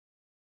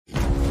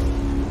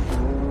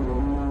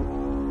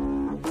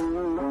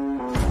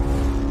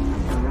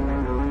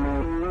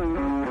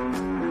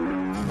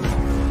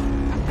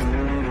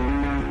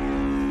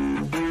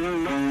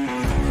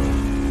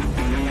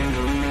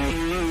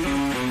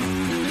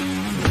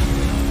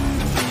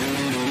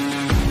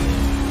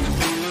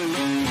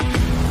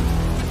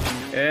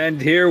And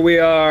here we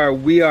are.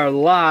 We are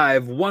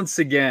live once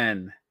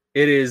again.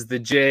 It is the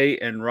Jay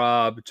and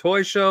Rob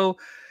Toy Show.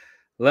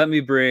 Let me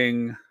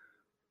bring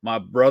my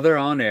brother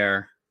on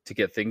air to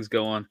get things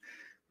going.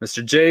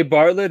 Mr. Jay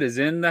Bartlett is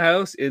in the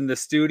house, in the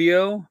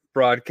studio,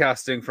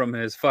 broadcasting from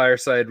his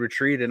fireside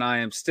retreat, and I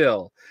am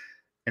still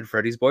in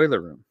Freddie's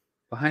boiler room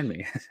behind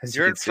me.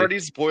 You're in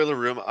Freddie's boiler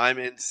room. I'm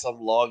in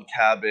some log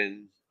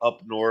cabin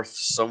up north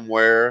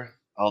somewhere.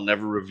 I'll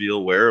never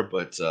reveal where,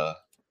 but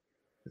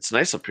it's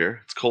nice up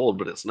here. It's cold,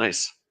 but it's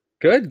nice.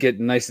 Good,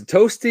 getting nice and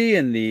toasty,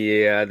 and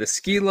the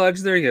ski lodge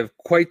there. You have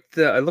quite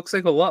the. It looks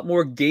like a lot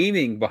more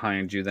gaming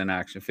behind you than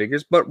action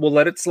figures, but we'll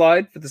let it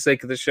slide for the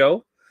sake of the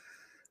show.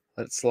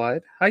 Let it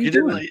slide. How you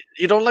doing?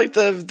 You don't like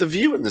the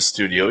view in the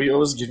studio. You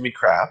always give me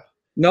crap.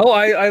 No,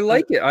 I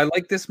like it. I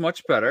like this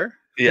much better.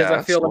 Because Yeah,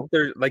 I feel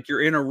like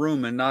you're in a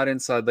room and not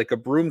inside like a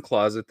broom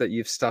closet that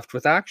you've stuffed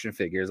with action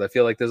figures. I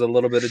feel like there's a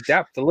little bit of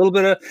depth, a little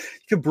bit of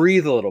you can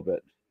breathe a little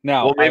bit.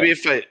 Now, well, maybe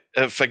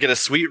if I get a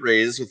sweet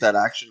raise with that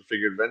action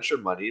figure adventure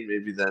money,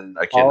 maybe then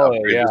I can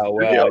upgrade. Yeah,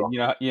 well,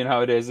 you know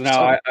how it is.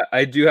 Now,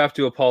 I do have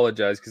to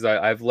apologize because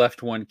I've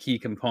left one key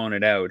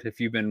component out. If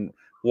you've been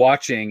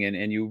watching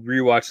and you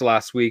rewatched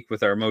last week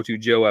with our Motu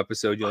Joe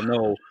episode, you'll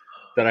know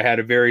that I had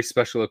a very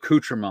special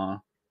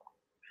accoutrement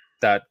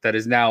that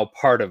is now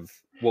part of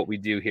what we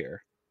do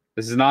here.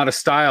 This is not a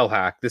style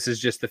hack. This is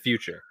just the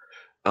future.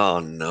 Oh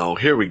no,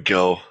 here we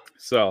go.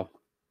 So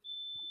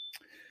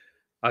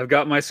I've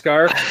got my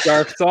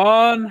scarf's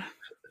on.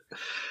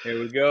 Here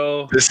we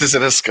go. This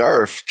isn't a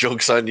scarf.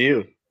 Joke's on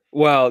you.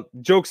 Well,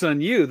 joke's on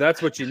you.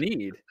 That's what you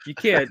need. You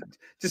can't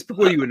just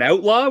what are you, an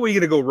outlaw? Are you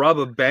gonna go rob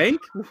a bank?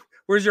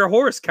 Where's your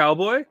horse,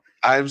 cowboy?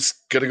 I'm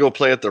gonna go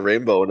play at the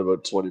Rainbow in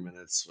about 20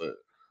 minutes, but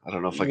I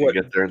don't know if I can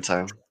get there in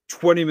time.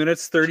 20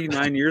 minutes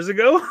 39 years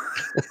ago?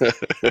 Good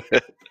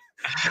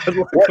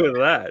luck with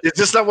that. Is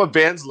this not what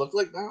bands look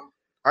like now?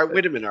 All right,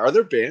 wait a minute. Are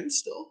there bands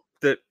still?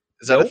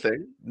 Is that a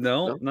thing?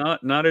 No,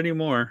 not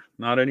anymore.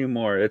 Not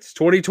anymore. It's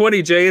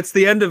 2020, Jay. It's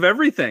the end of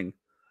everything.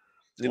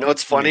 You know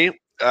what's funny?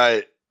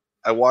 I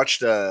watched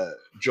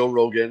Joe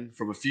Rogan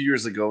from a few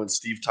years ago, and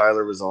Steve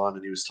Tyler was on,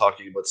 and he was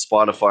talking about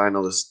Spotify and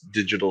all this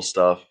digital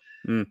stuff.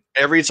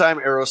 Every time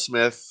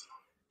Aerosmith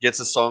gets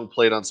a song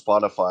played on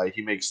Spotify,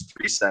 he makes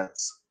 3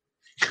 cents.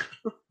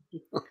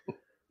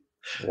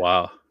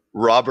 Wow.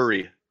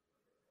 Robbery.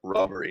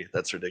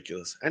 That's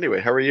ridiculous. Anyway,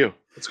 how are you?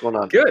 What's going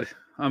on? Good.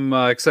 I'm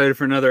excited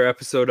for another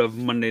episode of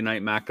Monday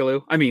Night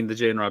Macaloo. I mean, the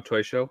Jay and Rob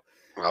Toy Show.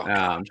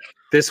 Oh,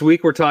 this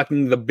week, we're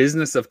talking the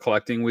business of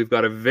collecting. We've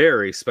got a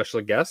very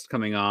special guest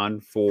coming on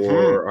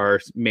for our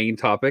main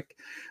topic,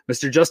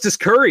 Mr. Justice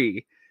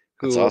Cury,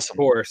 who, of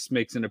course,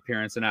 makes an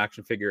appearance in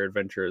Action Figure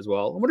Adventure as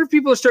well. I wonder if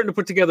people are starting to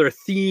put together a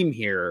theme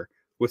here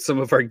with some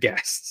of our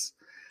guests.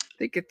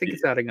 I think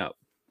it's adding up.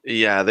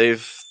 Yeah,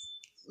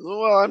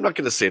 well, I'm not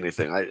going to say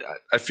anything.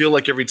 I feel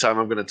like every time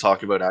I'm going to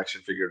talk about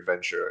Action Figure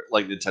Adventure,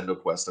 like Nintendo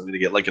Quest, I'm going to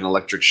get like an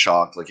electric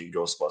shock, like in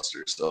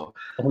Ghostbusters. So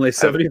only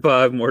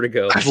 75 more to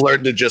go. I've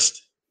learned to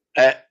just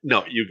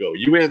no, you go,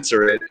 you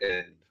answer it,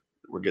 and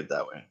we're good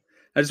that way.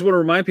 I just want to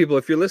remind people,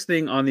 if you're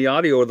listening on the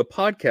audio or the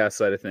podcast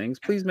side of things,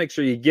 please make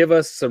sure you give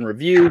us some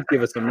reviews,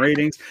 give us some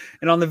ratings,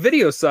 and on the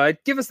video side,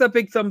 give us that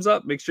big thumbs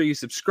up. Make sure you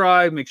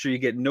subscribe. Make sure you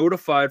get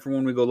notified for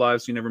when we go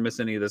live, so you never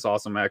miss any of this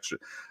awesome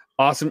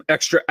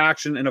extra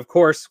action. And of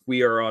course,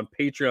 we are on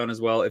Patreon as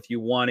well if you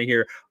want to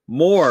hear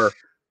more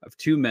of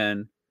two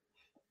men,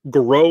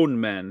 grown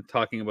men,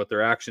 talking about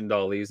their action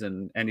dollies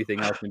and anything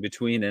else in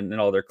between, and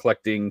all their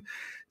collecting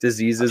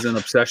diseases and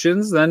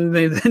obsessions. Then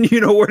you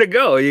know where to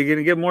go. You're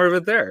gonna get more of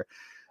it there.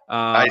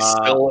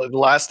 The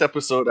last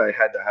episode I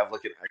had to have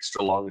like an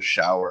extra long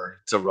shower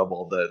to rub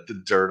all the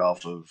dirt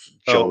off of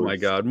Joe's. Oh my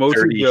god,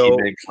 Motu Joe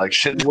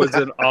was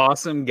an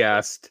awesome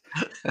guest,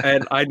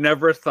 and I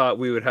never thought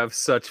we would have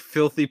such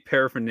filthy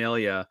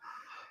paraphernalia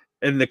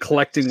in the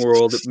collecting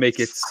world make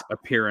its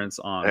appearance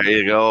on. There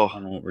you go.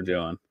 On what we're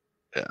doing.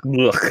 Yeah.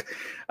 Look,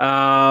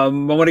 I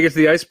want to get to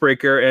the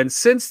icebreaker, and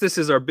since this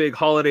is our big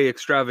holiday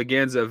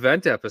extravaganza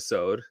event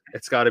episode,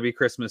 it's got to be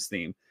Christmas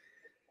themed.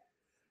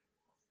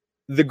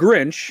 The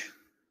Grinch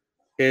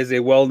is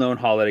a well-known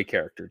holiday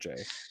character, Jay.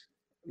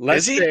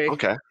 Is he?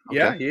 Okay.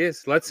 Yeah, he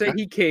is. Let's say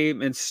he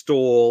came and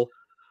stole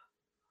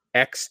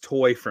X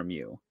toy from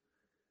you.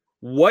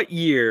 What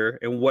year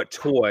and what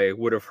toy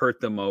would have hurt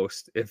the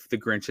most if the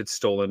Grinch had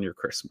stolen your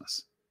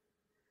Christmas?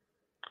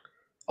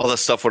 All the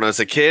stuff when I was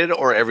a kid,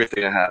 or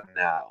everything I have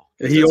now?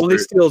 He only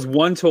steals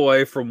one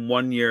toy from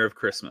 1 year of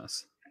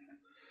Christmas.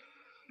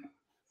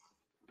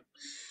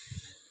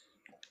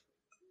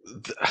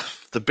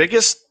 The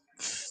biggest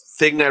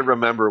thing I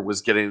remember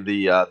was getting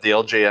the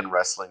LJN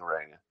wrestling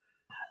ring,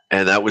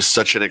 and that was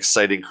such an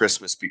exciting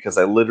Christmas because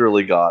I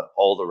literally got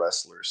all the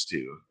wrestlers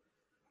too,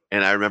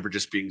 and I remember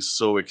just being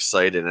so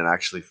excited and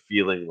actually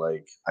feeling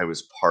like I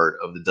was part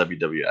of the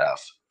WWF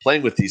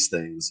playing with these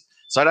things.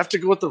 So I'd have to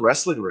go with the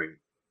wrestling ring.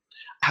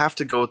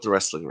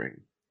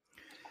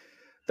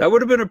 That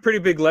would have been a pretty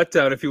big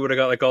letdown if you would have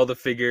got like all the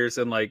figures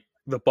and like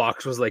the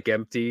box was like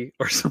empty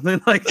or something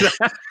like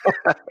that.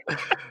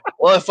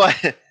 Well,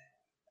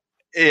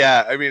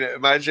 Yeah, I mean,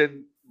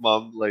 imagine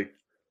mom like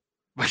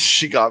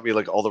she got me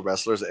like all the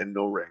wrestlers and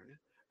no ring,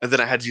 and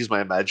then I had to use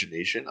my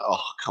imagination.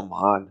 Oh, come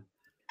on!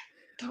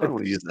 I I, don't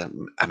want to use that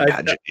I,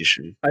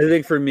 imagination. I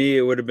think for me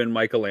it would have been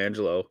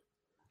Michelangelo.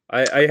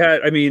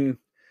 I mean,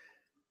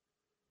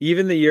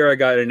 even the year I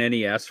got an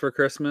NES for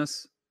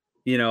Christmas,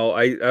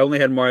 I only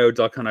had Mario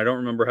Duck Hunt. I don't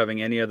remember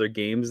having any other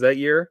games that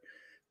year.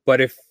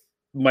 But if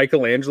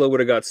Michelangelo would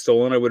have got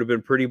stolen, I would have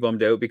been pretty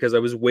bummed out because I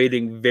was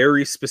waiting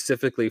very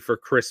specifically for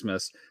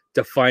Christmas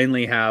to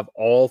finally have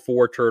all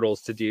four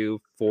turtles to do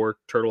four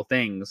turtle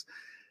things.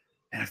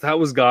 And if that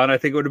was gone, I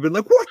think it would have been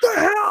like, what the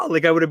hell?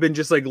 Like I would have been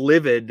just like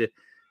livid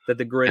that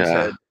the Grinch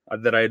Yeah,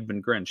 that I had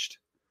been Grinched.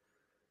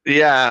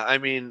 yeah. I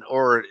mean,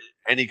 or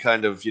any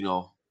kind of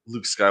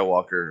Luke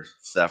Skywalker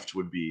theft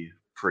would be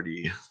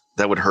pretty.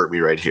 That would hurt me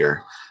right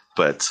here.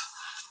 But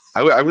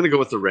I'm going to go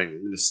with the ring.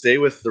 I'm going to stay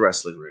with the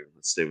wrestling ring.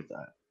 Let's stay with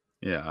that.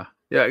 Yeah.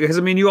 Yeah. Because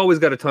I mean, you always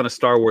got a ton of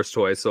Star Wars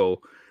toys.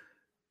 So,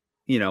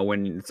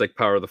 when it's like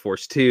Power of the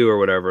Force 2 or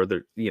whatever,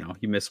 you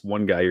miss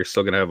one guy, you're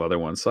still going to have other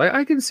ones. So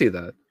I can see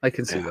that. I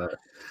can see that.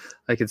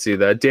 I can see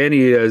that.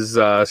 Danny is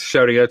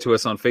shouting out to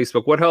us on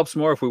Facebook. What helps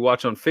more if we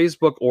watch on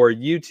Facebook or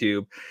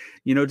YouTube?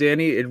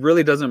 Danny, it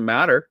really doesn't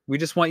matter. We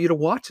just want you to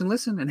watch and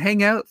listen and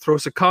hang out. Throw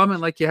us a comment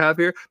like you have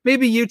here.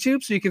 Maybe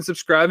YouTube so you can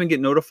subscribe and get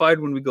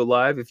notified when we go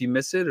live. If you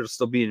miss it, it'll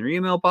still be in your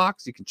email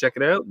box. You can check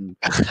it out. And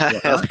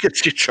look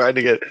at you trying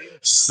to get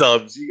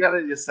subs. You got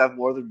to just have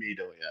more than me,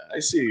 don't you? I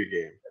see your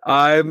game.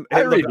 I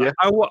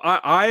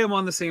am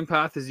on the same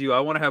path as you.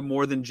 I want to have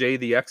more than Jay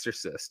the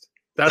Exorcist.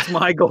 That's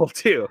my goal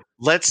too.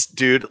 Let's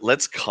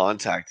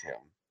contact him.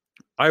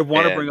 I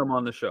want to bring him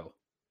on the show.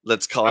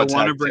 Let's contact him. I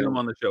want to bring him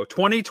on the show.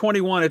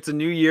 2021, it's a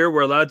new year.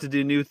 We're allowed to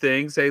do new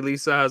things. Hey,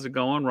 Lisa, how's it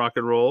going? Rock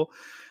and roll.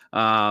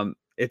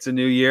 It's a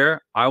new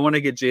year. I want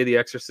to get Jay the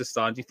Exorcist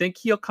on. Do you think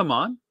he'll come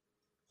on?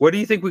 What do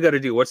you think we got to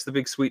do? What's the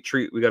big sweet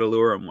treat we got to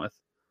lure him with?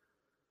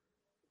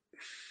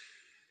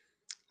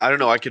 I don't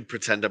know. I could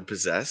pretend I'm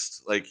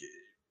possessed. Like,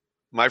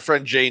 my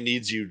friend Jay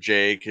needs you,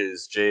 Jay,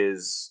 because Jay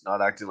is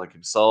not acting like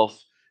himself.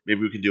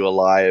 Maybe we can do a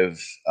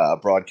live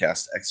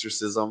broadcast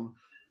exorcism.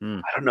 I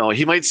don't know.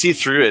 He might see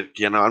through it.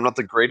 I'm not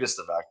the greatest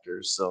of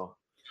actors, so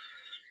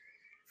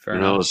who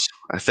knows?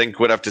 I think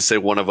we'd have to say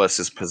one of us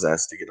is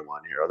possessed to get him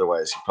on here.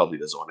 Otherwise, he probably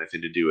doesn't want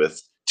anything to do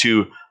with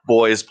two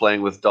boys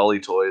playing with dolly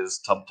toys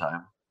tub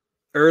time.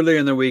 Earlier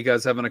in the week, I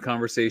was having a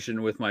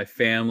conversation with my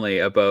family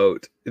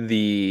about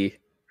the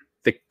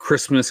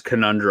Christmas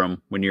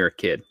conundrum when you're a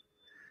kid.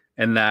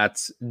 And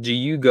that's, do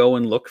you go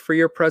and look for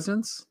your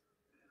presents?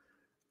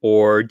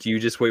 Or do you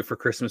just wait for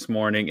Christmas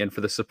morning and for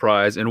the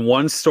surprise? And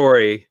one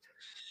story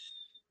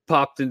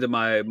popped into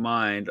my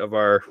mind of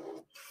our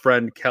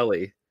friend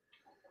Kelly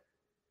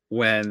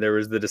when there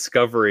was the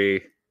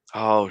discovery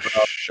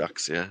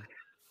shucks, yeah,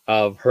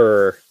 of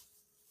her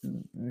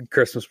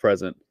Christmas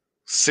present.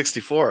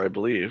 64, I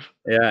believe.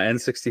 Yeah,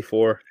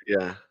 N64.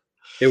 Yeah.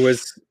 It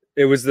was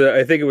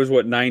I think it was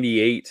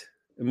 98.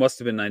 It must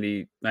have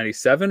been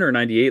 97 or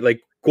 98.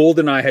 Like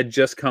GoldenEye had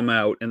just come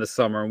out in the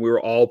summer and we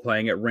were all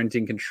playing it,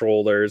 renting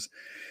controllers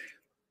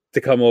to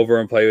come over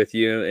and play with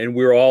you. And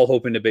we were all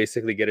hoping to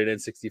basically get it in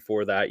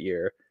 64 that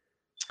year.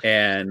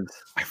 And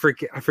I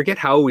forget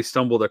how we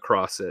stumbled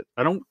across it.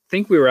 I don't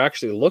think we were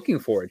actually looking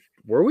for it.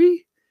 Were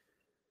we?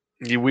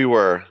 Yeah, we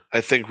were.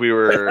 I think we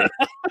were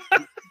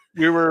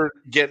we were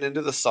getting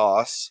into the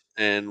sauce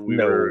and we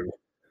were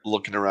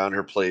looking around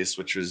her place,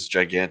 which was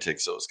gigantic.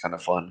 So it was kind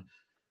of fun.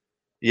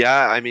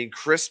 Yeah, I mean,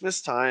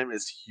 Christmas time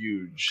is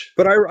huge.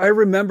 But I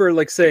remember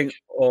like saying,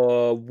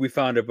 "Oh, we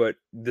found it, but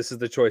this is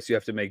the choice you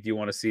have to make. Do you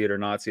want to see it or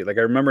not see it?" Like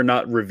I remember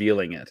not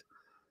revealing it.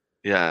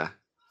 Yeah.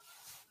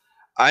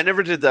 I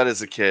never did that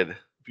as a kid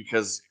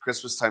because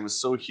Christmas time is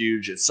so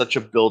huge. It's such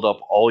a build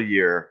up all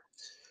year.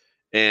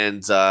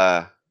 And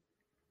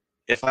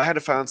if I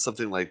had found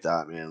something like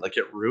that, man, like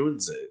it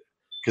ruins it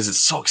because it's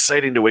so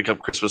exciting to wake up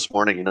Christmas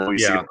morning. You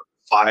see it at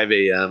 5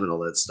 a.m. and all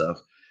that stuff.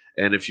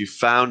 And if you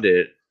found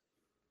it,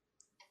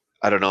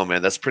 I don't know,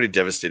 man. That's pretty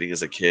devastating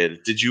as a kid.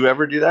 Did you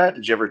ever do that?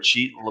 Did you ever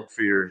cheat and look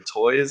for your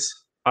toys?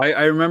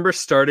 I remember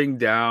starting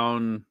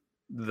down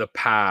the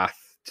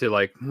path to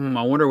like,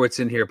 I wonder what's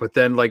in here. But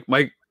then like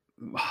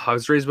I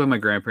was raised by my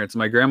grandparents.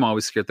 My grandma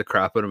always scared the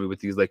crap out of me with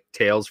these like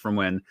tales from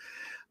when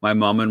my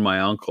mom and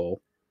my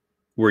uncle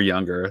were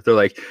younger. They're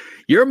like,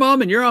 your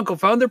mom and your uncle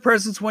found their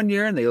presents one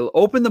year and they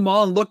opened them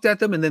all and looked at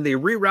them and then they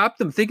rewrapped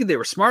them thinking they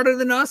were smarter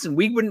than us and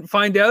we wouldn't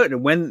find out.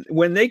 And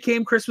when they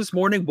came Christmas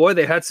morning, boy,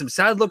 they had some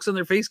sad looks on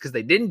their face because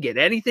they didn't get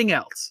anything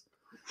else.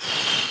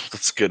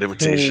 That's good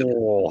imitation.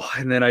 Oh,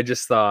 and then I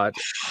just thought,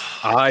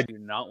 I do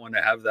not want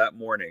to have that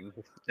morning.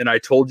 And I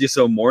told you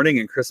so morning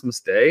and Christmas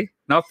Day.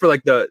 Not for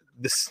like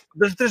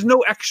there's no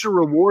extra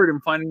reward in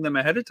finding them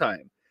ahead of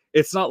time.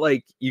 It's not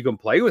like you can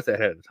play with it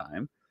ahead of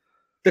time.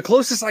 The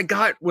closest I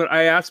got when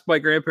I asked my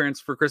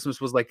grandparents for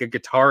Christmas was like a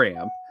guitar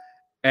amp,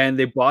 and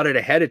they bought it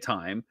ahead of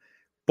time,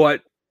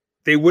 but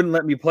they wouldn't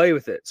let me play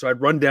with it. So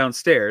I'd run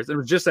downstairs. It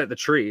was just at the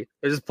tree.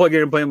 I just plug it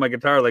in and play my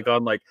guitar like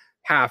on like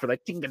half, or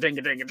like ding ding ding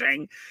ding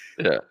ding.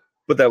 Yeah.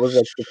 But that was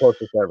like the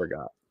closest I ever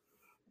got.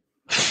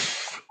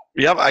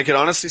 Yeah, I can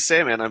honestly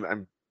say, man,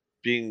 I'm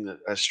being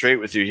straight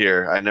with you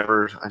here. I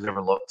never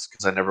looked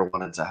because I never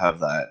wanted to have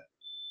that.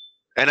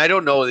 And I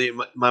don't know.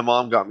 My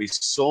mom got me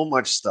so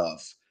much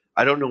stuff.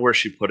 I don't know where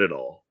she put it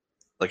all.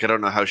 Like I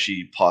don't know how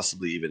she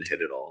possibly even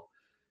hid it all.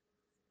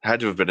 Had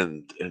to have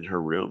been in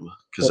her room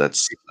because Well,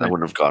 I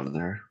wouldn't have gotten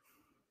there.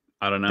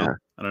 I don't know. Yeah.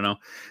 I don't know.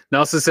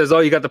 Nelson says, "Oh,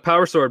 you got the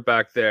power sword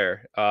back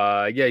there."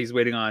 Yeah, he's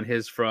waiting on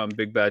his from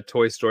Big Bad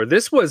Toy Store.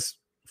 This was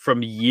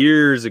from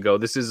years ago.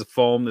 This is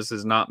foam. This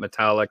is not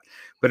metallic,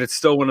 but it's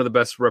still one of the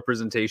best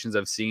representations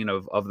I've seen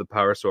of the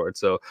power sword.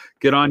 So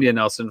good on you,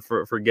 Nelson,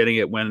 for getting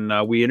it. When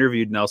we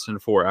interviewed Nelson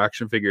for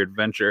Action Figure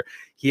Adventure,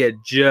 he had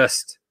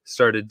just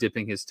started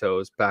dipping his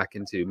toes back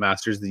into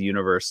Masters of the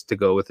Universe to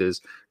go with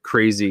his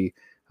crazy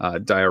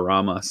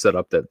diorama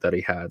setup that he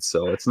had.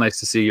 So it's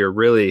nice to see you're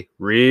really,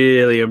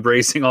 really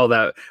embracing all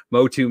that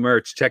Motu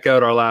merch. Check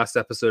out our last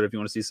episode if you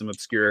want to see some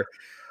obscure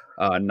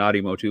naughty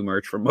Motu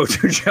merch from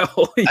Motu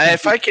Joe.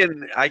 If I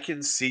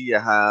can see you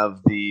have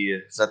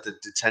is that the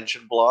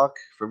detention block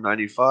from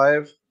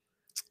 '95,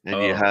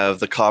 and you Oh, have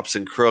the cops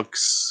and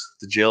crooks,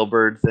 the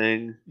jailbird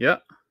thing. yeah.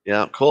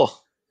 Yeah,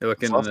 cool. You're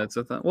looking That's at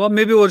something. Well,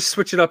 maybe we'll just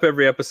switch it up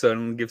every episode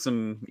and give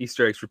some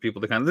Easter eggs for people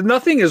to kind of.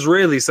 Nothing is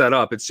really set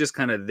up. It's just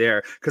kind of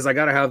there because I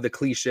got to have the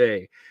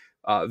cliche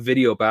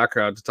video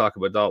background to talk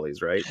about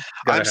dollies, right?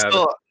 Got I'm to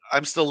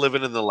have it. still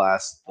living in the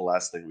last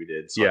thing we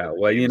did. So I Yeah, got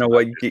the well, you games know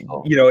back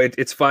what? here, so.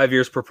 It's 5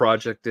 years per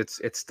project.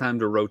 It's time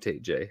to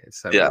rotate, Jay.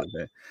 It's time to Yeah.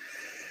 rotate.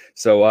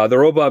 So the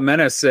Robot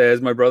Menace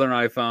says, my brother and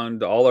I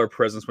found all our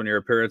presents when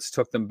your parents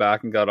took them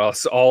back and got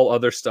us all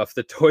other stuff.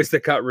 The toys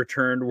that got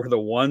returned were the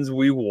ones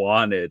we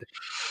wanted.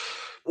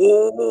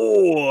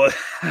 Oh,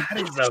 that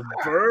is a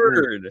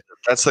bird.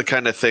 That's the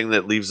kind of thing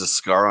that leaves a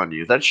scar on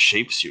you. That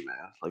shapes you, man.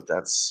 Like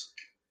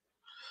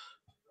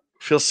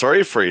feel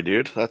sorry for you,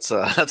 dude. That's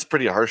a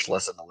pretty harsh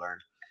lesson to learn.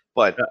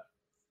 But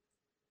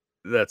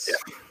That's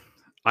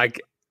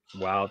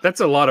wow. That's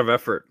a lot of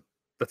effort.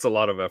 That's a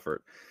lot of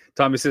effort.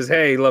 Tommy says,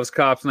 "Hey, loves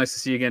cops. Nice to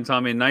see you again,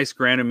 Tommy. Nice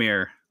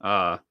Granomir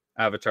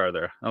avatar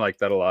there. I like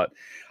that a lot."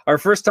 Our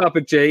first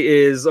topic, Jay,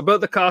 is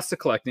about the cost of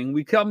collecting.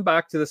 We come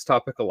back to this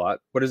topic a lot.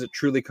 What does it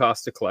truly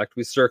cost to collect?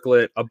 We circle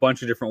it a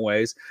bunch of different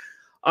ways.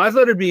 I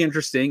thought it'd be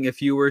interesting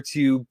if you were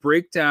to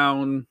break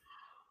down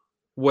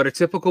what a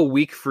typical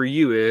week for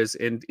you is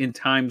in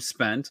time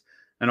spent,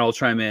 and I'll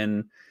chime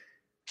in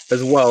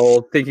as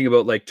well, thinking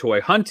about like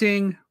toy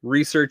hunting,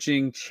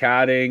 researching,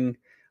 chatting,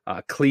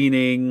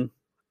 cleaning,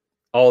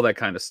 all that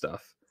kind of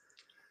stuff.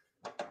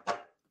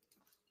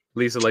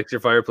 Lisa likes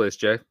your fireplace,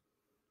 Jay.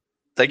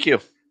 thank you.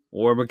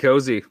 Warm and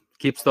cozy.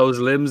 Keeps those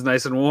limbs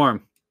nice and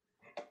warm.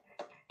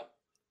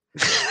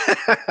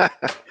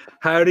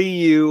 How do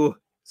you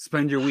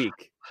spend your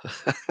week?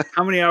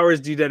 How many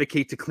hours do you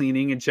dedicate to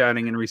cleaning and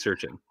chatting and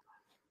researching?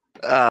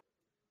 I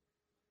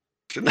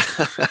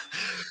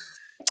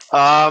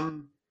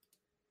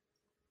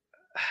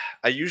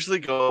usually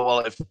go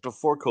if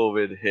before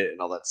COVID hit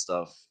and all that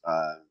stuff.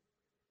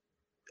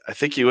 I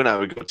think you and I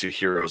would go to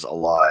Heroes a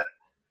lot.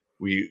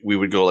 We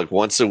would go like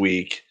once a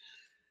week.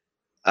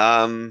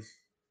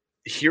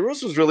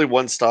 Heroes was really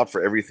one stop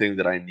for everything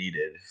that I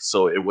needed.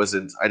 So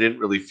I didn't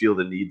really feel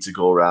the need to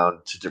go around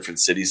to different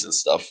cities and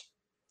stuff.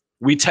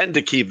 We tend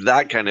to keep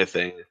that kind of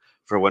thing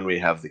for when we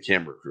have the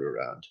camera crew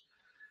around.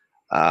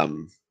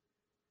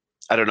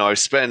 I don't know. I've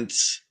spent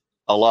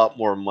a lot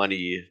more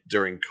money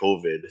during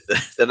COVID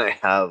than I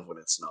have when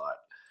it's not.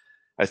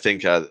 I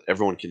think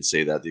everyone can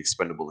say that the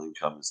expendable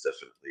income is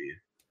definitely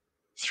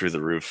through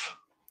the roof.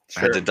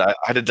 Sure. I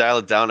had to dial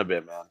it down a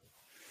bit, man.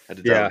 I had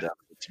to dial it down,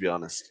 to be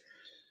honest.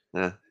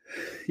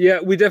 Yeah,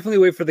 we definitely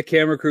wait for the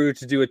camera crew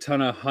to do a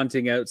ton of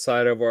hunting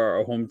outside of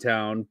our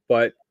hometown.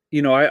 But,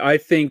 I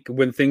think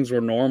when things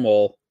were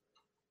normal,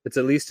 it's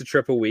at least a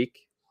trip a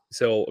week.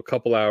 So a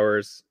couple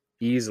hours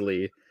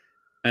easily.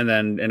 And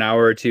then an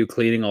hour or two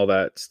cleaning all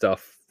that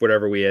stuff,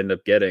 whatever we end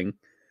up getting.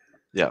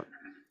 Yeah.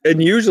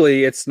 And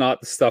usually it's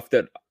not the stuff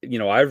that,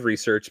 I've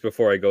researched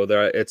before I go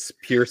there. It's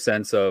pure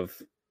sense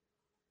of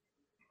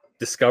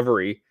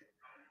discovery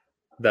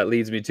that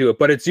leads me to it.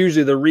 But it's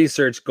usually the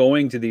research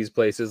going to these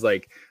places,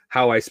 like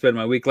how I spend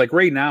my week. Like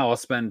right now, I'll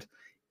spend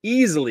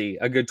easily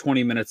a good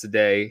 20 minutes a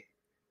day,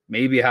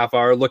 maybe a half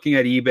hour looking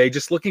at eBay,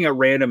 just looking at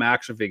random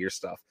action figure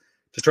stuff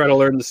to try to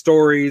learn the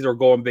stories, or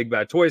go on Big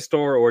Bad Toy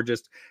Store, or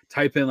just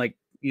type in like,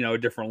 a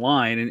different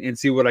line and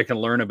see what I can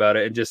learn about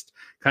it and just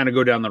kind of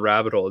go down the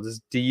rabbit hole.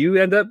 Do you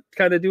end up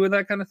kind of doing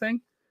that kind of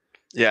thing?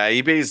 Yeah,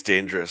 eBay is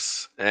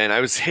dangerous. And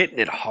I was hitting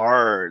it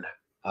hard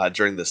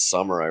during the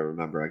summer. I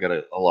remember I got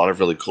a lot of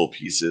really cool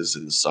pieces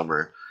in the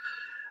summer.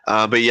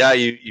 But yeah,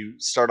 you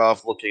start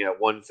off looking at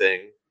one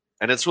thing,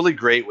 and it's really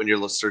great when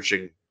you're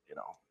searching.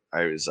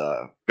 I was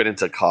been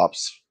into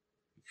cops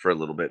for a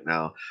little bit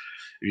now.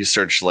 You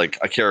search like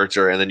a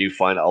character, and then you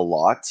find a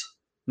lot.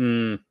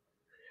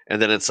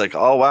 And then it's like,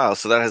 oh wow,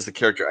 so that has the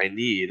character I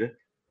need,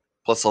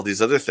 plus all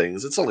these other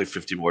things. It's only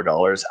 $50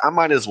 more. I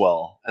might as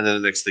well. And then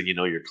the next thing you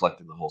know, you're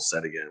collecting the whole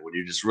set again when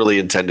you just really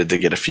intended to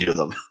get a few of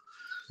them.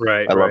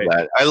 Right. I love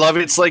that. I love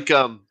it. It's like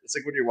when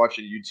you're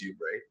watching YouTube,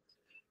 right?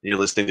 You're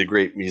listening to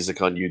great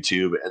music on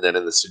YouTube, and then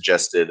in the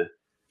suggested,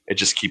 it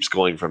just keeps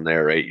going from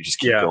there, right? You just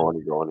keep Yeah. going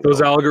and going and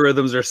Those going.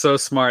 algorithms are so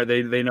smart.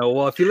 They know,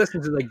 well, if you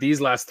listen to like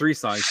these last 3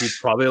 songs, he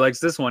probably likes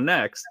this one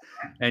next,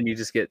 and you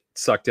just get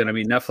sucked in. I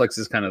mean, Netflix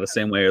is kind of the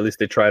same way, or at least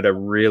they try to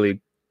really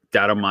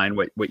data mine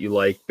what you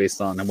like based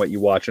on what you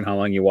watch and how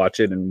long you watch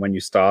it and when you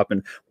stop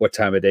and what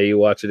time of day you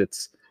watch it.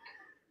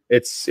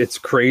 It's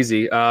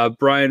crazy.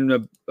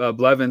 Brian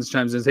Blevins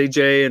chimes in, hey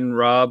Jay and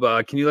Rob,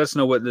 can you let us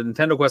know what the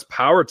Nintendo Quest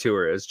Power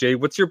Tour is? Jay,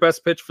 what's your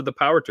best pitch for the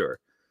Power Tour?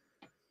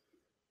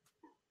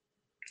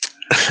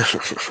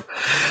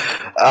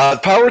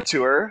 Power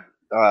Tour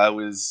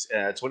was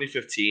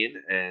 2015,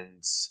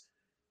 and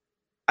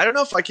I don't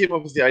know if I came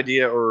up with the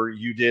idea or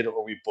you did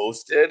or we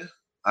both did.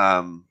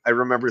 I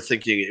remember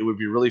thinking it would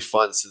be really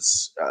fun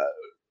since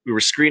we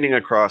were screening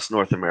across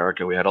North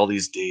America. We had all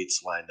these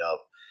dates lined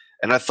up,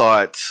 and I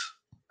thought,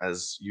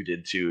 as you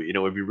did too, it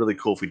would be really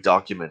cool if we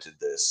documented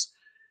this.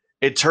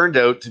 It turned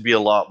out to be a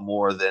lot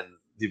more than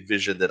the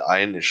vision that I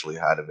initially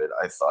had of it.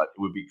 I thought it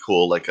would be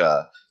cool, like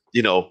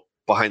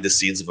behind the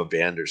scenes of a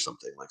band or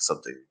something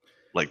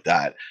like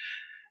that.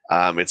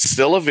 It's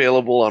still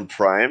available on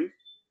Prime.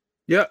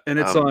 Yeah, and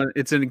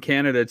it's in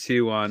Canada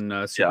too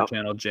on Super Yeah.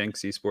 Channel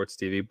Jinx Esports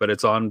TV, but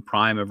it's on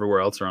Prime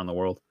everywhere else around the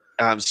world.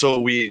 So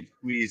we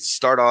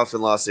start off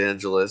in Los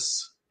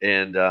Angeles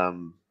and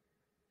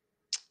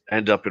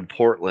end up in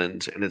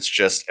Portland, and it's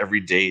just every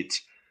date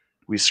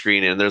we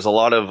screen in. There's a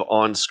lot of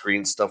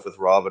on-screen stuff with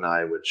Rob and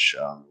I, which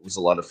was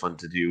a lot of fun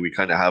to do. We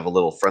kind of have a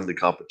little friendly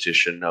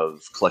competition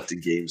of collecting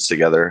games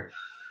together.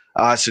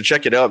 So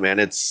check it out, man.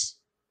 It's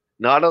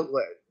not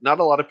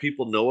a lot of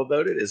people know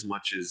about it as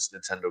much as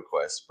Nintendo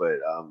Quest, but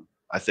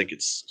I think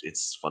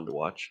it's fun to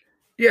watch.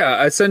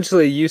 Yeah,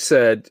 essentially you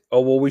said,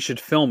 "Oh, well, we should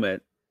film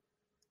it."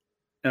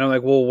 And I'm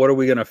like, "Well, what are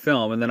we going to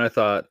film?" And then I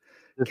thought,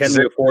 "Can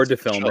we afford to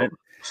film it?"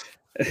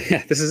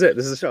 Yeah, this is it.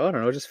 This is a show. I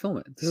don't know, just film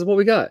it. This is what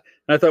we got.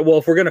 And I thought, well,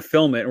 if we're going to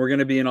film it and we're going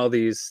to be in all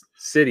these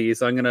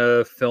cities, I'm going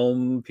to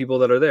film people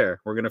that are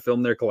there. We're going to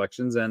film their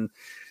collections, and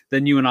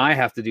then you and I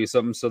have to do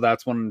something. So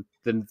that's when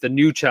the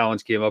new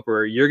challenge came up,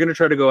 where you're going to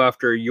try to go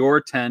after your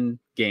 10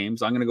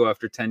 games. I'm going to go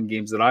after 10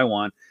 games that I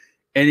want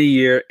any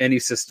year, any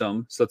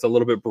system. So it's a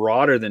little bit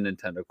broader than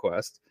Nintendo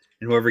Quest.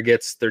 And whoever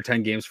gets their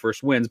 10 games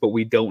first wins, but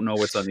we don't know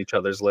what's on each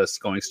other's lists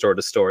going store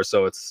to store.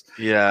 So it's,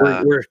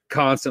 we're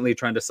constantly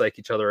trying to psych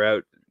each other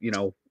out,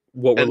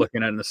 what we're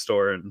looking at in the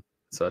store and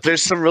such.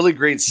 There's some really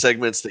great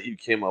segments that you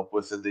came up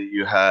with and that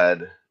you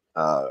had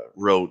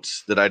wrote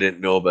that I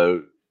didn't know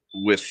about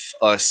with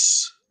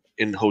us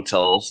in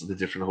hotels, the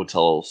different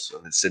hotels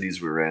and the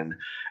cities we were in.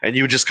 And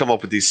you would just come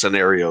up with these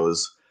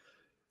scenarios.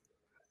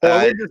 Well,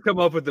 I would just come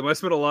up with them. I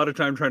spent a lot of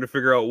time trying to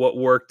figure out what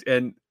worked,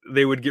 and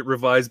they would get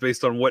revised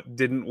based on what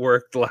didn't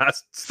work the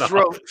last stop.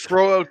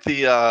 Throw out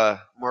the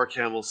Mark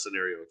Hamill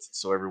scenario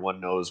so everyone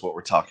knows what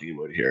we're talking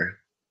about here.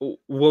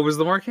 What was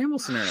the Mark Hamill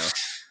scenario?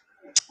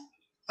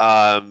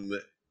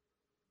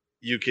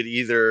 You could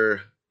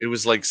it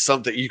was like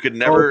something you could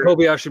never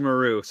Kobayashi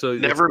Maru. So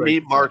never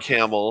meet Mark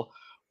Hamill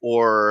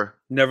or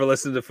never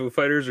listen to Foo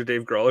Fighters or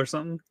Dave Grohl or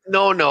something.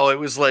 No, it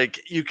was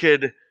like you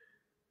could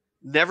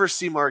never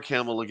see Mark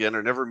Hamill again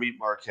or never meet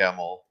Mark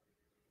Hamill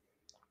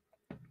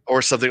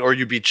or something, or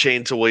you'd be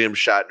chained to William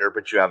Shatner,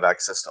 but you have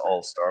access to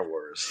all Star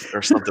Wars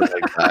or something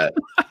like that.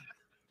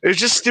 It's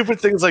just stupid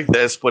things like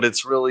this, but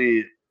it's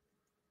really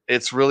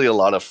a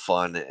lot of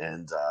fun.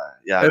 And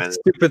that's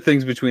stupid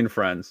things between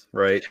friends,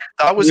 right?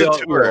 That was a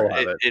tour.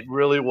 It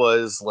really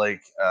was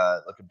like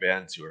a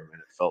band tour,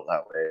 and it felt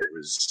that way. It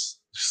was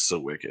so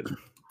wicked.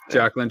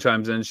 Jacqueline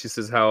chimes in. She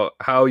says,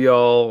 "How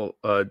y'all?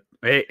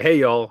 Hey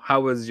y'all,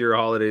 how was your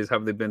holidays? How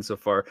have they been so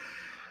far?"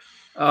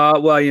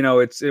 Well,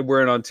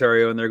 we're in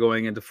Ontario and they're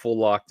going into full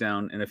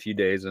lockdown in a few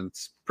days, and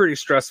it's pretty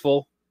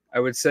stressful,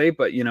 I would say.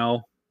 But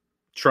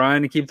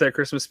trying to keep that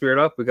Christmas spirit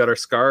up. We got our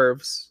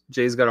scarves.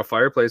 Jay's got a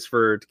fireplace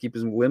to keep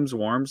his limbs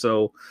warm.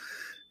 So,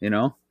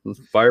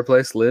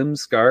 fireplace,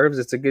 limbs, scarves.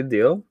 It's a good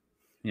deal.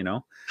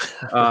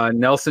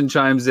 Nelson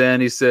chimes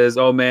in. He says,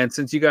 "Oh man,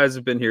 since you guys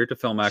have been here to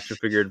film Action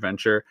Figure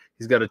Adventure,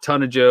 he's got a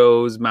ton of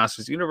Joes,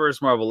 Masters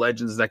Universe, Marvel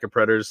Legends, NECA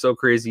Predators. So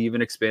crazy, he even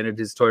expanded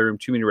his toy room.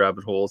 Too many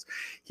rabbit holes.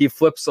 He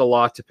flips a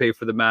lot to pay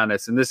for the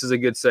madness." And this is a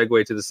good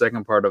segue to the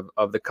second part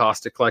of the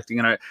cost of collecting.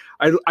 And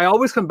I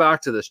always come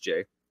back to this,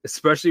 Jay,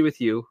 especially with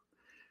you.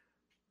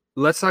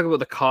 Let's talk about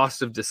the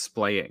cost of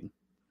displaying.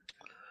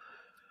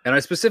 And I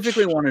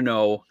specifically want to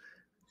know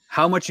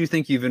how much you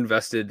think you've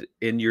invested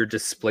in your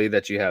display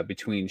that you have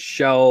between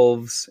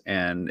shelves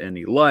and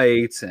any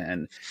lights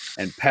and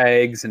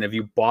pegs. And have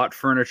you bought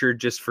furniture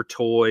just for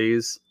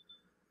toys?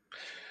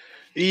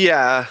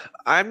 Yeah,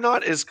 I'm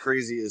not as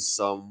crazy as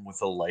some with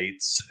the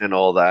lights and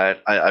all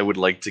that. I would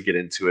like to get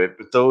into it,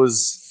 but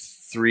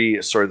those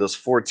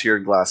 4-tier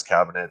glass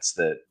cabinets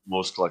that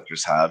most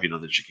collectors have,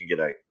 that you can get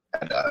at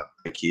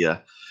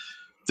IKEA,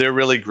 they're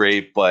really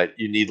great, but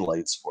you need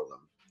lights for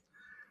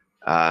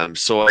them.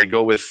 So I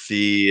go with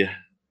we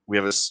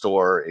have a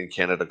store in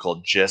Canada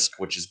called Jisk,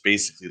 which is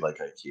basically like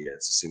IKEA.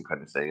 It's the same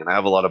kind of thing. And I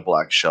have a lot of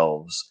black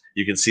shelves.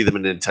 You can see them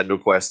in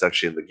Nintendo Quest,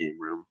 actually, in the game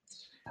room.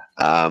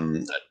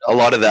 A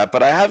lot of that,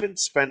 but I haven't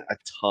spent a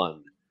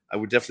ton. I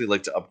would definitely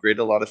like to upgrade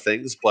a lot of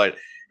things, but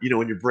in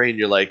your brain,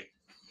 you're like,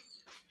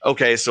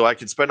 okay, so I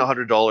could spend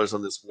 $100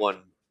 on this one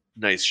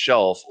nice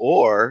shelf,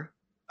 or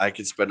I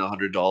could spend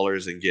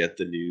 $100 and get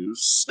the new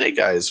Snake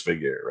Eyes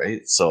figure,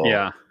 right? So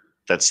Yeah.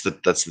 that's the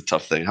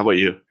tough thing. How about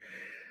you?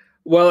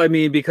 Well, I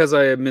mean, because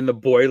I am in the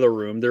boiler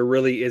room, there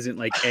really isn't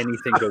like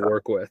anything to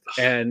work with.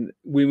 And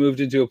we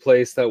moved into a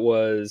place that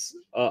was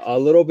a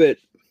little bit,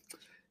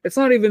 it's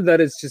not even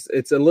that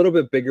it's a little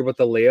bit bigger, but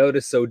the layout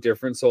is so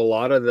different. So a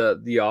lot of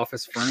the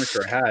office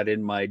furniture I had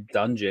in my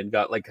dungeon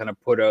got like kind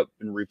of put up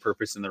and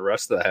repurposed in the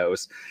rest of the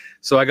house.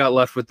 So I got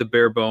left with the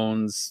bare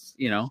bones,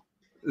 the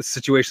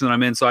situation that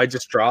I'm in. So I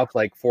just dropped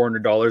like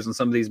 $400 on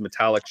some of these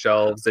metallic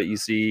shelves that you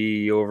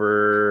see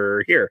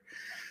over here.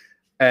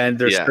 And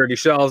there's Yeah. 30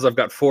 shelves. I've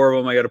got 4 of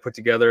them I got to put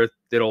together.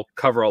 It'll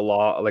cover a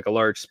lot, like a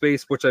large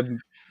space, which I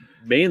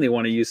mainly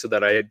want to use so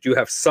that I do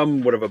have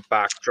somewhat of a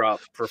backdrop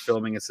for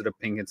filming instead of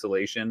pink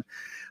insulation.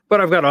 But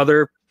I've got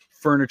other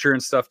furniture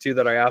and stuff too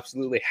that I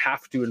absolutely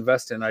have to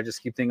invest in. I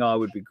just keep thinking, oh, it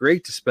would be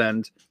great to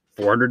spend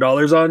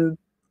 $400 on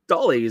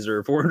dollies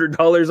or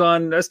 $400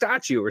 on a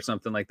statue or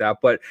something like that.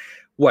 But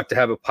what, to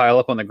have it pile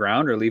up on the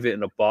ground or leave it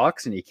in a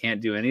box and you can't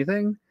do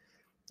anything?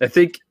 I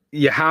think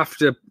you have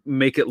to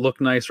make it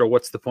look nice, or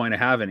what's the point of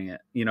having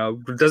it?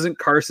 Doesn't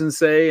Carson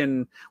say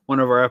in one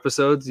of our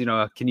episodes,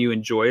 can you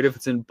enjoy it if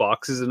it's in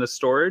boxes in a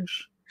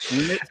storage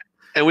unit?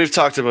 And we've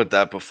talked about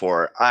that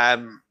before.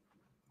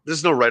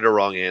 There's no right or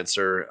wrong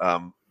answer.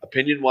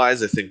 Opinion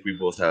wise, I think we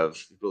both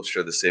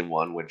share the same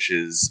one, which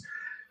is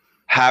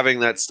having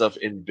that stuff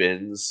in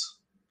bins.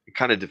 It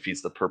kind of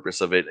defeats the purpose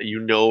of it. In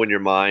your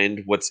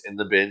mind what's in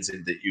the bins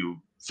and that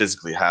you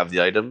physically have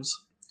the items.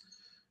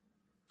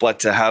 But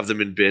to have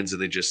them in bins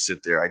and they just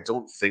sit there, I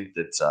don't think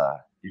that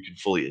you can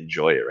fully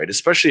enjoy it, right?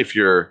 Especially if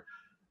you're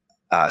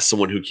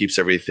someone who keeps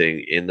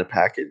everything in the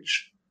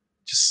package.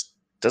 Just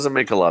doesn't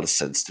make a lot of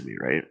sense to me,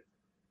 right?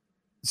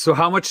 So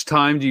how much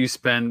time do you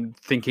spend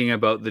thinking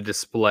about the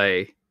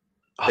display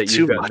that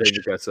you've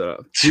got set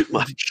up? Too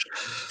much.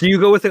 Do you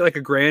go with it like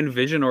a grand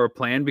vision or a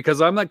plan?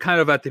 Because I'm like kind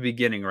of at the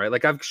beginning, right?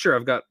 Like I've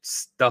got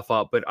stuff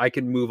up, but I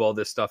can move all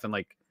this stuff in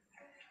like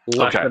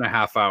less than a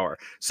half hour.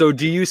 So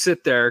do you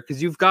sit there,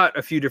 because you've got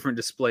a few different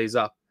displays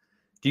up,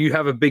 do you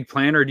have a big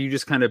plan, or do you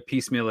just kind of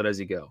piecemeal it as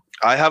you go?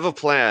 I have a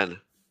plan,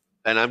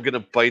 and I'm going to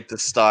bite the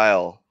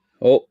style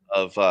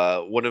of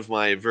one of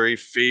my very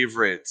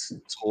favorite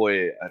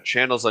toy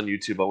channels on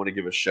YouTube. I want to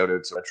give a shout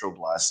out to Retro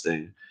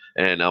Blasting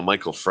and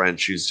Michael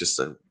French, who's just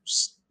a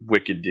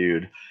wicked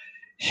dude.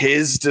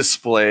 His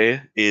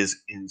display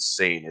is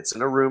insane. It's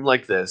in a room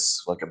like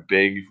this, like a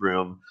big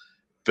room,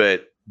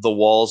 but the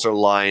walls are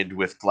lined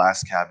with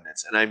glass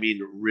cabinets, and I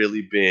mean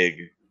really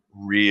big,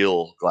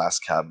 real glass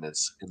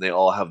cabinets, and they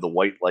all have the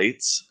white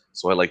lights,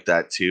 so I like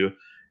that too.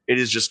 It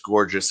is just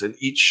gorgeous, and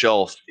each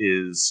shelf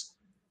is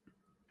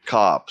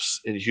cops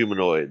and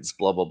humanoids,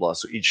 blah blah blah.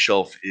 So each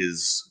shelf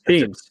is a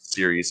different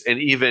series, and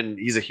even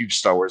he's a huge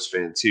Star Wars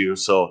fan too.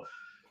 So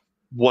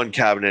one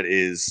cabinet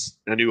is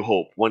A New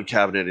Hope, one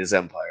cabinet is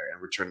Empire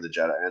and Return of the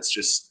Jedi, and it's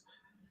just,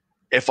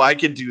 if I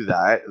could do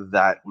that,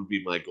 that would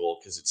be my goal,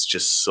 because it's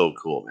just so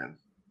cool, man.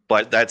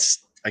 But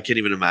I can't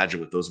even imagine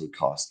what those would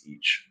cost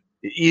each.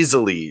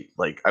 Easily,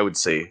 like I would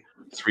say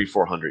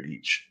 300-400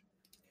 each.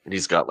 And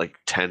he's got like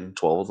 10,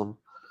 12 of them.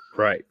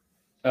 Right.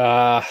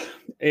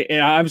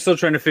 And I'm still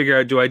trying to figure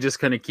out, do I just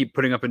kind of keep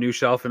putting up a new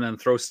shelf and then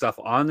throw stuff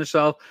on the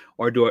shelf?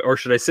 Or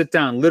should I sit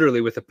down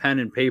literally with a pen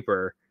and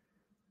paper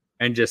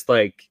and just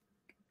like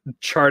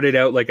chart it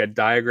out like a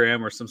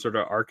diagram or some sort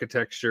of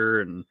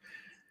architecture? And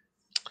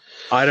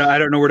I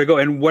don't know where to go.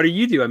 And what do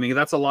you do? I mean,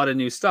 that's a lot of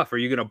new stuff. Are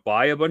you going to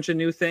buy a bunch of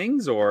new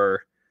things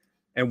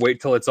and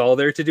wait till it's all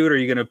there to do it? Or are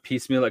you going to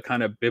piecemeal it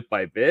kind of bit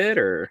by bit?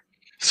 Or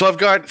so I've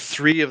got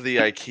 3 of the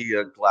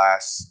IKEA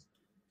glass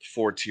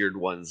 4-tiered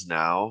ones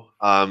now.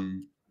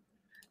 And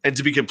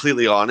to be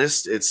completely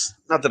honest, it's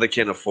not that I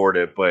can't afford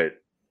it,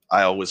 but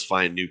I always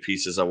find new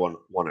pieces I want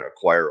to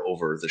acquire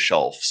over the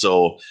shelf.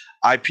 So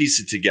I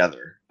piece it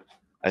together.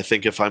 I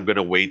think if I'm going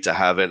to wait to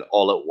have it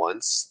all at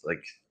once,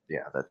 like,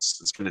 yeah,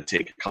 it's going to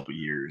take a couple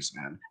years,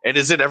 man. And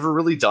is it ever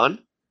really done?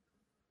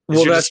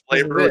 Is your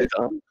display really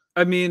done?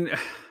 I mean,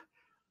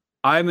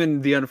 I'm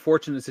in the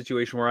unfortunate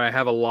situation where I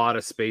have a lot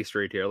of space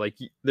right here. Like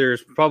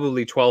there's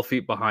probably 12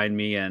 feet behind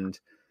me and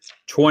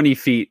 20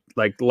 feet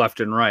like left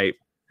and right.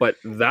 But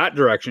that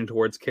direction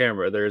towards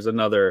camera, there's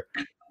another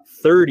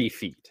 30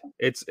 feet.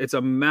 It's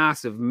a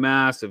massive,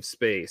 massive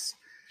space.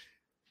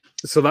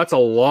 So that's a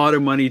lot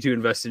of money to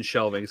invest in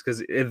shelving,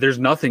 because there's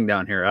nothing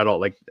down here at all,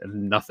 like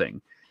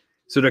nothing.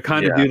 So to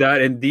kind of do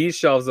that, and these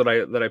shelves that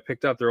I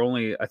picked up,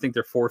 I think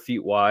they're 4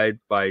 feet wide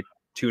by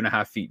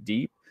 2.5 feet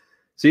deep.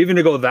 So even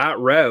to go that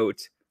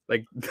route,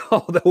 like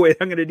all the way,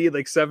 I'm going to need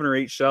like 7 or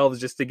 8 shelves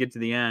just to get to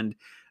the end.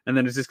 And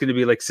then it's just going to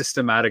be like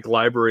systematic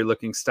library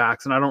looking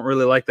stacks. And I don't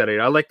really like that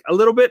either. I like a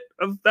little bit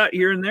of that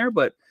here and there,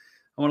 but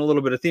I want a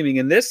little bit of theming.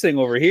 And this thing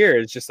over here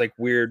is just like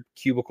weird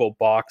cubicle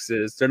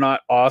boxes. They're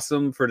not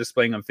awesome for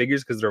displaying on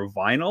figures because they're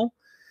vinyl.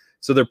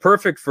 So they're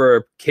perfect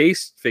for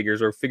case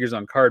figures or figures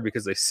on card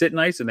because they sit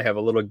nice and they have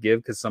a little give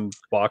because some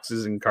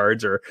boxes and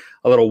cards are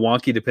a little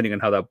wonky depending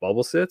on how that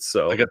bubble sits.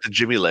 So I got the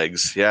Jimmy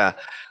legs. Yeah.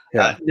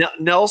 yeah,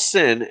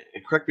 Nelson,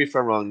 correct me if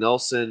I'm wrong.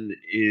 Nelson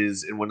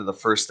is in one of the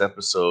first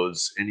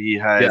episodes, and he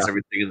has yeah,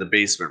 everything in the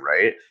basement,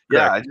 right?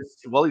 Yeah. correct.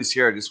 While he's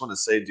here, I just want to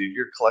say, dude,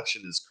 your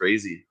collection is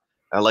crazy.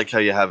 I like how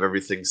you have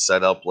everything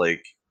set up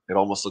like it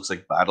almost looks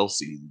like battle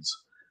scenes.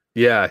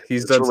 Yeah,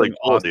 he's It's done really some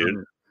cool, dude.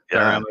 awesome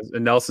Yeah. dioramas.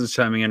 And Nelson's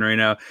chiming in right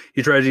now.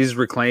 He tries to use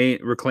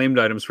reclaimed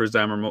items for his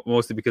diorama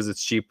mostly because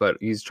it's cheap, but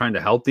he's trying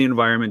to help the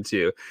environment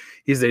too.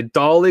 He's a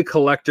dolly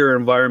collector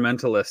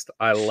environmentalist.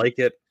 I like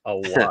it a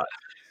lot.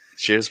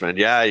 Cheers, man.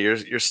 Yeah,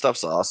 your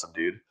stuff's awesome,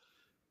 dude.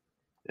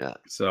 Yeah.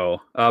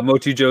 So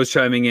Motu Joe's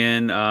chiming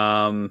in.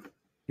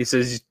 He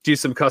says do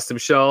some custom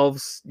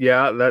shelves.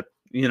 Yeah, that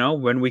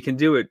when we can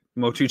do it,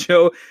 Motu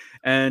Joe.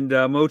 And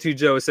Motu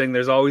Joe is saying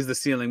there's always the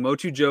ceiling.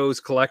 Motu Joe's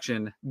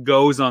collection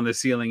goes on the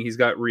ceiling. He's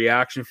got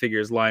reaction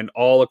figures lined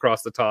all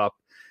across the top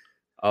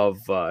of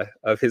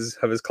his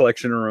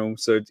collection room.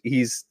 So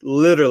he's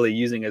literally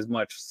using as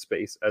much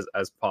space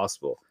as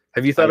possible.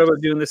 Have you thought about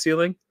doing the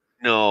ceiling?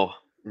 No.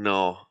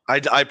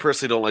 I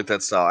personally don't like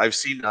that style. I've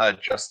seen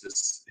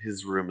Justice.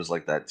 His room is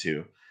like that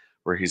too,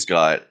 where he's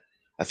got.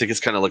 I think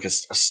it's kind of like a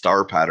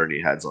star pattern he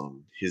has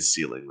on his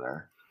ceiling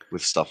there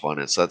with stuff on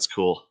it. So that's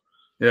cool.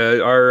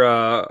 Yeah,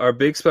 our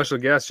big special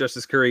guest,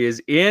 Justice Cury,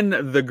 is in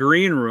the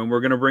green room.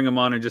 We're going to bring him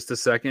on in just a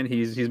second.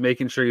 He's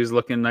making sure he's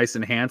looking nice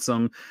and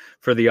handsome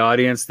for the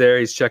audience there.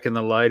 He's checking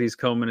the light. He's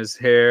combing his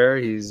hair.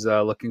 He's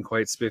looking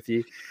quite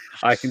spiffy.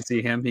 I can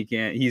see him. He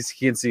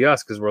can't see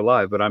us because we're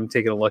live, but I'm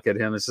taking a look at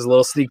him. It's just a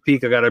little sneak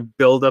peek. I got to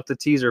build up the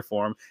teaser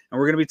for him. And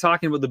we're going to be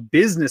talking about the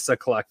business of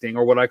collecting,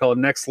 or what I call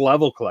next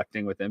level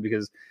collecting with him,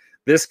 because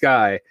this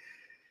guy,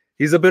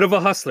 he's a bit of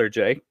a hustler,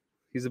 Jay.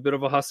 He's a bit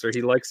of a hustler.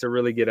 He likes to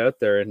really get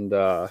out there and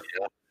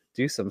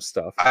do some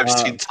stuff. I've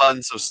seen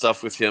tons of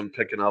stuff with him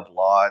picking up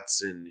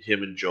lots, and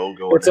him and Joe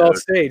going. It's all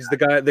staged.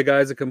 The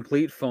guy's a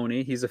complete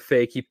phony. He's a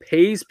fake. He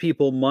pays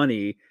people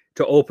money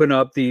to open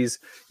up these,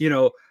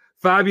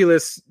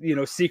 fabulous,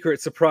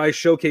 secret surprise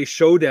showcase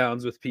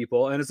showdowns with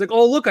people. And it's like,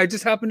 oh, look, I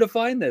just happened to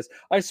find this.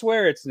 I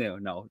swear it's new.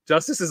 No,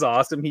 Justice is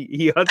awesome.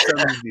 He hunts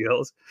down these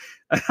deals.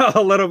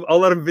 I'll let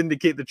him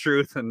vindicate the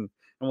truth and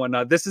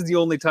whatnot. This is the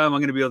only time I'm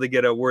going to be able to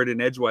get a word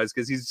in edgewise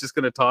because he's just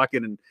going to talk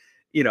and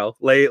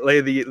lay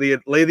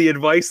the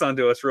advice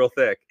onto us real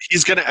thick.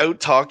 He's going to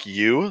out-talk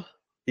you.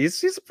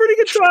 He's a pretty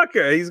good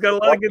talker. He's got a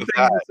lot of good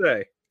things to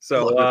say.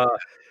 So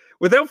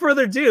without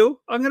further ado,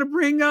 I'm going to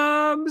bring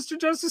Mr.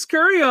 Justice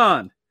Cury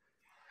on.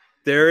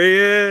 There he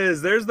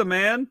is. There's the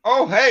man.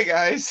 Oh, hey,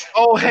 guys.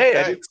 Oh, hey.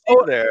 I didn't see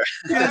you there.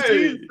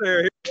 Hey.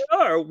 There you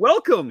are.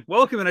 Welcome.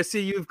 And I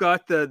see you've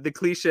got the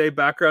cliche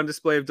background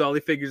display of dolly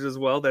figures as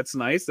well. That's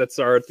nice. That's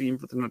our theme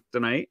for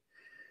tonight.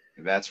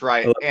 That's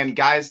right. And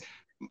guys,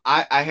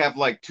 I have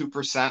like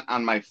 2%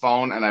 on my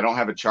phone, and I don't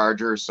have a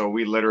charger, so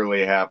we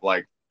literally have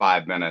like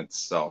 5 minutes.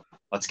 So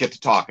let's get to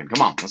talking.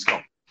 Come on, let's go.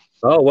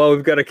 Oh, well,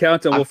 we've got a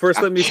countdown. Well,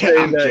 first, let me say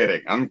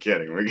that... I'm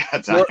kidding. We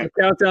got time. Well, the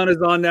countdown is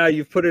on now.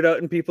 You've put it out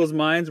in people's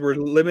minds. We're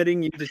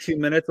limiting you to 2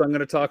 minutes. I'm going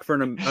to talk for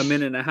a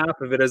minute and a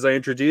half of it as I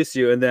introduce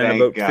you, and then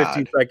Thank about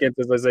 15 God. seconds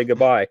as I say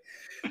goodbye.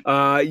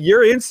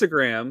 Your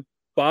Instagram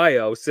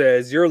bio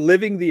says you're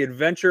living the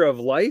adventure of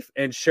life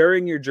and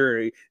sharing your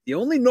journey. The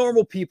only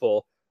normal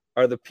people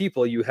are the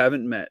people you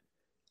haven't met.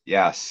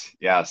 Yes.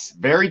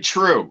 Very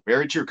true.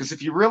 Because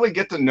if you really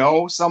get to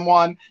know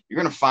someone, you're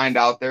going to find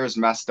out they're as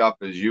messed up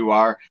as you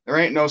are. There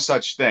ain't no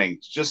such thing.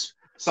 It's just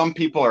some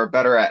people are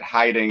better at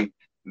hiding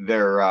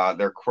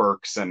their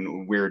quirks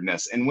and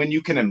weirdness. And when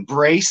you can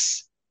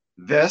embrace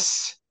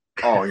this,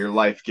 your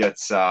life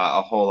gets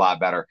a whole lot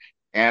better.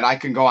 And I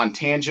can go on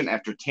tangent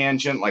after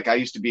tangent. Like I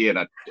used to be in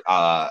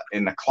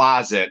the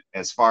closet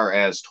as far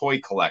as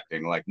toy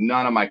collecting. Like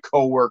none of my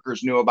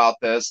coworkers knew about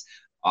this.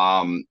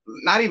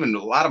 Not even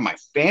a lot of my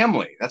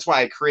family. That's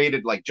why I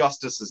created, like,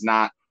 Justice is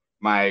not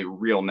my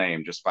real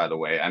name, just by the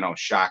way. I know,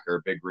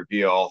 shocker, big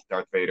reveal.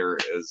 Darth Vader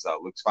is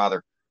Luke's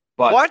father.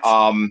 But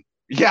what?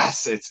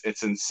 Yes,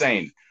 it's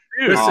insane.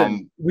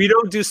 Listen, we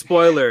don't do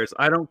spoilers.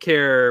 I don't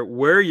care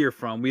where you're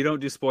from. We don't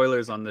do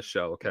spoilers on this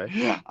show,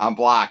 okay? I'm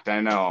blocked,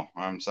 I know.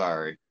 I'm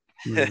sorry.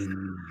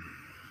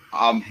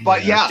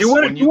 But yes, you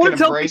want to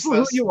tell people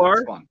who you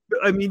are? Fun.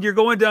 I mean, you're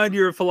going down to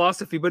your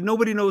philosophy, but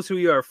nobody knows who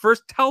you are.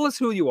 First, tell us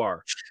who you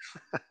are.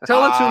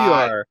 Tell us who you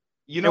are.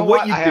 You know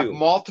what? I have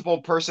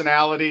multiple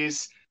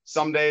personalities.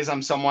 Some days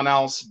I'm someone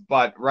else,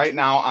 but right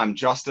now I'm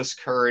Justice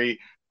Cury.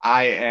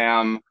 I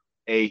am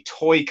a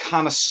toy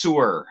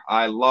connoisseur.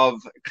 I love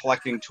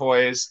collecting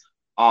toys.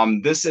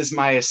 This is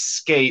my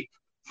escape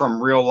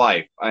from real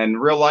life. In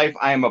real life,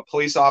 I am a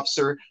police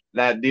officer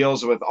that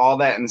deals with all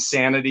that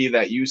insanity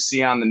that you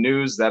see on the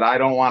news that I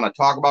don't want to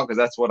talk about because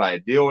that's what I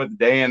deal with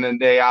day in and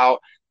day out.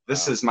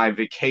 This is my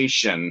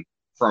vacation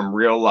from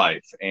real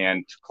life,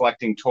 and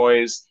collecting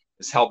toys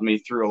has helped me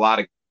through a lot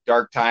of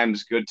dark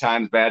times, good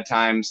times, bad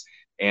times,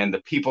 and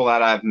the people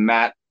that I've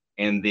met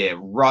and the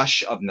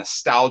rush of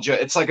nostalgia.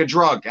 It's like a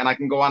drug, and I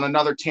can go on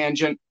another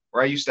tangent.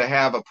 where I used to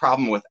have a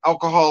problem with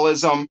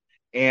alcoholism,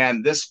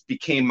 and this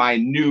became my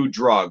new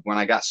drug when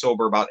I got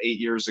sober about 8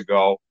 years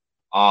ago.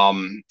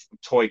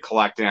 Toy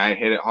collecting, I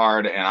hit it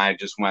hard, and I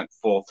just went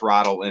full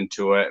throttle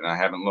into it, and I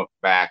haven't looked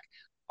back.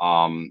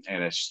 And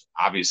it's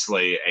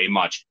obviously a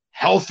much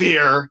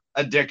healthier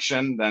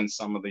addiction than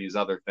some of these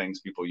other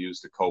things people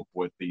use to cope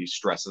with the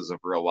stresses of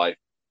real life.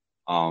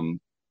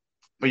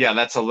 But yeah,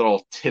 that's a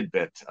little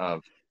tidbit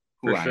of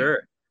who I am.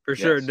 For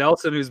sure.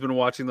 Nelson, who's been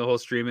watching the whole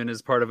stream and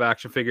is part of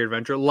Action Figure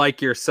Adventure,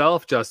 like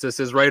yourself, Justice,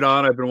 is right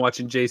on. I've been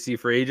watching JC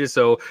for ages.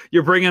 So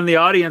you're bringing the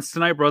audience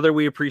tonight, brother.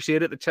 We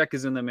appreciate it. The check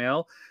is in the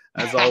mail,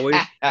 as always.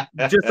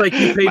 Just like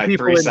you pay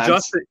people in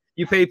justice.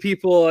 You pay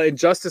people in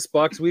Justice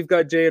bucks. We've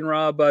got Jay and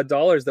Rob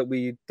dollars that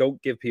we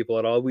don't give people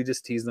at all. We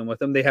just tease them with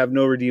them. They have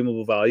no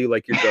redeemable value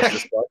like your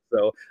Justice bucks.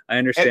 So I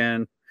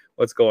understand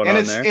what's going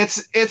on there.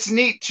 It's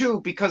neat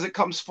too, because it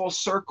comes full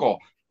circle.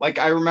 Like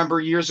I remember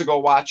years ago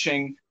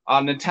watching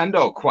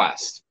Nintendo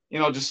Quest,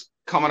 just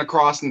coming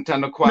across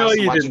Nintendo Quest. No,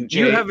 you didn't.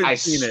 You haven't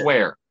seen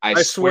it.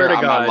 I swear to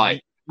God. My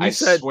life. You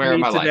said to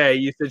me today,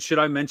 you said, should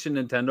I mention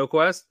Nintendo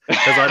Quest?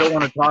 Because I don't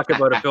want to talk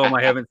about a film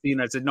I haven't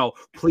seen. I said, no,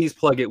 please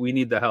plug it. We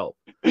need the help.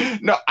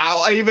 No,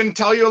 I'll even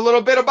tell you a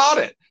little bit about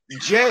it.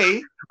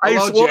 Jay,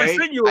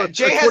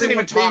 Jay hasn't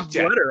even talked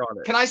yet.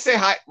 Can I say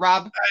hi,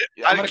 Rob?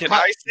 Can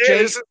I say Jay,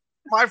 this is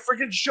my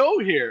freaking show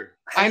here?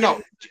 I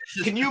know.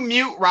 Can you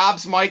mute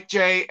Rob's mic,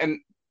 Jay? And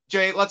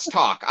Jay, let's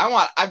talk.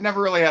 I've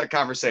never really had a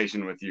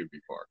conversation with you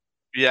before.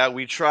 Yeah,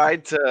 we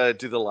tried to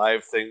do the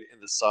live thing in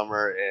the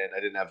summer, and I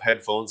didn't have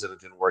headphones, and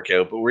it didn't work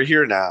out. But we're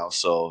here now,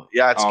 so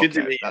yeah, it's good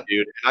to meet you,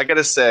 dude. And I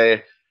gotta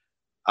say,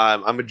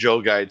 I'm a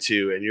Joe guy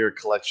too, and your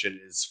collection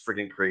is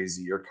freaking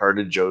crazy. Your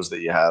carded Joes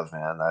that you have,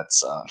 man,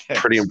 that's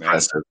pretty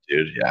impressive,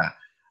 dude. Yeah,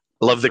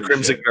 I love the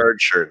Crimson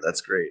Guard shirt.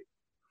 That's great.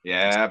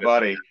 Yeah,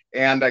 buddy.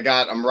 And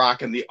I'm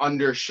rocking the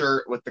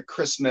undershirt with the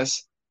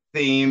Christmas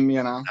theme.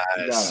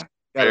 Nice.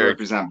 Gotta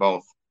represent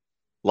both.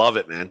 Love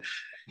it, man.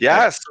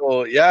 Yeah,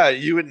 so yeah,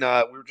 you and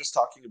we were just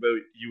talking about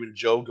you and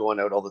Joe going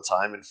out all the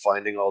time and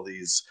finding all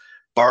these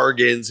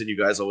bargains, and you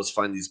guys always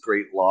find these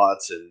great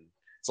lots, and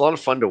it's a lot of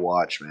fun to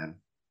watch, man.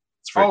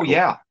 It's cool.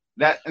 Yeah,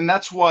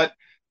 that's what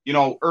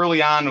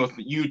early on with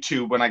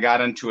YouTube when I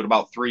got into it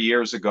about 3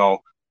 years ago.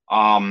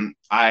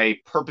 I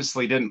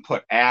purposely didn't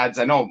put ads.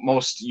 I know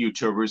most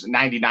YouTubers,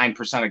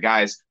 99% of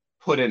guys,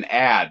 put in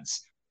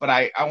ads. But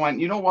I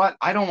went, you know what?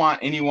 I don't want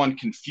anyone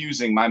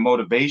confusing my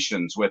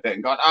motivations with it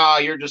and going, oh,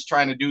 you're just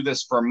trying to do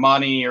this for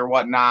money or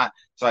whatnot.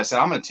 So I said,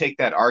 I'm going to take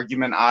that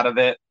argument out of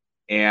it.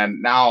 And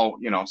now,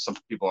 some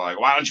people are like,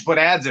 why don't you put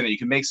ads in it? You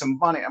can make some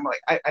money. I'm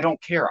like, I don't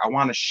care. I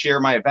want to share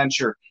my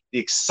adventure, the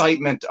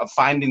excitement of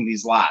finding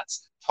these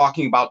lots,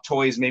 talking about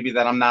toys maybe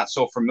that I'm not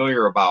so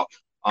familiar about.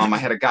 I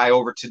had a guy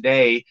over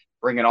today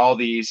bringing all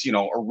these,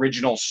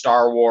 original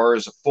Star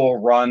Wars, full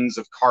runs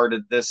of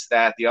carded this,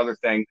 that, the other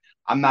thing.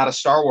 I'm not a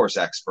Star Wars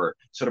expert.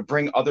 So to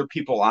bring other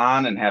people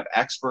on and have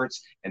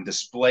experts and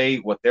display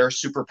what they're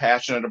super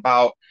passionate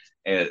about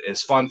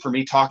is fun for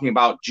me. Talking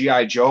about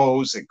G.I.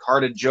 Joes and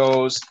carded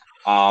Joes,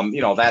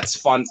 that's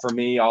fun for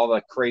me. All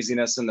the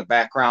craziness in the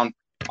background.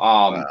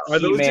 Are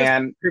those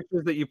just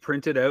pictures that you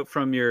printed out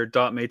from your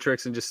dot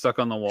matrix and just stuck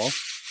on the wall?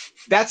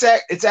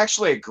 It's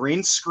actually a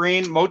green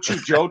screen.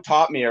 Mochu Joe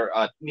taught me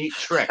a neat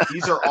trick.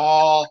 These are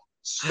all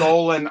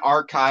stolen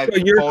archive. So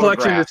your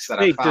collection is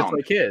fake, just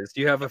like his.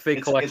 You have a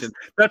fake collection.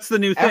 That's the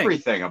new thing.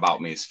 Everything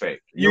about me is fake.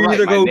 You're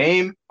right. My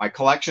name, my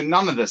collection,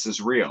 none of this is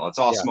real. It's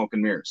all smoke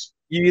and mirrors.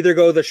 You either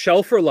go the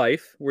shelf for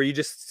life, where you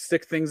just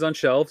stick things on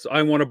shelves.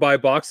 I want to buy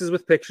boxes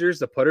with pictures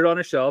to put it on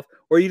a shelf,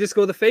 or you just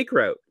go the fake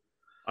route.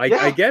 I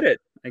get it.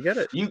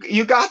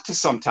 You got to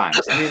sometimes.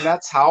 I mean,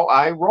 that's how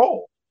I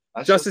roll.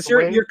 That's Justice,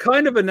 you're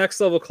kind of a next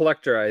level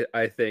collector,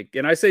 I think.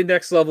 And I say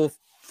next level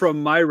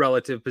from my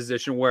relative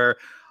position, where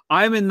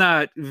I'm in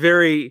that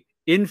very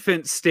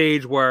infant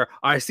stage where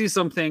I see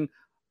something,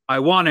 I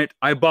want it,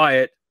 I buy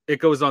it, it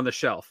goes on the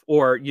shelf.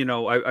 Or,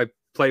 I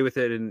play with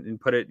it and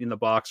put it in the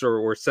box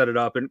or set it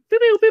up and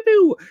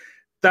pew.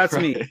 That's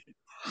right. Me.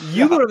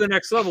 You go to the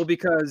next level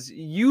because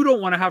you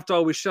don't want to have to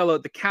always shell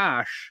out the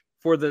cash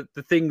for the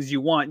things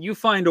you want. You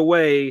find a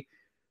way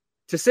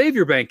to save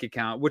your bank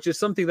account, which is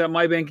something that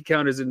my bank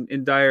account is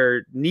in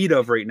dire need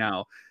of right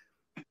now.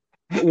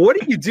 What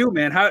do you do,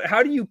 man?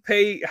 How do you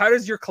pay? How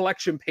does your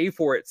collection pay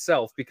for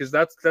itself? Because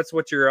that's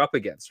what you're up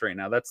against right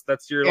now.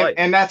 That's your life.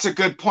 And that's a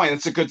good point.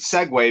 It's a good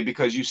segue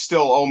because you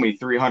still owe me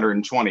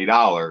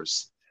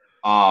 $320.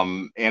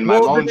 And my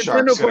loan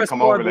shark's going to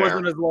come over there.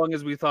 Wasn't as long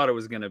as we thought it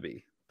was going to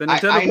be. The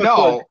Nintendo I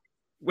know.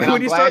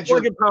 When you start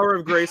plugging Power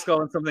of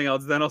Grayskull and something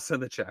else, then I'll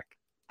send the check.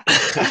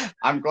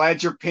 I'm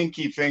glad your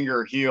pinky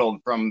finger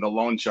healed from the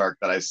loan shark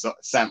that I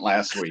sent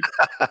last week.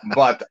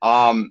 But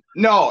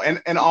no,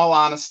 in all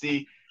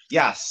honesty,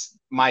 yes,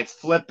 my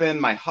flipping,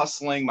 my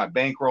hustling, my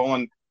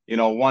bankrolling,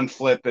 one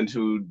flip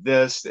into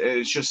this,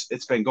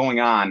 it's been going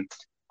on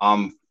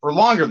for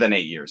longer than 8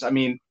 years. I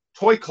mean,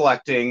 toy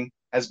collecting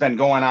has been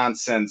going on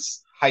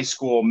since high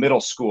school,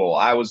 middle school.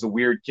 I was the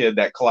weird kid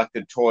that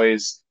collected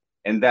toys.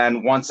 And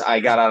then once I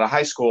got out of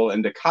high school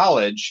into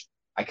college,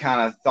 I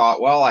kind of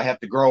thought, well, I have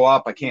to grow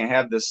up. I can't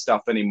have this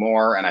stuff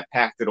anymore. And I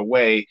packed it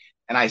away.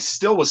 And I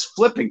still was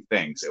flipping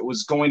things. It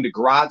was going to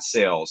garage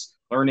sales,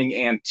 learning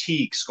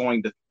antiques,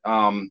 going to,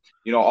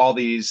 all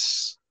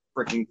these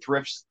freaking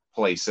thrift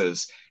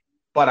places.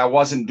 But I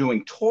wasn't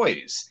doing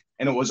toys.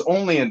 And it was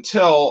only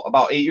until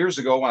about 8 years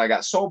ago when I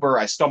got sober,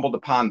 I stumbled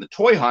upon the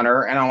Toy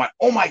Hunter, and I went,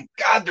 oh my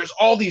God, there's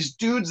all these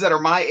dudes that are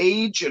my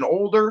age and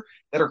older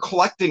that are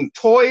collecting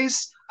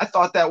toys. I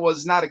thought that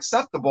was not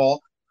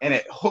acceptable. And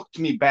it hooked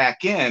me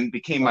back in,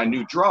 became my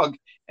new drug.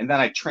 And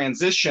then I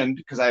transitioned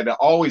because I had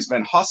always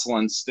been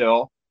hustling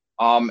still.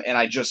 And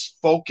I just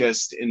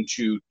focused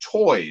into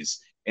toys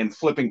and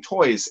flipping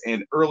toys.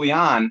 And early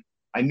on,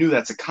 I knew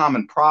that's a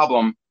common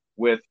problem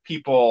with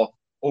people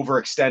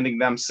overextending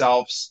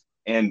themselves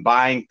and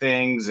buying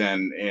things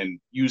and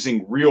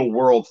using real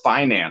world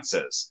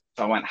finances.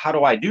 So I went, how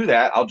do I do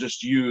that? I'll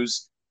just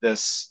use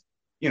this,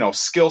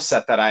 skill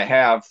set that I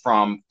have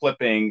from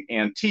flipping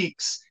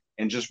antiques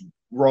and just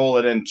roll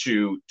it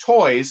into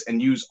toys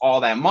and use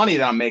all that money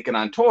that I'm making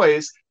on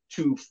toys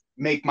to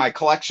make my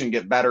collection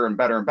get better and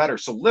better and better.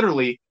 So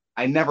literally,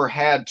 I never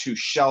had to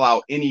shell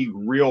out any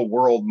real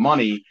world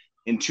money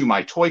into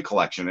my toy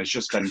collection. It's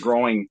just been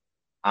growing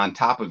on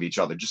top of each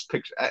other. Just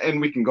picture,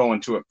 and we can go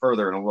into it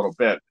further in a little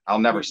bit. I'll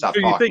never stop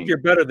talking. You think you're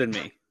better than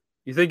me?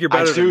 You think you're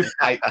better than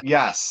me?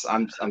 Yes,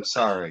 I'm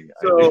sorry.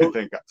 So, I do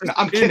think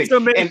I'm kidding. In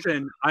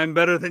summation, I'm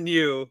better than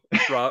you,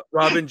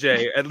 Rob and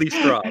Jay, at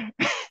least Rob.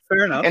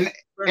 Fair enough.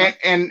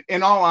 And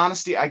in all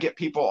honesty, I get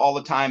people all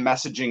the time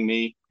messaging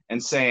me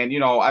and saying,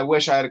 I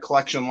wish I had a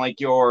collection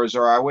like yours,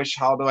 or I wish,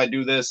 how do I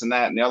do this and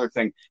that and the other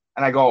thing?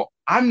 And I go,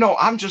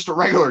 I'm just a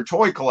regular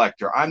toy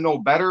collector. I'm no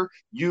better.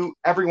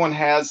 Everyone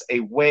has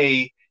a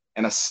way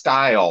and a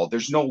style.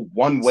 There's no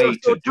one way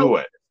to do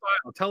it.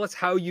 Tell us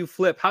how you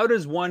flip. How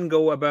does one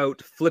go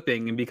about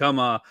flipping and become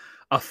a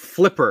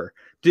flipper?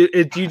 Do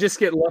you just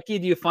get lucky?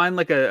 Do you find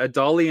like a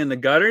dolly in the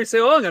gutter and say,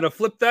 oh, I'm going to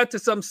flip that to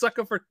some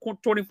sucker for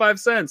 25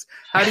 cents?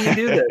 How do you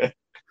do this?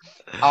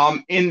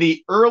 In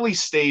the early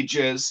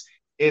stages,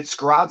 it's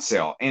garage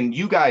sale. And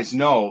you guys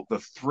know the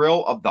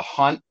thrill of the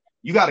hunt.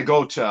 You got to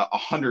go to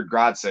 100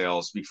 garage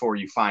sales before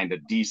you find a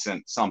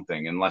decent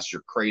something, unless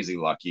you're crazy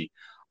lucky.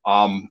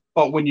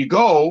 But when you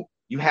go,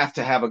 you have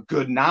to have a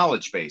good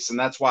knowledge base. And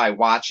that's why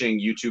watching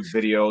YouTube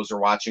videos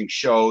or watching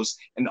shows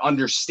and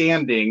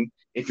understanding,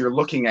 if you're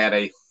looking at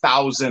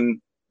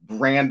 1,000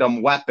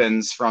 random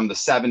weapons from the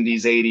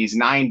 70s, 80s,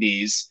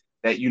 90s,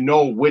 that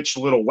which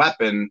little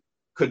weapon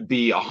could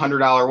be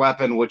 $100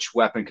 weapon, which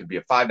weapon could be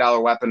a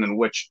 $5 weapon, and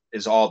which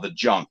is all the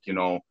junk,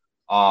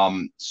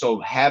 So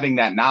having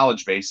that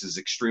knowledge base is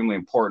extremely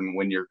important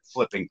when you're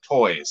flipping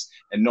toys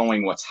and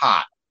knowing what's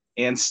hot.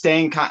 And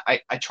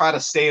I try to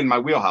stay in my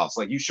wheelhouse.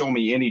 Like, you show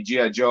me any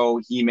G.I. Joe,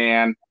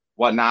 He-Man,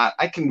 whatnot,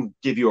 I can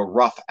give you a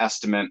rough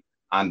estimate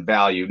on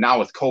value. Now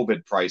with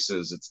COVID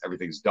prices,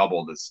 everything's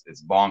doubled.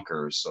 It's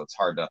bonkers, so it's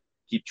hard to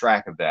keep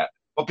track of that.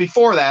 But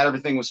before that,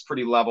 everything was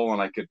pretty level,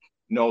 and I could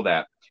know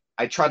that.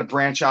 I try to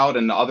branch out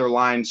into other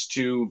lines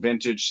too,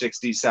 vintage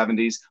 60s,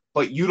 70s,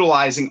 but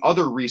utilizing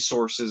other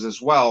resources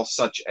as well,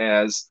 such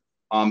as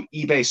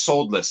eBay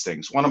sold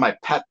listings. One of my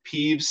pet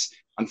peeves,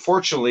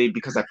 unfortunately,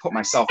 because I put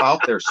myself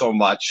out there so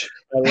much.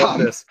 I love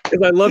this,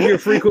 because I love your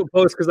frequent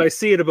posts, because I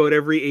see it about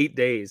every 8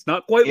 days.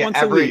 Not quite once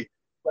a week,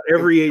 but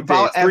every 8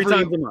 days, 3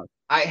 times a month.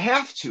 I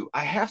have to,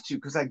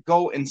 because I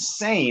go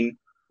insane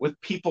with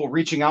people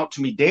reaching out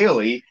to me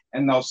daily,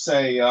 and they'll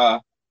say,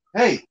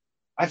 hey,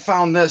 I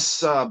found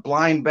this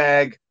blind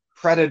bag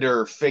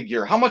Predator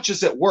figure. How much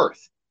is it worth?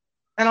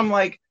 And I'm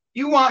like,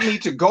 you want me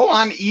to go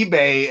on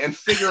eBay and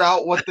figure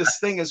out what this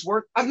thing is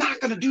worth? I'm not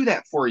going to do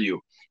that for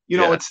you.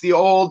 It's the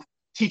old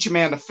teach a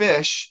man to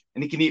fish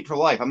and he can eat for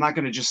life. I'm not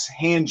going to just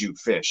hand you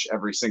fish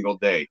every single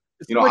day.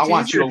 I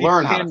want you to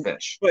learn how to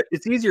fish. But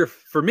it's easier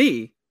for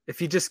me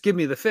if you just give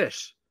me the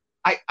fish.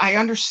 I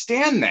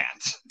understand that.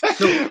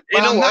 So,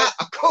 but I'm not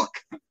a cook.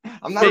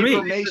 I'm not a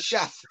gourmet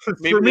chef.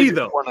 For me,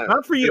 though.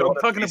 Not for you. I'm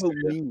talking about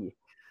me.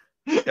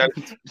 Yeah,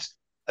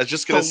 I was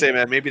just going to say,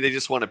 man, maybe they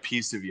just want a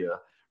piece of you,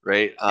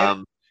 right?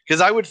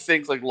 Because I would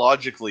think, like,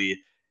 logically,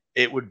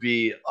 it would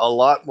be a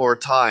lot more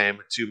time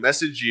to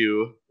message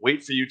you,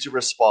 wait for you to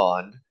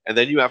respond, and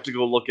then you have to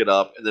go look it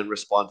up and then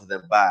respond to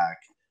them back.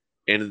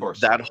 And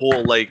that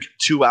whole,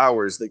 2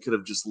 hours, they could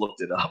have just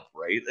looked it up,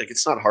 right? Like,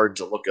 it's not hard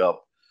to look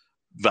up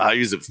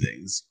values of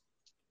things.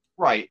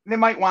 Right. They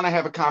might want to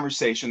have a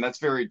conversation. That's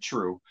very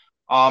true.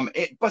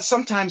 But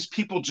sometimes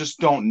people just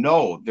don't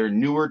know. They're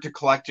newer to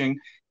collecting.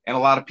 And a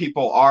lot of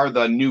people are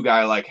the new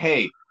guy, like,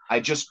 hey,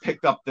 I just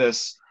picked up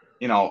this,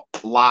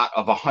 lot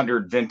of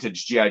 100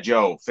 vintage G.I.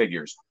 Joe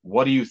figures.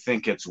 What do you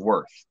think it's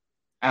worth?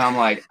 And I'm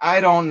like, I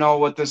don't know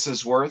what this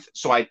is worth.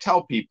 So I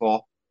tell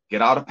people,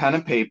 get out a pen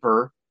and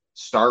paper,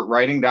 start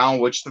writing down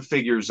which the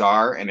figures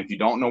are. And if you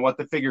don't know what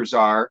the figures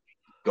are,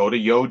 go to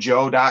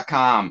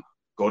yojo.com.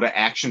 Go to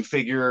Action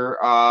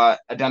Figure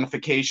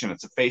Identification.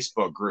 It's a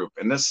Facebook group.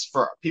 And this,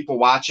 for people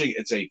watching,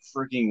 it's a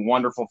freaking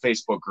wonderful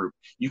Facebook group.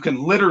 You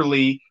can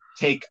literally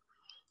take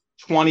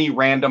 20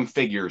 random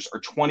figures or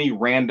 20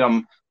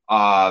 random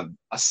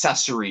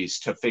accessories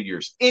to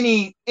figures,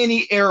 any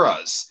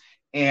eras,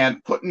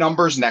 and put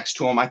numbers next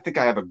to them. I think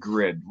I have a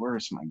grid.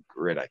 Where's my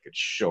grid? I could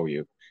show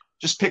you.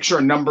 Just picture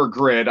a number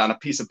grid on a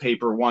piece of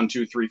paper, 1,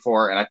 2, 3,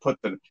 4, and I put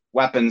the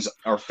weapons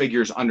or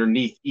figures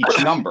underneath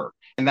each number.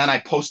 And then I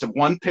posted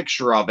one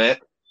picture of it,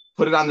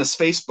 put it on this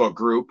Facebook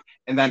group,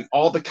 and then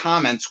all the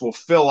comments will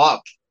fill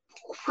up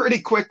pretty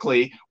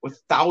quickly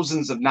with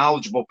thousands of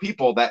knowledgeable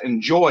people that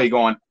enjoy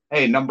going,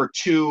 hey, number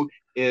 2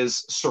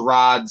 is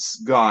Sarad's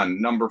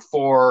gun. Number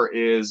 4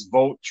 is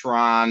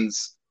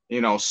Voltron's,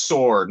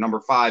 sword.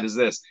 Number 5 is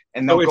this.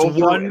 And they'll go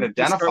through and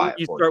identify it.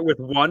 You start with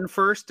 1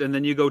 first, and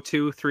then you go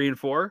 2, 3, and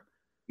 4?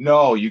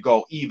 No, you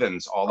go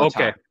evens all the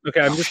time.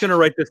 Okay, I'm just going to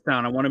write this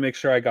down. I want to make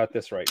sure I got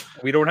this right.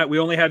 We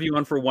only have you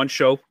on for 1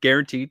 show,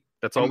 guaranteed.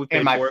 That's all we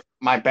paid for.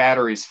 My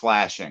battery's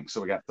flashing, so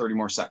we got 30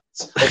 more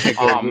seconds. Okay,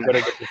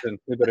 good.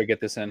 We better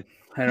get this in.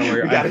 I know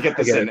where we got to get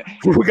this in.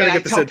 We got to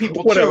get this in.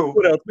 People what else?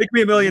 Make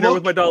me a millionaire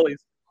with my dollies.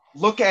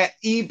 Look at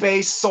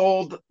eBay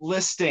sold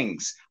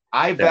listings.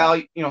 I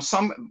value,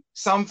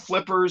 some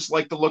flippers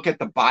like to look at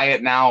the buy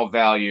it now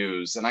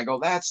values, and I go,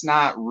 that's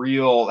not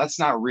real. That's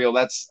not real.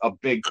 That's a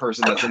big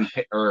person that's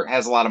or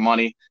has a lot of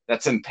money,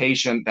 that's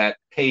impatient, that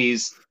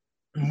pays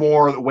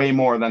way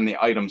more than the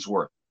item's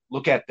worth.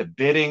 Look at the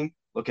bidding.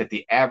 Look at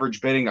the average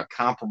bidding, a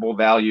comparable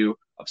value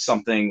of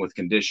something with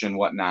condition,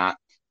 whatnot.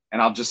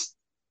 And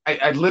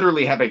I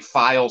literally have a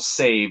file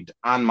saved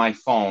on my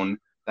phone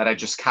that I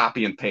just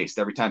copy and paste.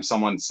 Every time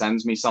someone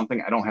sends me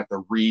something, I don't have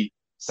to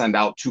send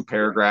out 2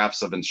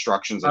 paragraphs of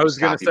instructions. I was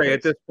going to say,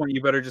 at this point,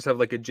 you better just have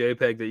like a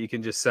JPEG that you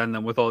can just send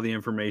them with all the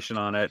information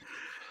on it.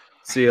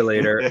 See you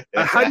later.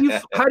 How do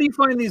you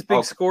find these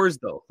big scores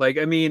though? Like,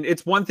 I mean,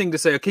 it's one thing to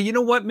say, okay, you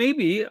know what?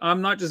 Maybe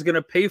I'm not just going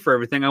to pay for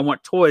everything. I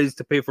want toys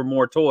to pay for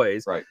more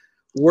toys. Right.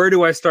 Where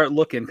do I start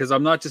looking? Because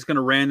I'm not just going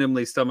to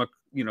randomly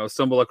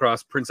stumble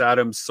across Prince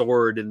Adam's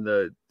sword in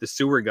the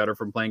sewer gutter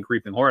from playing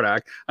Creeping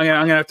Hordak. I'm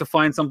gonna have to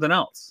find something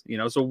else.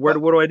 So what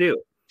do I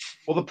do?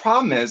 Well, the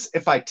problem is,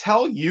 if I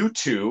tell you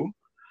to,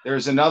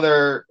 there's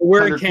another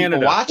we're in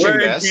Canada watching this.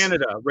 We're in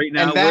Canada right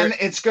now, and then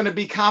it's going to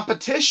be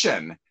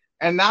competition.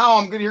 And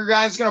now your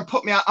guys going to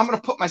put me out. I'm going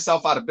to put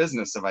myself out of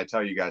business if I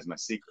tell you guys my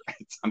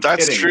secrets.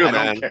 That's kidding. true,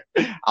 man.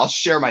 I'll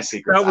share my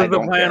secrets. That was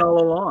the plan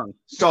all along.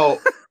 So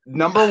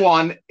number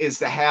 1 is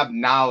to have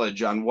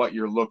knowledge on what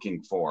you're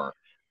looking for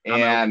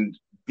and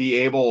be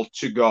able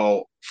to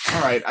go,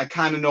 all right, I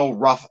kind of know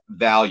rough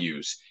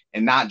values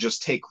and not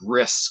just take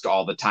risk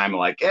all the time.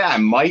 Like, I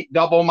might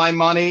double my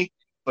money,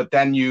 but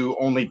then you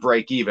only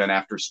break even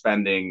after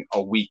spending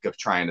a week of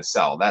trying to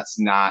sell. That's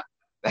not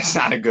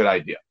a good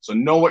idea. So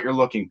know what you're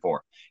looking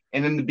for.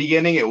 And in the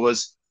beginning, it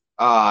was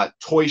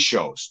toy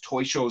shows.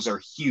 Toy shows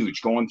are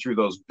huge. Going through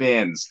those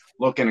bins,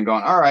 looking and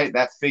going, all right,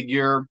 that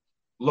figure,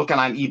 looking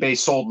on eBay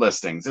sold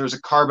listings. There's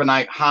a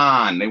Carbonite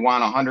Han. They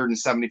want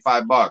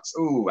 $175.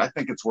 Ooh, I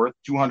think it's worth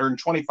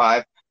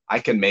 $225. I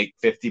can make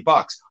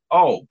 $50.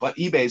 Oh, but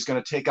eBay is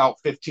going to take out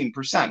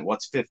 15%.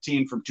 What's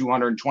 15 from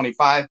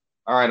 225?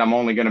 All right, I'm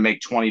only going to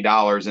make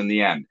 $20 in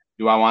the end.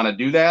 Do I want to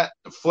do that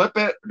to flip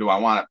it? Or do I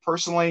want it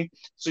personally?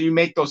 So you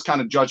make those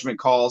kind of judgment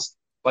calls,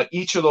 but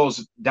each of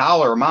those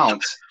dollar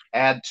amounts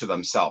add to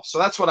themselves. So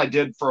that's what I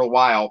did for a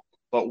while,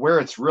 but where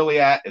it's really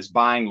at is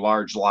buying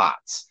large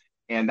lots.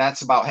 And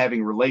that's about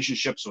having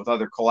relationships with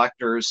other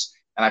collectors.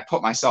 And I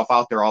put myself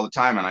out there all the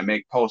time, and I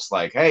make posts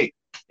like, hey,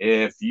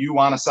 if you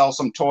want to sell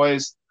some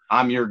toys,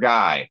 I'm your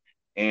guy.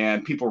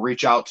 And people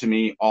reach out to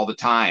me all the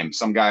time.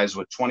 Some guys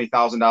with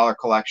 $20,000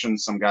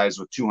 collections, some guys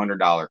with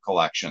 $200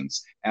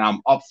 collections. And I'm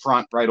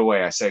upfront right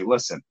away. I say,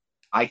 listen,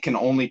 I can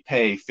only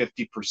pay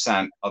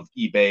 50% of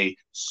eBay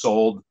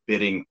sold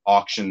bidding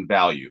auction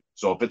value.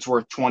 So if it's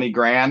worth 20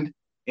 grand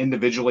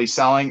individually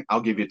selling, I'll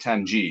give you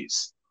 10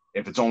 G's.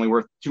 If it's only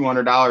worth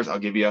 $200, I'll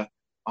give you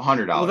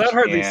 $100. Well, that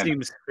hardly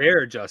seems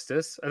fair,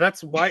 Justice.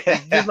 That's why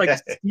you're like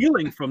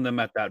stealing from them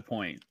at that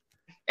point.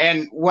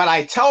 And what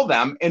I tell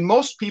them, and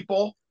most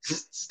people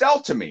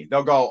sell to me,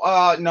 they'll go,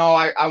 no,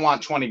 I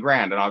want 20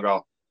 grand. And I'll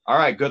go, all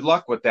right, good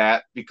luck with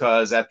that.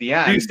 Because at the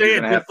end, do you say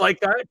it just like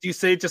that? Do you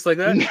say it just like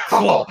that?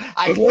 No,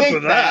 I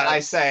think that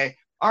I say,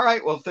 all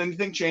right, well, if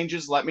anything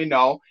changes, let me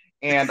know.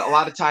 And a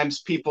lot of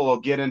times people will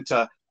get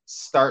into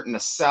starting to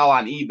sell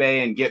on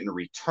eBay and getting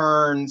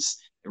returns,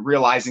 and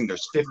realizing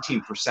there's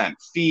 15%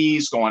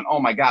 fees, going, oh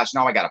my gosh,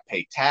 now I got to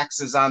pay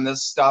taxes on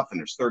this stuff. And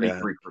there's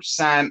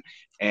 33%.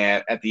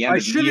 And at the end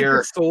of the year, I should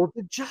have sold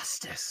to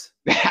Justice.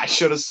 I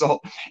should have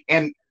sold.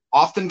 And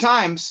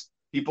oftentimes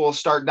people will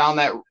start down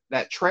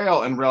that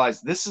trail and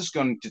realize this is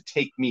going to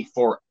take me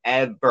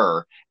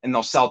forever, and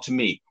they'll sell to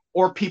me.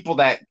 Or people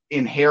that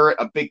inherit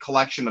a big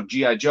collection of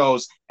G.I.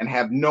 Joes and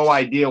have no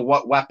idea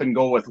what weapon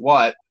go with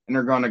what, and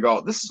they're going to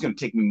go, this is going to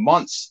take me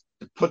months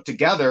to put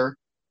together.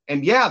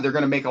 And yeah, they're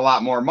going to make a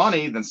lot more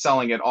money than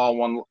selling it all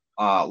one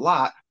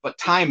lot, but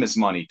time is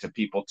money to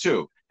people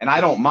too. And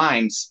I don't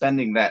mind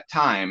spending that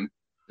time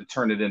to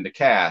turn it into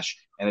cash,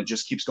 and it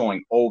just keeps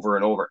going over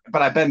and over.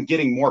 But I've been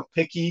getting more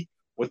picky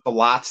with the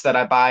lots that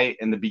I buy.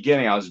 In the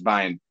beginning, I was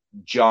buying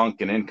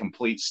junk and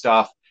incomplete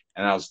stuff,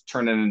 and I was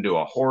turning it into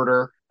a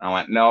hoarder. And I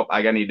went, nope,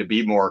 I need to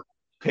be more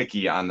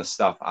picky on the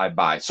stuff I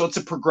buy. So it's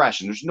a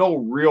progression. There's no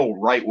real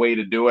right way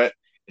to do it.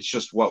 It's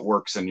just what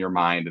works in your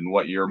mind and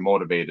what you're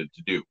motivated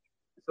to do.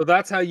 So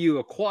that's how you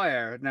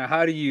acquire. Now,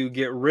 how do you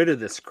get rid of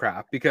this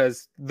crap?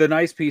 Because the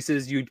nice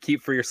pieces you'd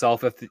keep for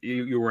yourself if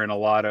you were in a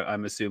lot of,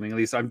 I'm assuming, at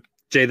least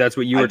Jay, that's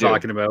what you were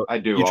talking about. I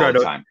do you all try the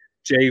to, time.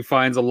 Jay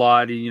finds a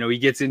lot, he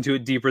gets into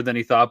it deeper than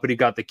he thought, but he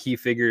got the key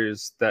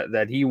figures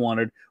that he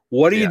wanted.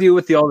 What do you do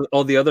with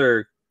all the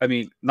other, I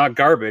mean, not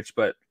garbage,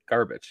 but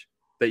garbage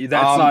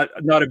that's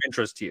not of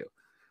interest to you?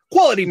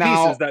 Quality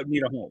pieces that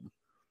need a home.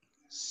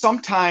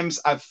 Sometimes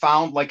I've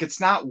found like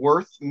it's not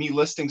worth me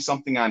listing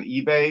something on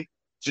eBay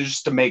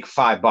just to make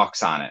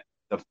 $5 on it.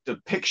 The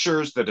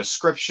pictures, the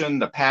description,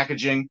 the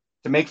packaging,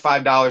 to make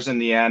 $5 in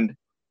the end.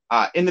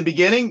 In the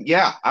beginning,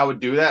 yeah, I would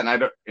do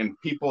that. And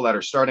people that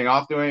are starting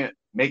off doing it,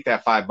 make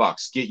that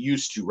 $5. Get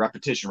used to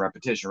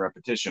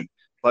repetition.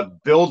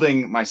 But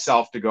building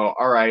myself to go,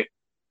 all right,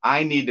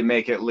 I need to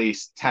make at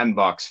least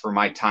 $10 for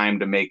my time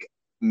to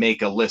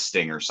make a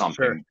listing or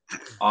something.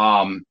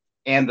 Sure.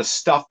 And the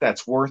stuff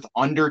that's worth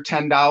under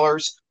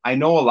 $10, I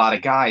know a lot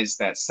of guys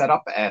that set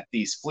up at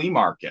these flea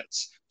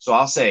markets. So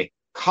I'll say,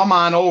 come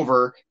on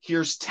over.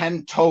 Here's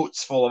 10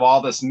 totes full of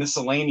all this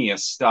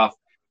miscellaneous stuff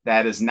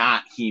that is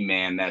not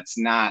He-Man. That's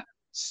not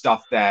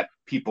stuff that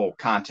people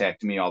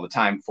contact me all the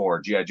time for,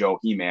 G.I. Joe,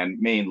 He-Man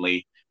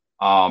mainly.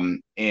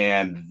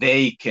 And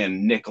they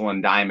can nickel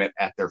and dime it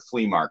at their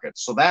flea market.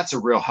 So that's a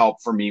real help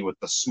for me with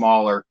the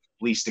smaller,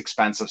 least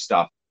expensive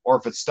stuff. Or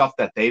if it's stuff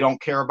that they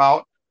don't care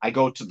about, I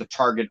go to the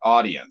target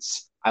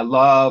audience. I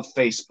love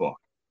Facebook.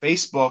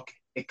 Facebook,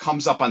 it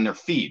comes up on their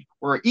feed.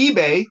 Where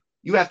eBay,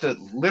 you have to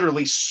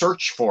literally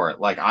search for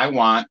it. Like, I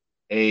want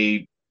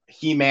a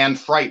He-Man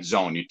Fright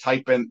Zone. You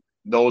type in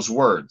those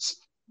words.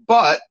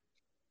 But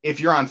if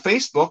you're on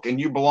Facebook and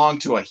you belong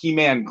to a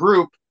He-Man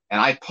group and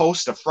I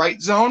post a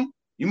Fright Zone,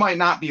 you might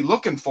not be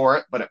looking for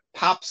it, but it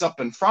pops up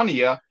in front of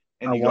you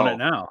and you want it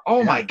now.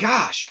 Oh my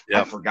gosh,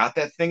 I forgot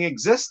that thing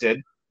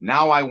existed.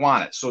 Now I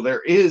want it. So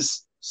there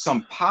is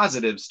some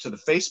positives to the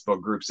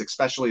Facebook groups,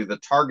 especially the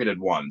targeted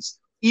ones.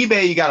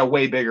 eBay, you got a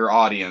way bigger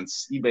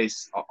audience.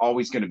 eBay's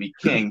always going to be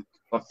king,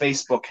 but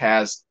Facebook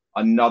has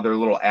another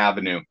little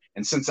avenue.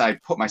 And since I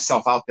put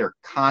myself out there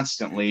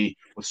constantly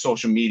with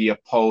social media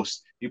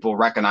posts, people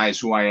recognize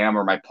who I am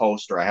or my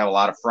post, or I have a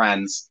lot of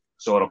friends,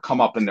 so it'll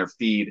come up in their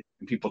feed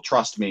and people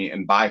trust me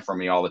and buy from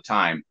me all the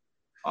time.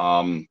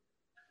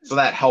 So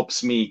that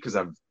helps me because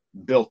I've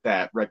built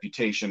that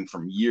reputation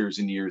from years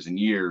and years and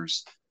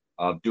years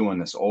of doing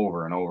this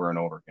over and over and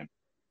over again.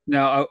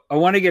 Now, I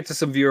want to get to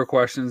some viewer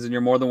questions, and you're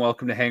more than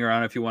welcome to hang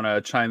around if you want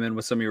to chime in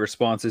with some of your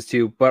responses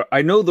too. But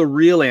I know the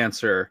real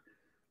answer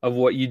of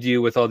what you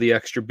do with all the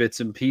extra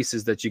bits and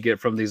pieces that you get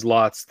from these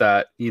lots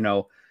that,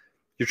 you're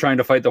trying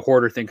to fight the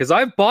hoarder thing. Because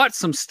I've bought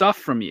some stuff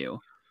from you.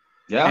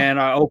 Yeah. And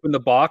I opened the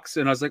box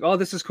and I was like, oh,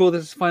 this is cool.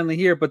 This is finally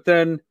here. But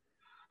then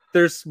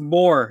there's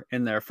more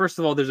in there. First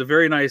of all, there's a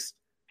very nice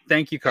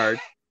thank you card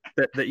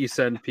that you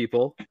send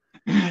people.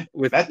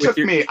 That took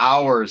me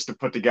hours to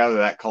put together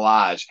that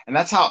collage. And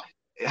that's how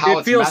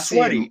it's feels messy,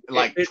 sweaty.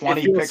 Like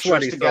 20 pictures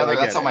sweaty, together.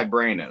 That's how my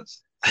brain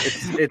is.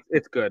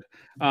 It's good.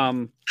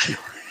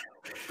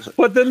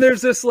 But then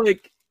there's this,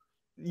 like,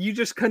 you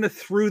just kind of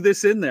threw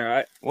this in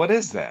there. What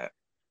is that?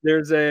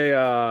 There's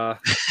a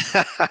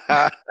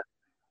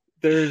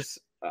there's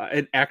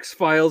an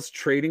X-Files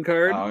trading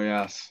card. Oh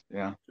yes,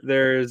 yeah.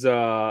 There's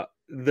the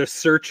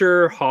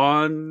Searcher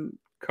Han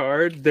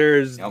card.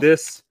 There's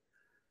this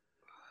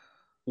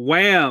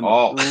Wham.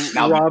 Oh,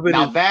 now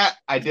that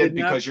I did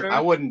because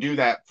I wouldn't do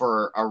that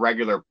for a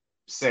regular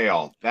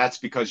sale. That's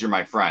because you're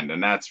my friend,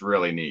 and that's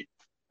really neat.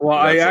 Well,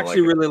 I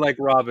actually really like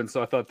Robin,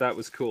 so I thought that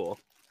was cool.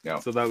 Yeah.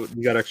 So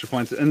you got extra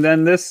points. And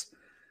then this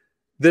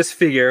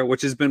figure,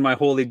 which has been my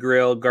holy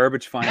grail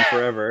garbage find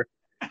forever.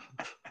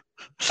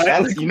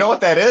 You know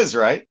what that is,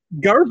 right?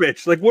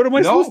 Garbage. Like, what am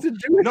I supposed to do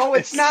with No,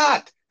 it's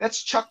not.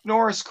 That's Chuck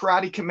Norris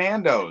Karate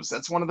Commandos.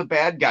 That's one of the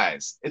bad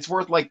guys. It's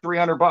worth like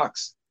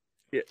 $300.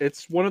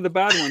 It's one of the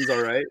bad ones,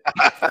 all right.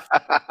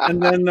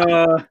 And then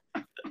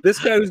this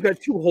guy who's got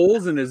 2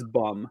 holes in his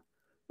bum.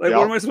 Like,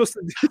 what am I supposed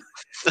to do?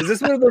 Is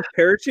this one of those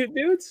parachute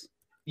dudes?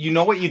 You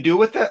know what you do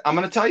with it? I'm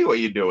going to tell you what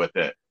you do with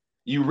it.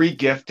 You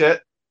re-gift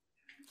it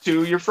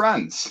to your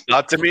friends.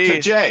 Not to me.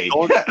 To Jay.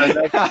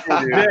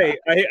 Jay,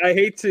 I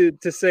hate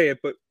to say it,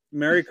 but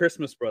Merry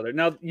Christmas, brother.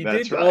 Now, you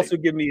did also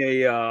give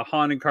me a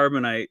Han and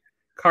Carbonite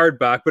card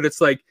back, but it's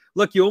like,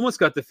 look, you almost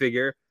got the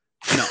figure.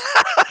 No.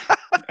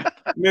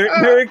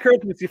 Merry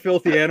Christmas, you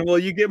filthy animal.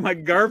 You get my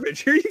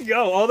garbage. Here you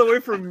go. All the way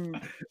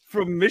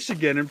from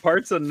Michigan and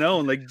parts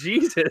unknown. Like,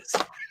 Jesus.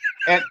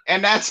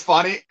 And that's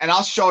funny. And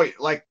I'll show you,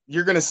 like,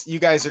 you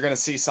guys are gonna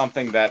see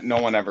something that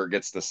no one ever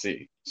gets to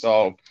see.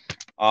 So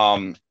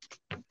all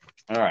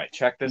right,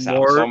 check this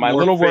out. So my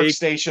little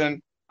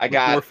workstation, I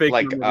got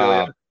like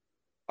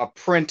a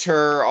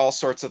printer, all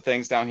sorts of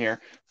things down here.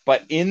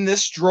 But in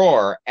this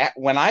drawer,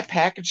 when I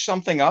package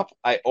something up,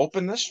 I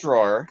open this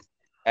drawer,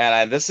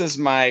 and this is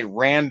my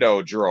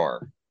rando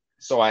drawer.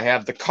 So I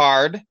have the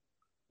card,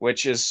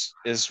 which is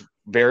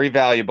very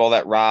valuable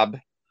that Rob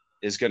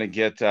is going to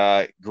get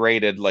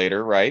graded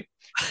later, right?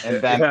 And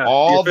then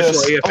all the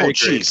this. AFA Oh, grade.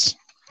 jeez.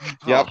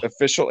 Yep,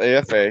 official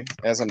AFA.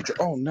 As I'm.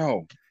 Oh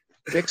no,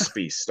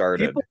 Bixby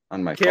started People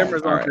on my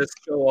cameras phone. All on right. this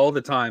show all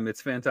the time.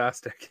 It's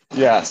fantastic.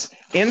 Yes.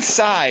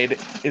 Inside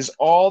is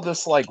all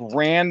this like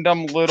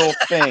random little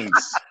things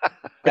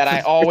that I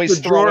always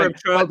It's the throw drawer in.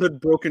 of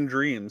childhood broken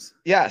dreams.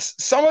 Yes,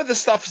 some of the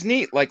stuff's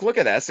neat. Like, look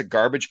at that. It's a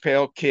Garbage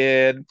Pail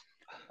Kid.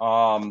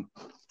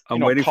 I'm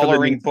waiting for the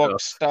Coloring neat book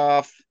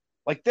stuff.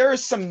 Like, there are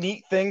some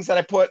neat things that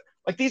I put.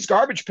 Like these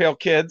Garbage Pail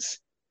Kids,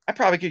 I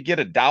probably could get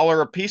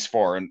 $1 a piece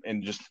for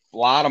and just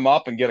lot them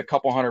up and get a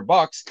couple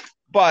 $100.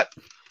 But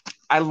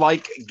I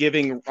like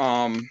giving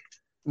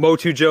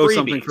Motu Joe freebies.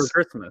 something for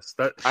Christmas.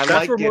 That's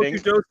like where getting-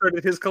 Motu Joe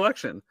started his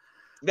collection.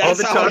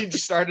 That's how he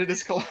started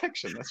his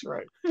collection. That's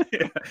right.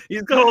 Yeah,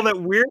 he's got all that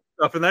weird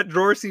stuff, and that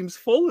drawer seems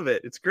full of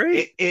it. It's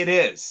great. It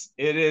is.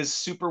 It is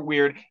super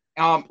weird.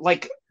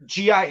 Like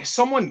GI,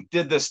 someone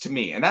did this to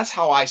me, and that's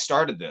how I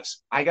started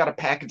this. I got a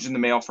package in the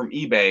mail from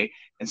eBay,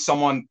 and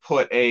someone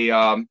put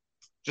a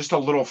just a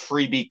little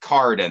freebie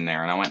card in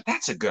there, and I went,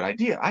 "That's a good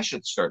idea. I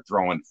should start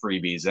throwing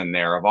freebies in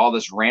there of all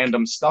this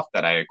random stuff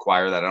that I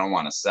acquire that I don't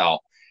want to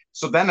sell."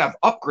 So then I've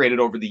upgraded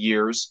over the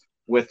years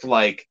with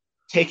like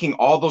taking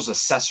all those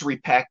accessory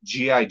pack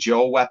GI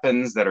Joe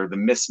weapons that are the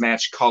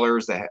mismatched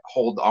colors that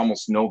hold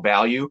almost no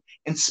value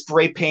and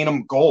spray paint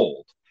them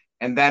gold.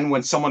 And then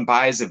when someone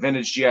buys a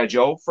vintage GI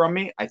Joe from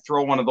me, I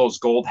throw one of those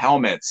gold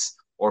helmets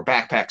or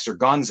backpacks or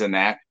guns in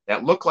that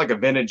look like a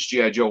vintage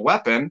GI Joe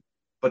weapon,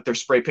 but they're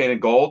spray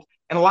painted gold.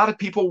 And a lot of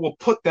people will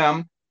put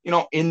them,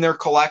 in their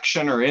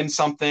collection or in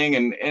something.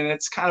 And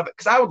it's kind of,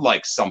 because I would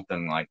like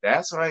something like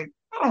that. So I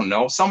don't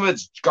know. Some of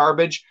it's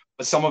garbage,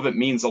 but some of it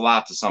means a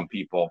lot to some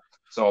people.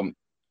 So,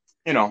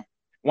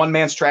 one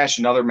man's trash,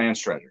 another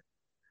man's treasure.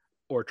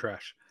 Or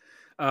trash.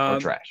 Or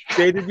trash.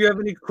 Jay, did you have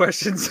any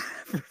questions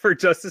for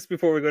Justice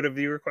before we go to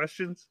viewer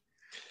questions?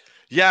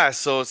 Yeah,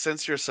 so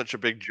since you're such a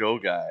big Joe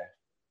guy,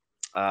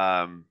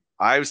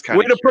 I was kind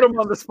of way to put him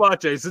on the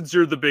spot, Jay, since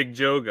you're the big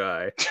Joe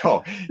guy.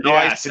 Oh,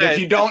 yes. And if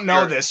you don't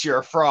know this, you're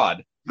a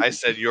fraud. I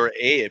said you're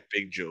a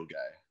big Joe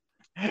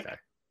guy. Okay.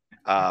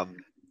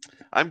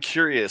 I'm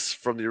curious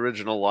from the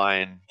original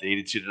line, the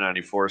 82 to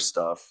 94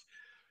 stuff.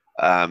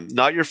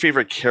 Not your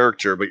favorite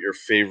character, but your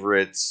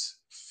favorite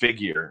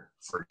figure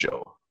for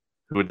Joe.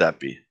 Who would that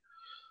be?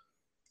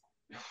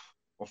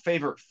 Well,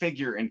 favorite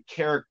figure and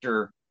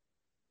character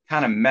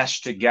kind of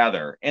mesh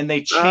together, and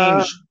they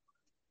change.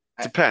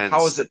 Depends.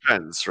 How is it?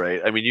 Depends,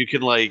 right? I mean, you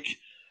can like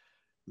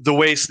the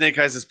way Snake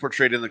Eyes is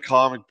portrayed in the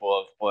comic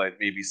book, but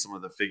maybe some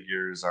of the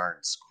figures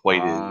aren't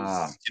quite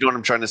as. You know what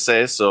I'm trying to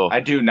say? So I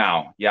do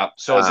now. Yep.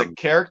 So is it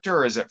character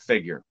or is it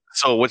figure?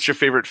 So what's your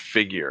favorite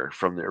figure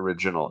from the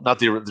original, not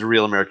the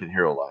Real American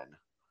Hero line?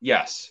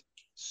 Yes.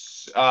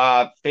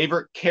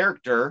 Favorite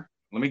character.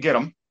 Let me get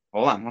them.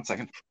 Hold on 1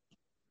 second.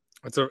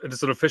 It's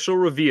an official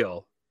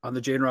reveal on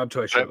the Jane Rob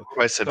Toy Show.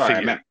 I said Sorry,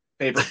 figure. I meant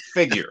favorite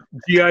figure.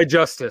 G.I.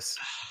 Justice.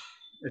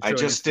 I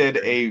just did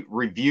a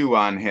review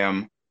on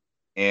him,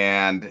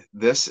 and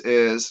this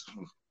is.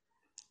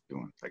 If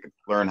I could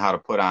learn how to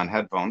put on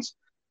headphones.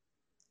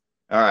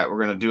 All right, we're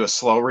gonna do a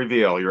slow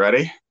reveal. You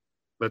ready?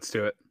 Let's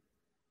do it.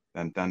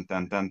 Dun, dun,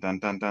 dun, dun, dun,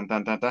 dun, dun,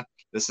 dun, dun, dun.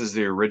 This is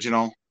the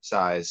original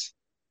size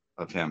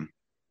of him.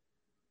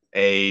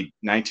 A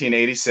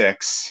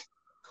 1986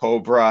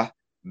 Cobra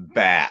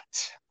Bat.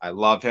 I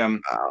love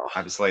him. Wow.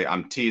 Obviously,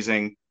 I'm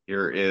teasing.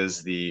 Here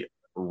is the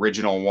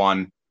original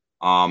one.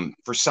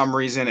 For some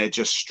reason, it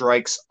just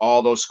strikes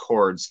all those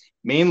chords.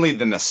 Mainly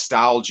the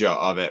nostalgia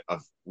of it,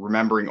 of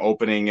remembering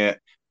opening it,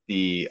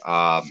 the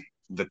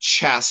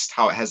chest,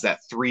 how it has that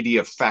 3D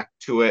effect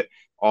to it,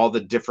 all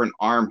the different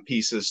arm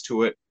pieces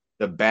to it,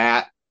 the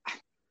bat.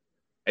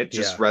 It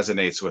just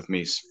resonates with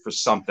me for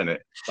something.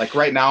 Like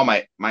right now,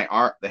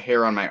 the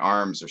hair on my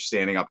arms are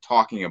standing up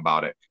talking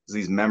about it because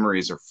these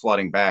memories are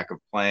flooding back of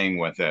playing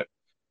with it,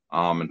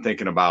 and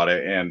thinking about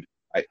it. And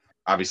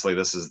obviously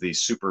this is the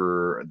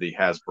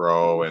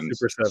Hasbro and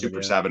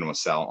Super 7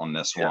 was selling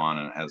this one,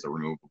 and it has a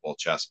removable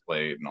chest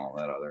plate and all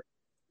that other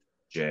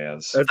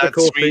jazz. That's a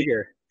cool sweet.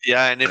 Figure.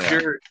 Yeah, and if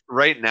you're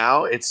right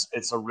now, it's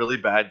a really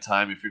bad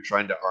time if you're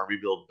trying to army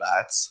build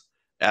bats.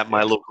 At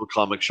my local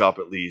comic shop,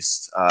 at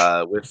least,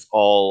 with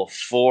all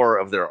 4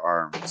 of their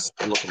arms,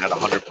 you're looking at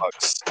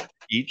 $100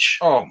 each.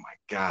 Oh my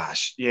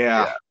gosh.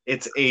 Yeah.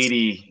 It's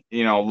 80,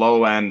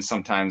 low end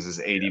sometimes is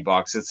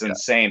 $80. It's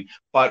insane.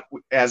 But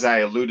as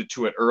I alluded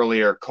to it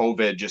earlier,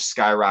 COVID just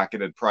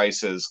skyrocketed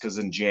prices because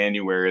in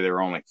January, they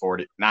were only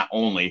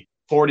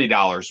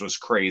 $40 was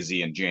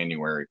crazy in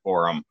January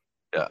for them.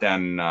 Yeah.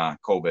 Then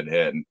COVID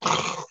hit and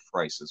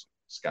prices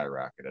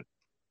skyrocketed.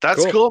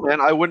 That's cool,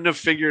 man. I wouldn't have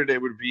figured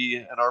it would be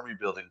an army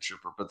building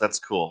trooper, but that's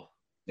cool.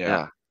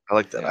 Yeah. I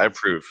like that. I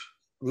approve.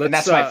 And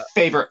that's my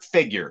favorite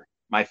figure.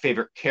 My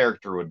favorite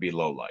character would be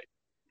Lowlight.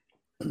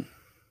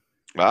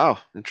 Wow,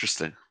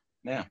 interesting.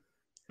 Yeah.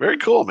 Very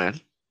cool,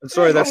 man. I'm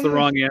sorry, that's the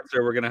wrong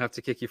answer. We're gonna have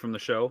to kick you from the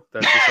show.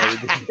 That's just how we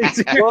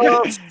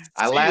do it.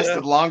 I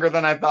lasted longer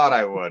than I thought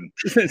I would.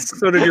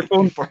 So did your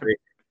phone battery.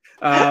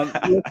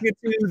 Let's get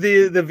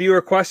to the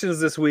viewer questions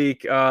this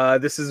week.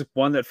 This is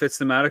one that fits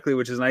thematically,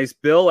 which is nice.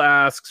 Bill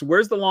asks,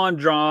 "Where's the line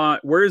drawn?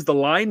 Where is the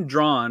line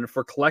drawn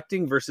for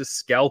collecting versus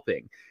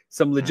scalping?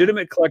 Some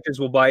legitimate collectors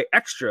will buy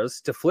extras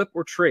to flip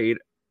or trade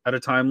at a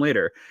time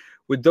later.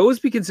 Would those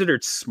be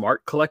considered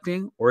smart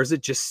collecting, or is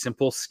it just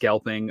simple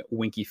scalping,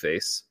 winky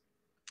face?"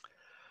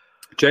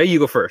 Jay, you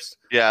go first.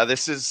 Yeah,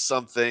 this is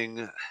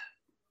something.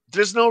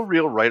 There's no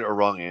real right or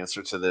wrong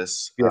answer to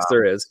this. Yes,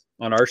 there is.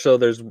 On our show,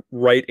 there's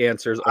right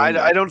answers only.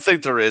 I don't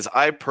think there is.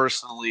 I'm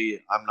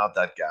not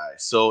that guy.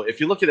 So if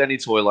you look at any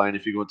toy line,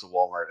 if you go into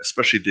Walmart,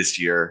 especially this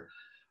year,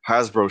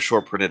 Hasbro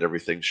short printed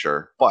everything,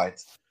 sure.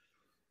 But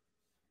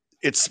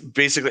it's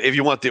basically, if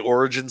you want the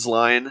Origins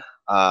line,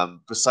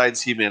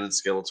 besides He-Man and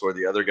Skeletor,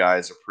 the other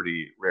guys are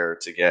pretty rare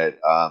to get.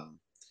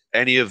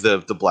 Any of the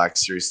Black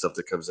Series stuff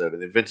that comes out,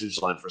 and the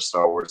vintage line for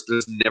Star Wars,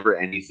 there's never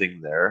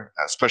anything there,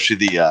 especially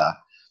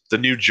the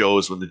new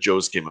Joes. When the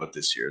Joes came out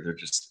this year, they're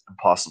just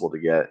impossible to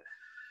get.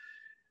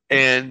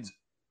 And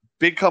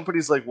big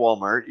companies like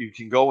Walmart, you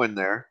can go in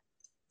there,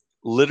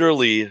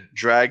 literally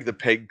drag the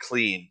peg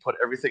clean, put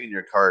everything in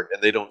your cart,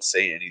 and they don't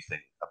say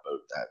anything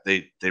about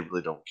that. They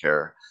really don't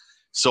care.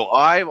 So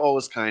I've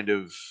always kind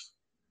of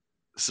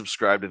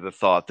subscribed to the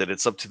thought that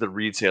it's up to the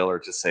retailer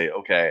to say,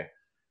 okay,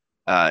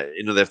 they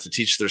have to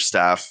teach their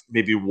staff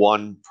maybe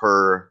one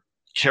per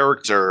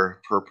character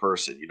per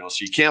person, so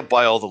you can't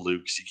buy all the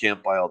Lukes, you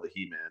can't buy all the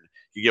He-Man.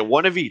 You get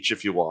one of each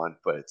if you want,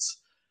 but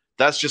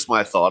that's just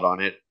my thought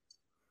on it.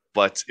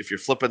 But if you're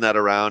flipping that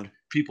around,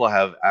 people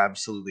have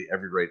absolutely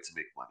every right to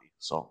make money.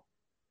 So,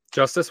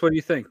 Justice, what do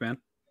you think, man?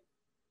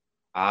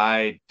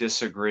 I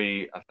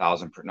disagree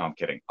 1,000%. No, I'm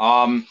kidding.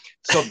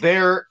 So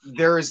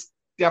there's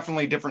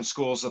definitely different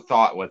schools of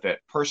thought with it.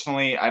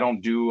 Personally, I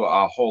don't do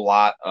a whole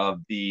lot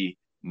of the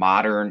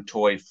modern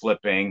toy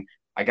flipping.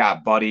 I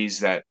got buddies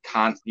that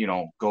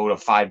go to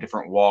 5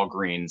 different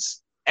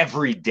Walgreens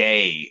every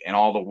day and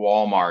all the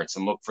Walmarts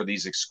and look for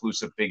these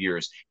exclusive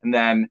figures, and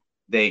then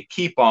they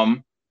keep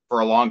them for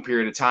a long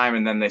period of time,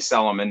 and then they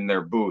sell them in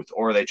their booth,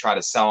 or they try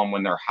to sell them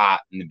when they're hot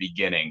in the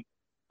beginning.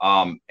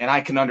 And I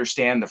can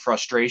understand the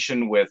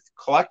frustration with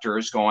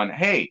collectors going,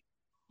 "Hey,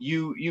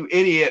 you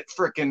idiot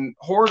freaking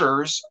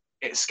hoarders,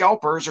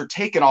 scalpers are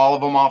taking all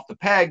of them off the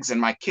pegs,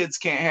 and my kids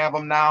can't have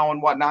them now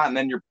and whatnot." And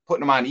then you're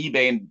putting them on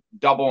eBay and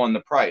doubling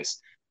the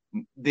price.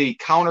 The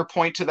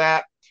counterpoint to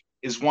that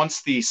is,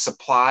 once the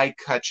supply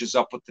catches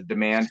up with the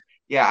demand,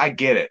 yeah, I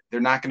get it. They're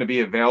not going to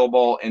be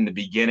available in the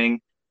beginning,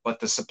 but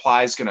the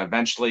supply is going to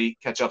eventually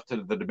catch up to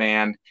the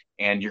demand,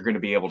 and you're going to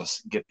be able to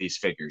get these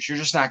figures. You're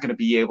just not going to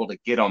be able to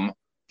get them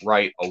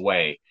right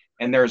away.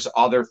 And there's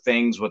other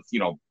things with,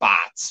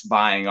 bots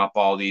buying up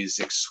all these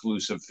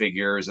exclusive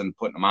figures and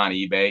putting them on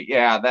eBay.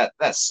 Yeah,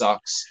 that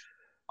sucks.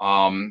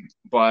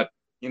 But,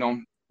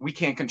 we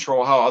can't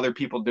control how other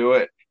people do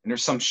it. And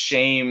there's some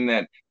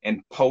shame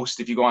and post,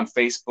 if you go on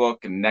Facebook,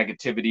 and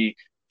negativity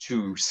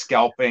to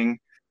scalping.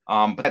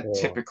 But that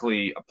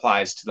typically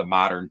applies to the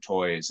modern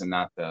toys and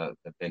not the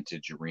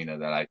vintage arena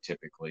that I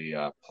typically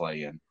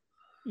play in.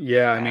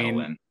 Yeah, I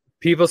mean,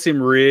 people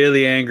seem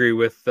really angry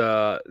with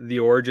the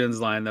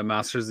Origins line, the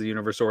Masters of the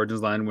Universe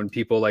Origins line, when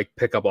people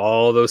pick up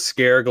all those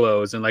scare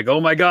glows and oh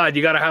my God,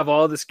 you got to have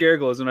all the scare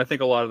glows. And I think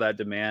a lot of that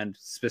demand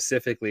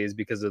specifically is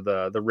because of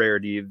the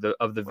rarity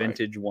of the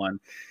vintage one.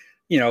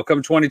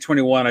 Come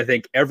 2021, I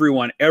think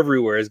everyone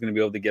everywhere is going to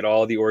be able to get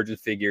all the Origin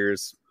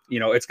figures.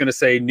 It's going to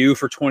say new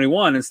for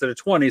 21 instead of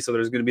 20. So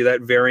there's going to be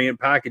that variant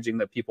packaging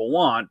that people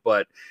want.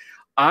 But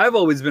I've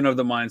always been of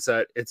the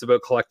mindset it's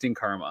about collecting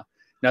karma.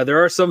 Now,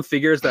 there are some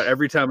figures that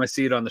every time I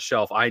see it on the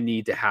shelf, I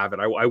need to have it.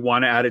 I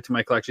want to add it to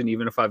my collection,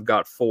 even if I've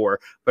got 4.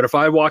 But if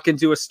I walk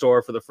into a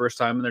store for the first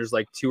time and there's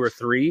 2 or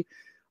 3,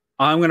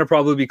 I'm going to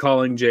probably be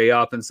calling Jay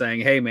up and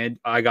saying, "Hey, man,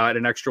 I got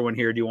an extra one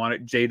here. Do you want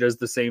it?" Jay does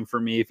the same for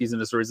me. If he's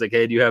in a store, he's like,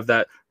 "Hey, do you have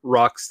that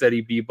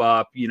Rocksteady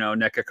Bebop,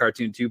 NECA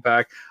cartoon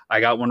 2-pack? I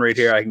got one right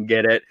here. I can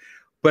get it."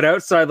 But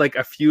outside,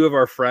 a few of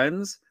our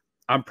friends,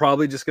 I'm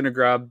probably just going to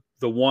grab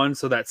the one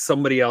so that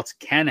somebody else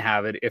can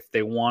have it if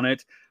they want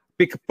it.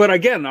 But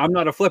again, I'm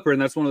not a flipper,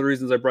 and that's one of the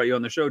reasons I brought you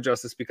on the show,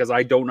 Justice, because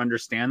I don't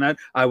understand that.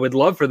 I would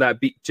love for that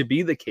to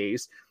be the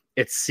case.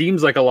 It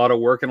seems like a lot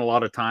of work and a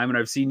lot of time. And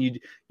I've seen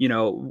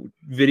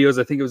videos,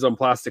 I think it was on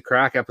Plastic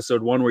Crack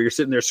episode 1, where you're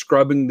sitting there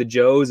scrubbing the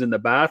Joes in the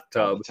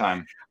bathtub. All the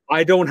time.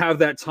 I don't have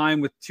that time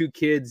with 2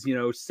 kids,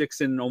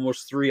 6 and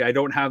almost 3. I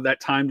don't have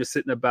that time to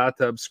sit in a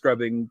bathtub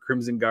scrubbing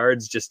Crimson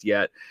Guards just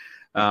yet.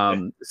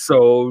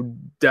 So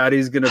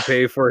Daddy's going to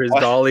pay for his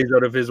dollies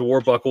out of his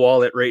Warbuck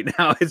wallet right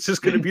now. It's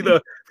just going to be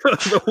the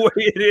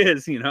way it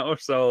is,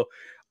 So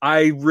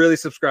I really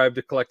subscribe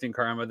to collecting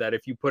karma, that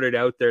if you put it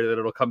out there, that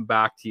it'll come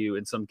back to you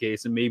in some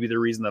case. And maybe the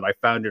reason that I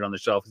found it on the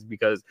shelf is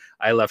because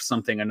I left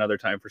something another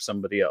time for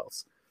somebody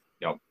else.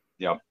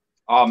 Yep.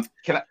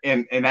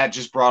 And that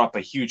just brought up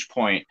a huge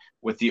point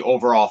with the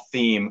overall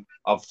theme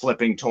of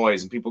flipping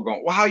toys, and people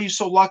going, "Well, how are you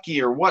so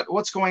lucky?" or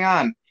what's going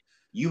on?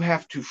 You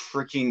have to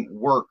freaking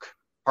work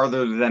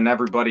harder than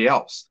everybody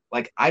else.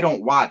 I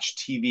don't watch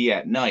TV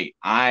at night.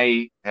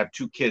 I have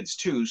 2 kids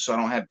too, so I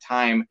don't have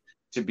time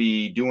to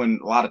be doing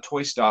a lot of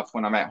toy stuff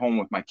when I'm at home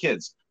with my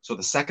kids. So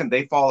the second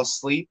they fall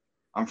asleep,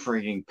 I'm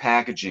freaking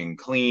packaging,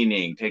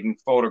 cleaning, taking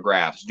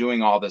photographs,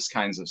 doing all this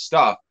kinds of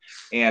stuff.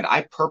 And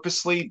I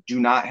purposely do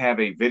not have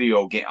a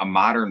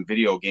modern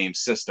video game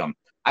system.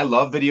 I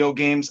love video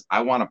games.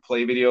 I want to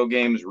play video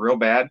games real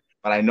bad,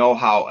 but I know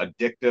how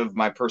addictive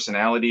my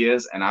personality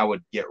is, and I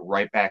would get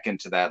right back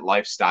into that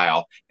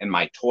lifestyle. And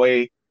my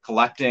toy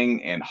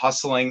collecting and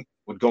hustling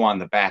would go on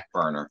the back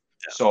burner.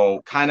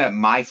 So kind of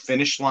my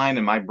finish line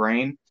in my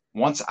brain,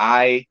 once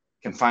I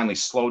can finally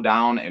slow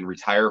down and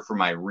retire from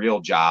my real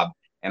job,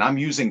 and I'm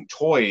using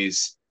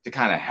toys to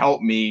kind of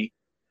help me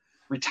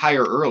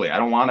retire early. I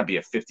don't want to be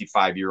a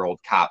 55-year-old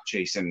cop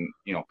chasing,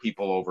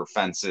 people over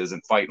fences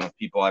and fighting with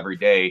people every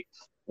day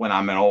when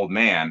I'm an old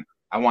man.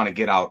 I want to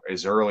get out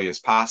as early as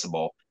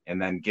possible and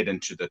then get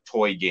into the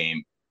toy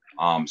game.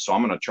 So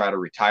I'm going to try to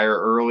retire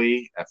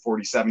early at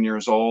 47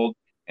 years old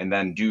and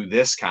then do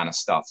this kind of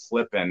stuff,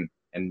 flipping,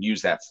 and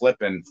use that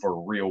flipping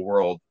for real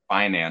world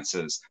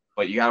finances.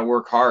 But you got to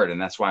work hard.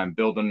 And that's why I'm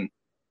building,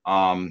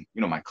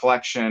 my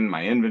collection,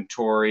 my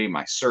inventory,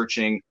 my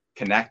searching,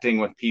 connecting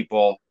with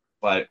people.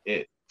 But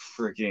it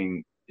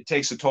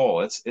takes a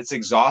toll. It's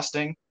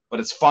exhausting, but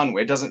it's fun.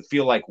 It doesn't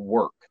feel like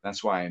work.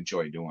 That's why I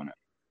enjoy doing it.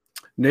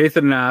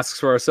 Nathan asks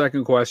for our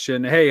second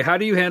question. Hey, how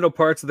do you handle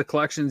parts of the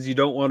collections you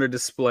don't want to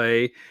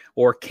display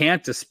or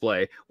can't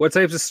display? What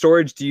types of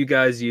storage do you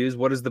guys use?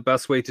 What is the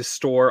best way to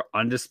store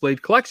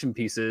undisplayed collection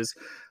pieces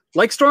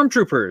like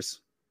stormtroopers?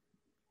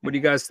 What do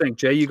you guys think?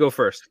 Jay, you go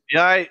first.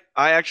 Yeah, I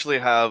actually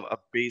have a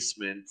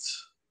basement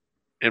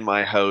in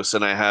my house,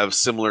 and I have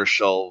similar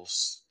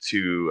shelves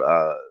to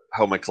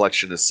how my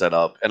collection is set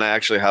up. And I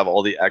actually have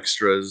all the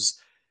extras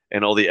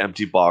and all the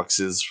empty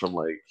boxes from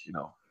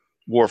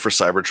War for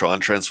Cybertron,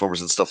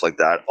 Transformers, and stuff like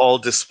that, all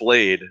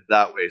displayed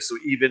that way. So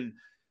even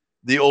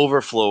the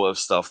overflow of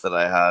stuff that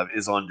I have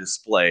is on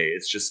display.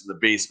 It's just in the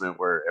basement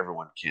where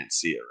everyone can't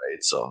see it,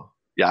 right? So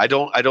yeah, I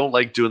don't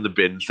like doing the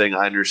bin thing.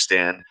 I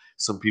understand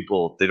some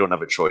people, they don't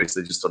have a choice.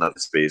 They just don't have the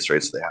space,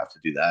 right? So they have to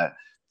do that.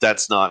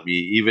 That's not me.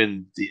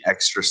 Even the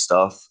extra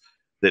stuff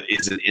that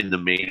isn't in the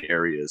main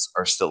areas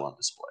are still on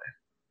display.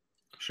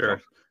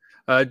 Sure.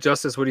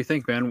 Justice, what do you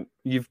think, man?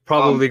 You've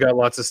probably got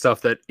lots of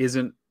stuff that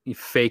isn't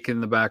fake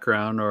in the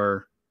background,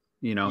 or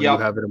you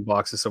have it in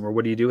boxes somewhere.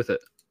 What do you do with it?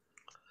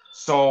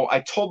 So I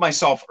told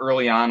myself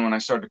early on when I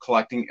started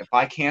collecting, if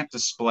I can't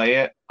display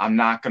it, I'm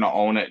not going to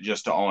own it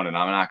just to own it.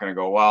 I'm not going to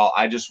go, well,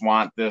 I just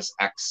want this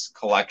X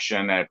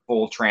collection at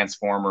full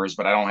Transformers,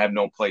 but I don't have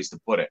no place to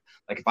put it.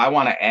 Like if I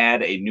want to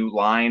add a new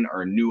line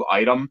or a new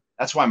item,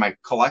 that's why my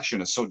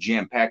collection is so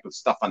jam-packed with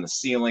stuff on the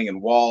ceiling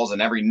and walls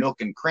and every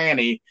nook and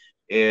cranny,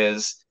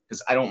 is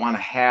because I don't want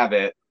to have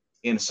it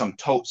in some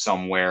tote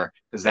somewhere,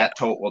 because that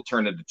tote will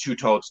turn into 2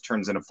 totes,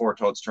 turns into 4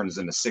 totes, turns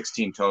into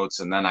 16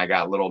 totes, and then I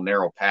got little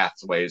narrow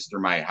pathways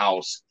through my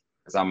house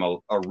because I'm a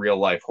real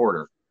life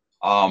hoarder.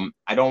 I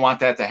don't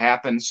want that to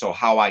happen, so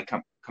how I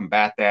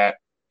combat that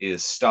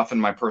is stuff in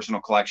my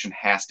personal collection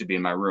has to be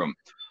in my room.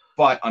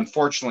 But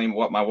unfortunately,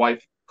 what my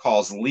wife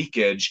calls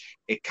leakage,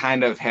 it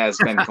kind of has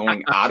been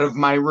going out of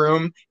my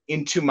room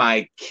into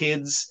my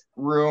kids'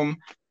 room.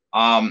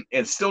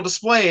 It's still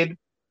displayed,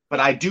 but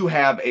I do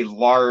have a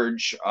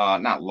large,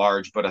 not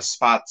large, but a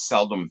spot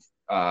seldom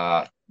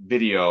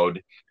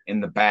videoed in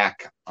the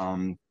back,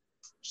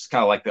 just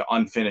kind of like the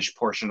unfinished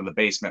portion of the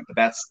basement. But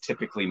that's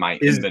typically my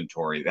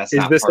inventory. Is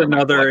this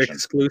another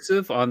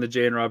exclusive on the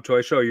Jay and Rob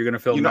Toy Show? You're going to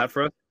film that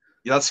for us?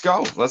 Let's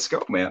go,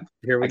 man.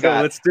 Here we go.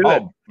 Let's do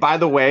it. By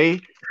the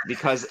way,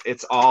 because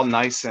it's all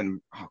nice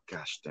and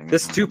dang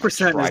this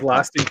 2% is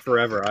lasting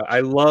forever. I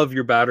love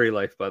your battery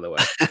life, by the way.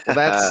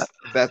 Well,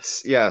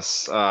 that's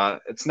yes.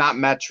 It's not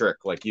metric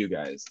like you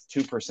guys.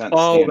 2%.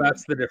 Oh,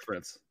 that's the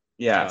difference.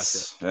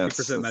 Yes,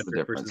 gotcha. 2%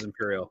 metric versus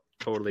imperial.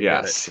 Totally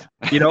yes.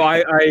 Get it.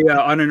 I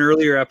on an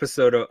earlier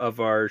episode of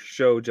our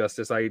show,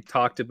 Justice, I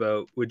talked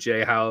about with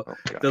Jay how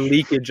the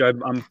leakage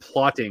I'm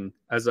plotting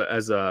as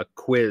a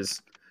quiz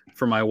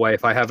for my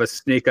wife. I have a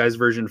Snake Eyes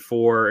version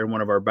 4 in one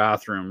of our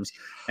bathrooms,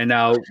 and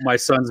now my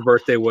son's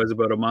birthday was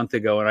about a month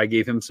ago, and I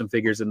gave him some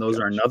figures, and those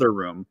are another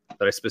room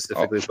that I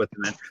specifically put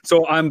them in.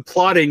 So I'm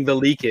plotting the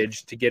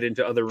leakage to get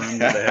into other rooms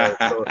of the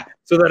house,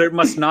 so that it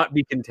must not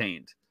be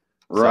contained.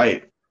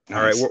 Right. So,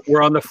 all right,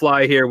 we're on the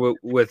fly here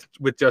with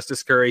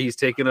Justice Cury. He's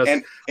taking us,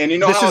 and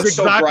this is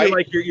exactly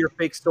like your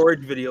fake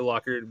storage video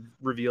locker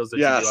reveals that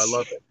you do. I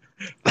love it.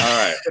 All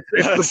right,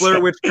 it's the Blair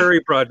Witch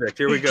Cury project.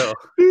 Here we go.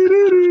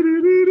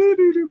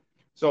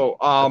 So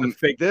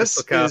this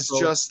is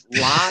just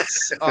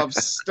lots of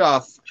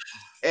stuff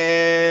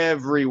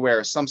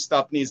everywhere. Some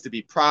stuff needs to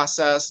be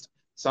processed.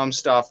 Some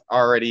stuff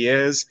already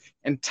is.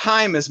 And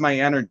time is my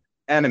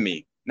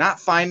enemy.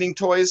 Not finding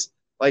toys.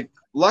 Like,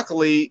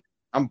 luckily,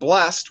 I'm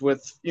blessed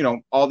with,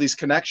 all these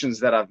connections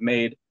that I've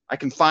made. I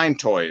can find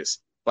toys.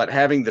 But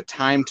having the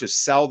time to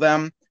sell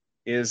them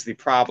is the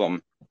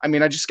problem. I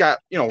mean, I just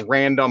got,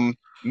 random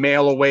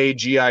mail-away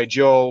G.I.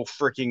 Joe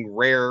freaking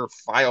rare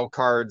file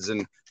cards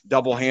and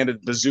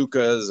double-handed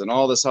bazookas and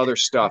all this other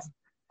stuff.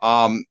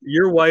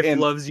 Your wife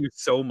And loves you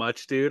so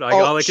much, dude. oh,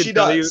 All I can she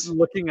tell you, does.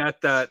 looking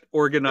at that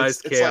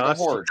organized It's like a chaos,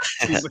 horde.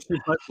 she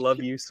must love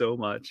you so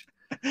much.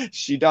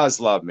 She does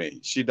love me.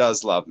 She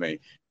does love me.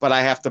 But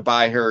I have to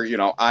buy her,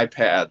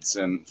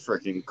 iPads and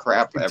freaking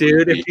crap every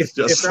Dude, week. if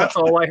Just so. that's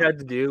all I had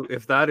to do,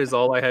 if that is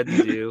all I had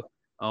to do,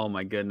 oh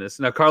my goodness.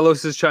 Now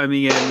Carlos is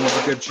chiming in. He's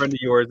a good friend of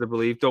yours, I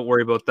believe. Don't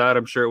worry about that.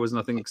 I'm sure it was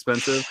nothing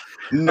expensive.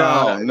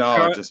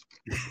 No, just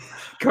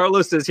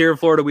Carlos says here in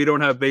Florida we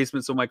don't have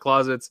basements, so my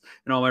closets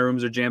and all my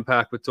rooms are jam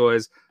packed with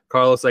toys.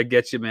 Carlos, I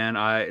get you, man.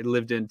 I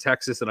lived in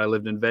Texas and I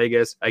lived in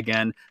Vegas.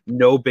 Again,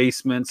 no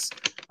basements.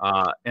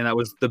 And that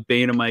was the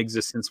bane of my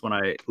existence when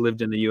I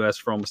lived in the U.S.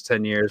 for almost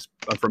 10 years.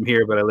 I'm from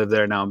here, but I live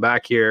there now. I'm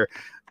back here,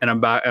 and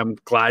I'm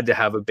glad to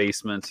have a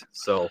basement.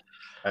 So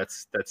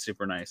that's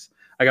super nice.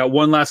 I got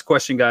one last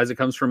question, guys. It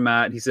comes from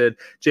Matt. He said,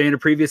 Jay, in a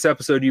previous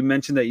episode, you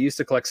mentioned that you used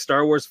to collect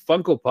Star Wars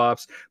Funko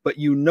Pops, but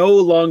you no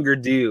longer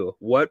do.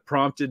 What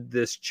prompted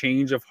this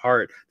change of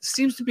heart? This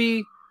seems to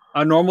be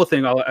a normal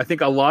thing. I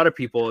think a lot of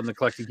people in the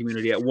collecting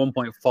community at one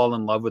point fall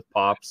in love with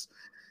Pops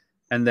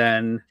and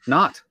then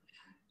not.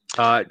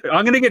 I'm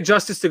going to get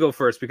Justice to go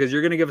first because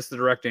you're going to give us the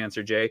direct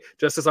answer, Jay.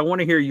 Justice, I want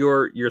to hear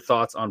your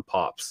thoughts on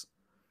Pops.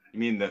 You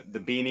mean the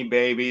Beanie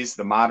Babies,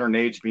 the modern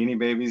age Beanie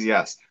Babies?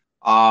 Yes.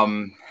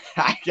 I'm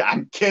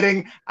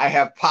kidding. I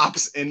have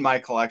Pops in my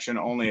collection,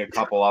 only a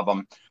couple of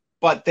them.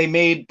 But they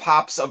made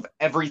Pops of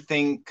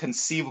everything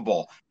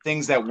conceivable.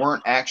 Things that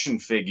weren't action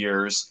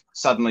figures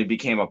suddenly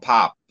became a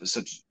Pop.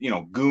 Such,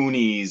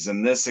 Goonies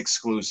and this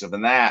exclusive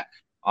and that.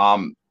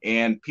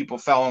 And people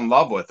fell in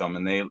love with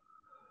them.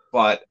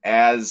 But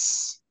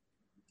as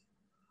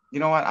you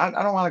know what, I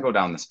don't want to go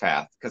down this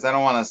path because I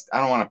don't want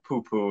to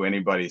poo-poo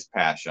anybody's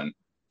passion.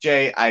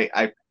 Jay,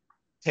 I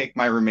take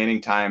my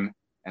remaining time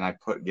and I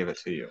give it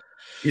to you.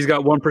 He's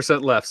got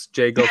 1% left.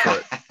 Jay, go for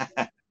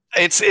it.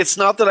 It's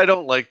not that I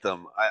don't like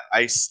them.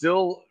 I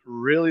still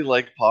really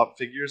like Pop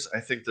figures. I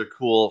think they're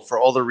cool for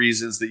all the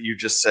reasons that you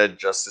just said,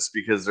 Justice,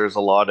 because there's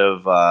a lot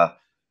of,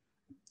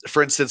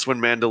 for instance, when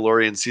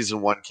Mandalorian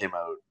Season 1 came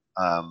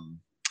out,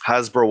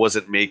 Hasbro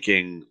wasn't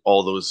making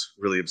all those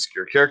really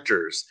obscure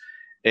characters.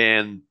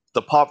 And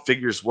the Pop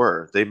figures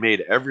were. They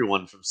made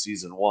everyone from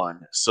Season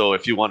 1. So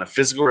if you want a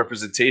physical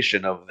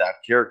representation of that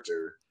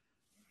character,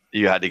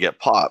 you had to get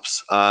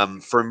Pops.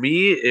 For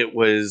me, it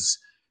was...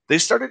 They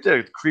started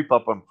to creep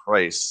up on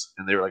price,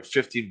 and they were like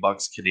 $15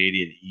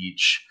 Canadian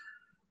each.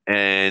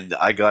 And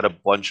I got a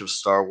bunch of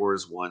Star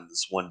Wars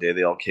ones one day.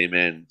 They all came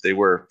in. They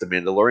were the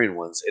Mandalorian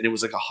ones, and it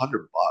was like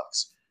 $100.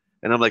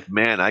 And I'm like,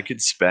 man, I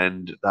could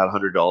spend that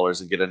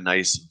 $100 and get a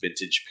nice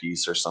vintage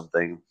piece or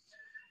something.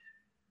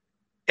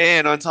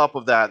 And on top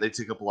of that, they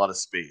take up a lot of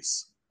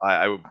space.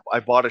 I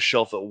bought a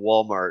shelf at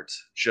Walmart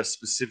just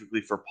specifically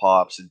for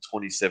Pops in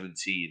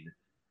 2017.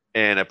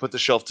 And I put the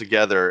shelf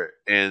together,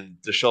 and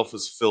the shelf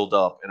was filled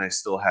up, and I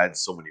still had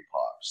so many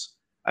Pops.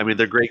 I mean,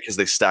 they're great because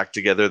they stack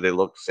together. They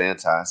look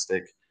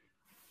fantastic.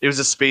 It was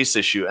a space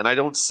issue, and I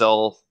don't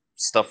sell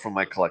stuff from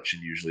my collection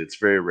usually. It's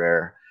very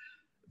rare.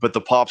 But the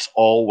Pops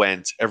all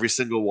went, every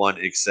single one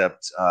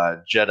except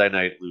Jedi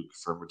Knight Luke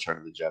from Return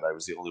of the Jedi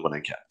was the only one I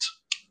kept.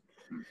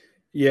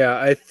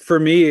 Yeah, for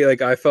me,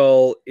 like I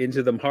fell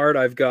into them hard.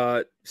 I've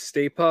got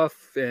Stay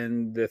Puff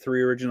and the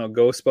 3 original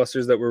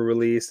Ghostbusters that were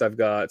released. I've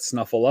got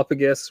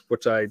Snuffleupagus,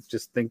 which I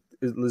just think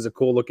is a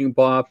cool looking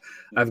pop.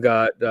 I've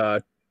got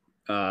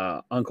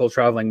Uncle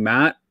Traveling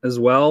Matt as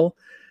well.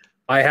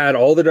 I had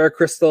all the Dark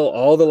Crystal,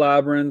 all the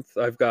Labyrinth.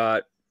 I've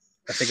got,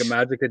 I think, a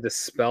Magica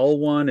Dispel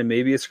one and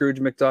maybe a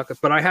Scrooge McDuck,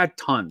 but I had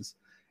tons.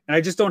 And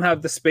I just don't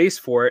have the space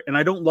for it. And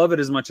I don't love it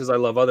as much as I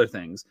love other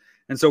things.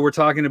 And so we're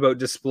talking about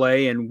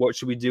display and what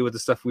should we do with the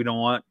stuff we don't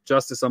want.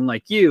 Justice, I'm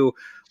like you.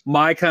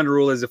 My kind of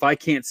rule is if I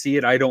can't see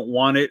it, I don't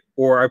want it,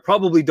 or I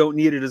probably don't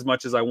need it as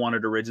much as I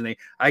wanted originally.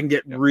 I can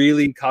get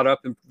really caught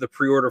up in the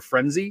pre-order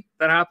frenzy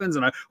that happens.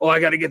 And I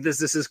got to get this.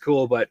 This is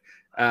cool. But,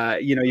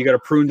 you got to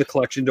prune the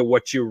collection to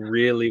what you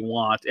really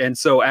want. And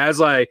so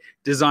as I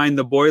design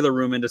the boiler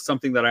room into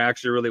something that I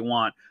actually really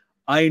want,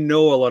 I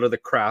know a lot of the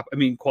crap,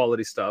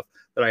 quality stuff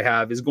that I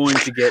have is going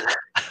to get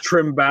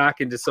trimmed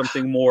back into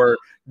something more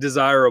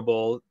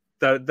desirable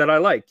that I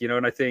like,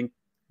 and I think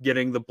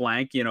getting the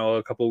blank,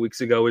 a couple of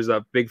weeks ago was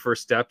a big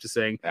first step to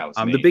saying,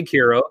 I'm the big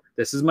hero.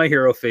 This is my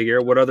hero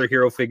figure. What other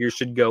hero figures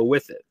should go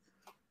with it?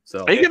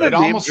 So Are you gonna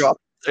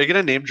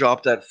name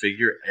drop that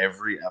figure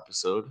every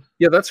episode?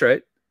 Yeah, that's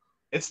right.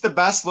 It's the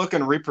best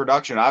looking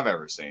reproduction I've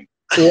ever seen.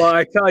 Well,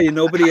 I tell you,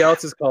 nobody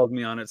else has called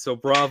me on it. So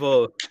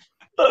bravo.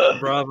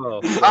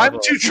 Bravo. I'm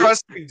too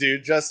trusting,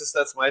 dude. Justice,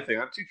 that's my thing.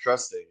 I'm too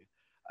trusting.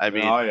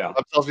 Bob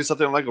tells me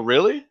something. I'm like,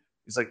 really?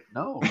 He's like,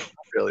 no, not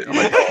really. I'm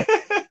like,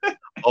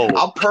 oh.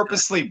 I'll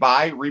purposely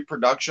buy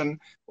reproduction,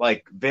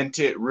 like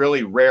vintage,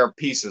 really rare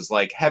pieces.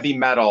 Like Heavy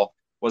Metal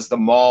was the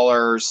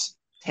Mauler's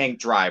tank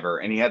driver,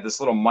 and he had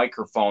this little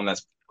microphone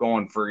that's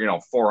going for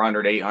 $400,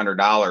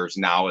 $800.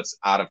 Now it's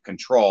out of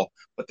control.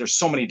 But there's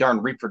so many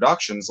darn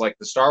reproductions, like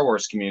the Star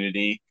Wars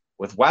community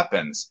with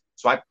weapons.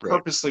 So I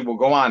purposely will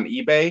go on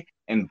eBay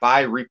and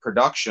buy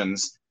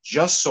reproductions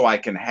just so I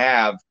can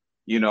have,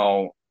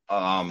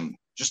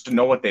 just to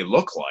know what they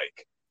look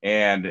like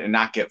and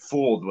not get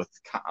fooled with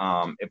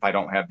if I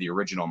don't have the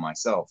original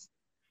myself.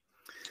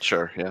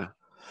 Sure, yeah.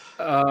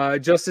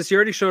 Justice, you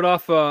already showed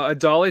off a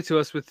dolly to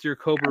us with your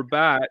Cobra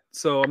bat,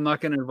 so I'm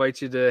not going to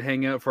invite you to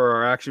hang out for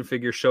our action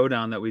figure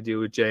showdown that we do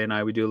with Jay and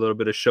I. We do a little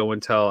bit of show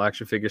and tell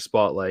action figure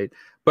spotlight,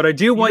 but I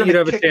do want you to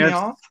have a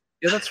chance.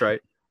 Yeah, that's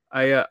right.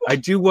 I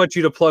do want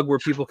you to plug where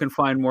people can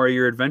find more of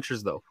your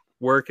adventures, though.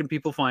 Where can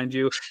people find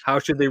you? How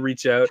should they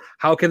reach out?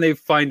 How can they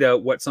find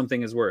out what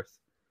something is worth?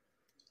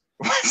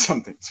 What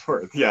something's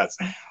worth, yes.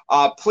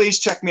 Please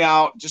check me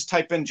out. Just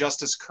type in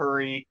Justice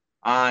Cury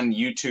on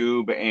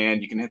YouTube,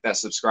 and you can hit that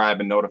subscribe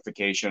and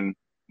notification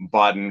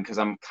button because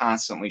I'm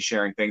constantly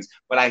sharing things.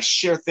 But I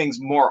share things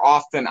more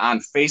often on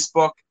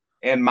Facebook,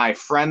 and my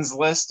friends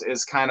list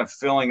is kind of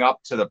filling up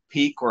to the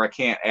peak where I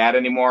can't add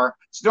anymore.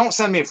 So don't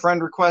send me a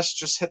friend request.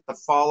 Just hit the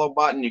follow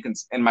button. You can,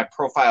 and my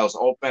profile is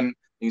open.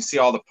 You can see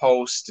all the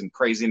posts and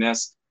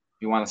craziness.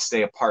 If you want to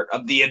stay a part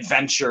of the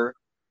adventure.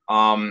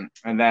 And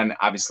then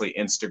obviously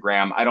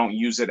Instagram. I don't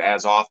use it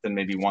as often,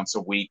 maybe once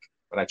a week,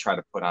 but I try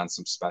to put on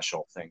some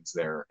special things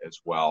there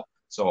as well.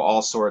 So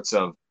all sorts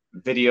of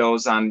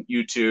videos on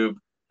YouTube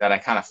that I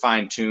kind of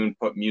fine tune,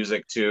 put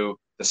music to.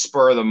 The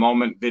spur of the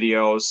moment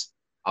videos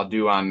I'll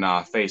do on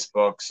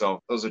Facebook.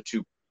 So those are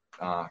two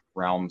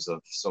realms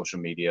of social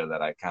media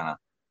that I kind of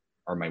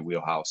are my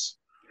wheelhouse.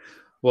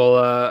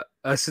 Well,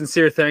 a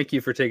sincere thank you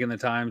for taking the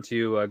time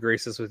to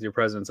grace us with your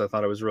presence. I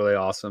thought it was really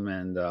awesome,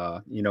 and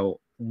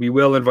we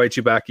will invite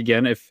you back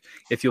again if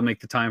you'll make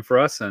the time for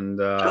us. And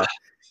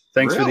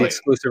thanks for the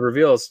exclusive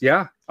reveals.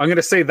 Yeah, I'm going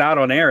to say that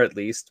on air at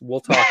least.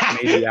 We'll talk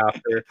maybe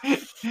after.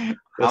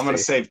 I'm going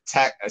to save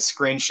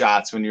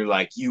screenshots when you're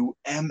like, you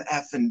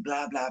MF and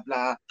blah, blah,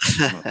 blah.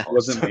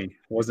 Wasn't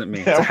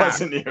me. That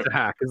wasn't you. It's a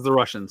hack. It's the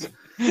Russians.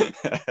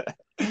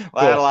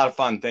 Well, I had a lot of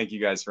fun. Thank you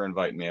guys for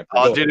inviting me.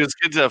 Oh, dude, it's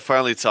good to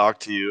finally talk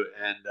to you.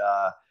 And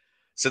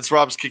since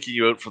Rob's kicking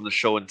you out from the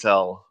show and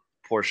tell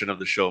portion of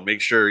the show, make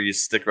sure you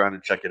stick around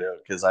and check it out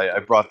because I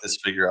brought this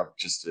figure up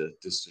just to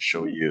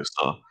show you.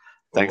 So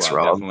thanks,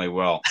 Rob. Definitely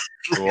will.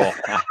 Cool.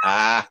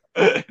 All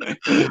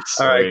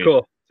right,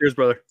 cool. Cheers,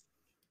 brother.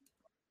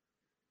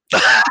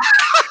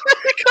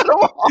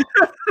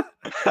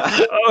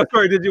 Oh,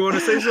 sorry. Did you want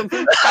to say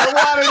something? I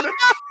wanted to.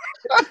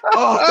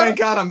 Oh, thank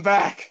God I'm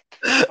back.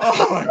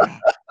 Oh my God.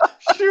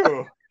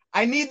 Phew.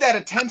 I need that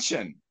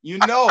attention. You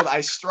know, I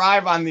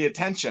strive on the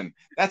attention.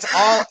 That's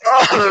all.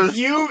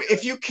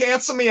 If you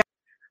cancel me.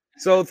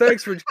 So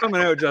thanks for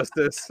coming out,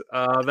 Justice.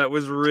 That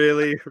was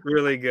really,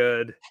 really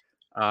good.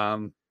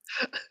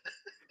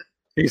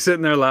 He's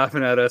sitting there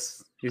laughing at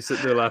us. Okay.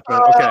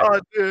 Oh,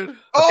 dude. Okay,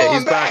 oh,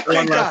 he's back.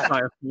 One last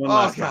time.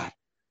 Oh, God.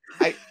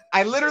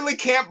 I literally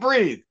can't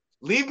breathe.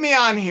 Leave me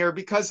on here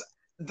because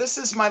this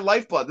is my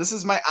lifeblood. This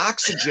is my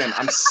oxygen.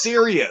 I'm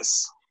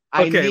serious.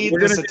 I need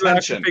this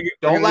attention.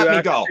 Don't let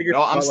me go.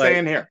 No, I'm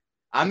staying here.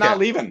 I'm not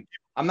leaving.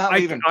 I'm not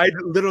leaving. I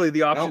literally,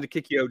 the option to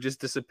kick you out just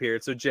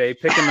disappeared. So Jay,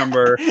 pick a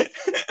number.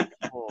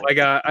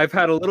 I've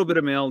had a little bit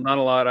of mail, not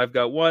a lot. I've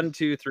got 1,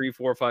 2, 3,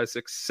 4, 5,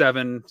 6,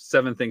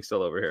 7 things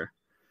still over here.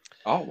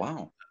 Oh,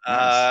 wow.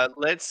 Nice.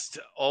 Let's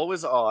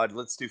always odd.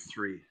 Let's do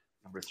 3.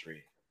 Number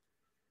 3.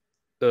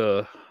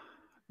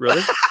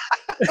 Really?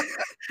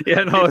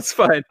 Yeah, no, it's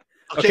fine.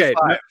 Okay.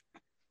 5.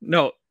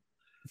 No.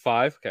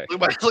 5. Okay.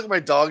 Look at my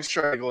dogs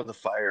trying to go in the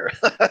fire.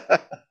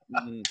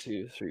 1,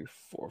 2, 3,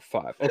 4,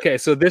 5. Okay,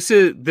 so this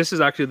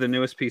is actually the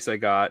newest piece I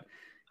got.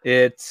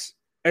 It's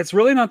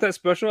really not that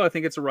special. I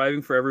think it's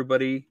arriving for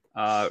everybody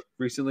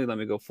recently. Let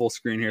me go full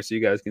screen here so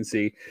you guys can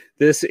see.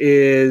 This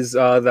is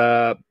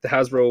the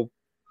Hasbro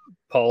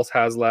Pulse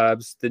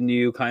HasLabs, the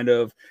new kind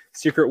of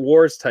Secret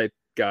Wars type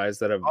guys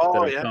that have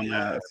come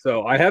out.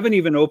 So I haven't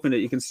even opened it.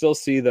 You can still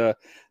see the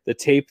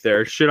tape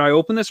there. Should I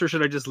open this or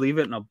should I just leave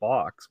it in a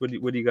box? What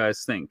do you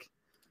guys think?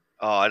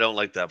 Oh, I don't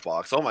like that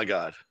box. Oh my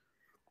God.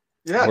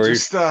 Yeah,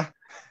 just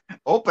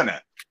open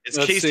it. It's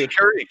Casey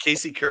Cury.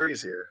 Casey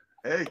Curry's here.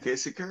 Hey,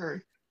 Casey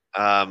Cury.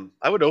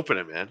 I would open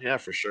it, man. Yeah,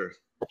 for sure.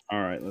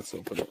 All right, let's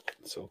open it.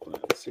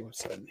 Let's see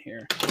what's in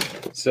here.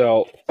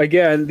 So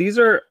again, these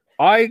are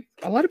a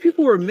lot of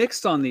people were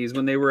mixed on these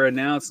when they were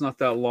announced not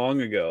that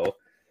long ago.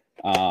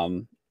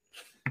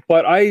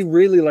 But I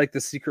really like the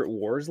Secret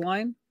Wars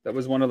line. That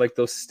was one of like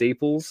those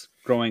staples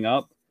growing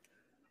up.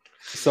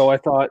 So I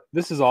thought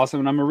this is awesome,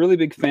 and I'm a really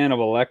big fan of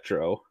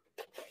Electro,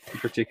 in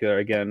particular.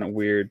 Again, a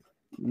weird,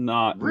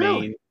 not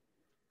main.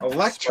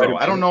 Electro.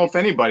 I don't know if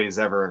anybody's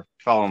ever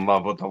fell in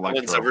love with Electro. No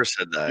one's ever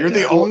said that. You're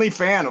the only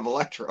fan of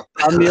Electro.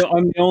 I'm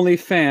the only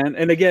fan.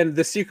 And again,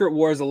 the Secret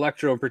Wars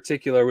Electro in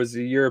particular was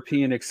a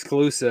European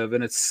exclusive,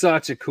 and it's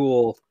such a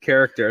cool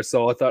character.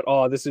 So I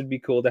thought, this would be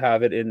cool to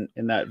have it in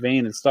that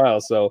vein and style.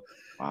 So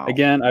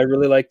again, I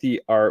really like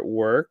the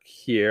artwork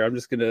here. I'm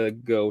just going to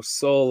go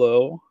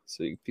solo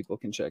so people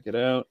can check it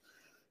out.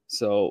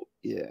 So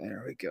yeah,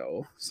 there we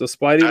go. So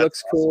Spidey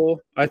looks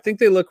cool. I think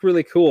they look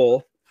really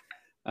cool.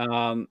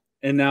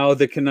 And now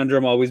the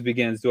conundrum always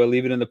begins. Do I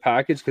leave it in the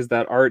package because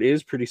that art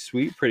is pretty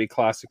sweet, pretty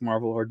classic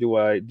Marvel, or do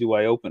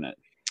I open it?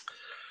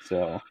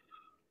 So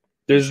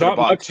there's not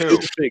much to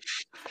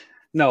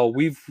No,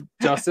 we've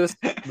Justice.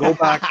 Go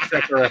back and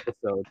check our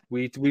episode.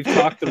 We've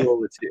talked through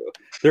all the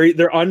two.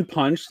 They're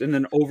unpunched and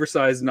then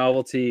oversized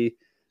novelty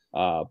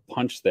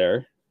punch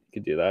there. You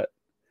could do that.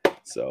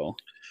 So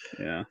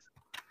yeah.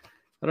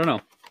 I don't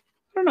know.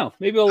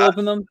 Maybe I'll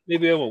open them.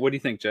 Maybe I won't. What do you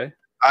think, Jay?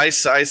 I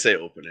say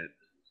open it.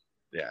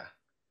 Yeah.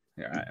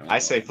 Yeah. I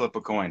say flip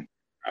a coin.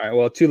 All right.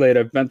 Well, too late.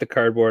 I've bent the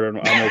cardboard and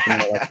I'm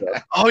opening it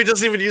up. Oh, he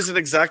doesn't even use an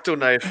X-Acto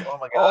knife. Oh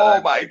my god.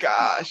 Oh my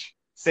gosh.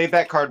 Save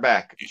that card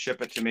back.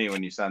 Ship it to me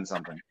when you send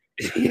something.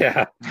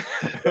 Yeah.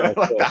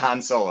 Like the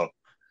Han Solo.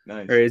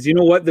 Nice. All right. You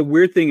know what? The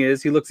weird thing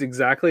is he looks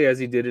exactly as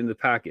he did in the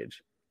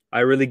package. I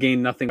really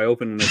gained nothing by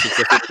opening this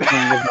except for the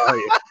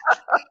value.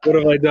 What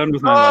have I done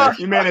with my life?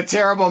 You made a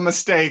terrible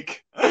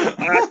mistake.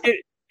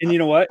 And you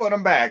know what? Put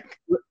him back.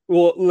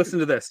 Well, listen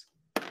to this.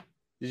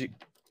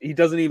 He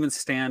doesn't even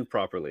stand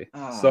properly.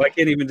 So I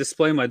can't even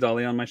display my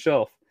dolly on my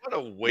shelf. What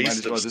a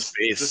waste of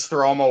space. Just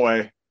throw them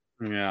away.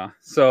 Yeah.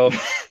 So,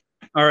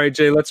 all right,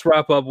 Jay, let's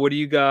wrap up. What do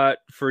you got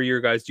for your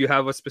guys? Do you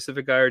have a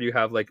specific guy or do you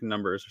have like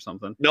numbers or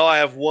something? No, I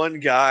have one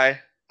guy.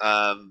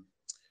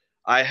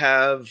 I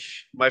have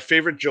my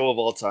favorite Joe of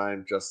all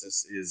time,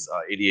 Justice, is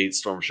 88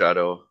 Storm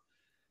Shadow.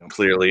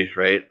 Clearly,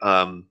 right?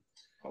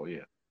 Oh,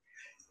 yeah.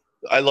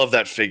 I love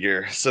that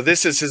figure. So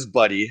this is his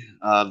buddy.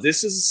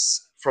 This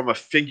is from a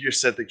figure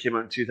set that came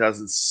out in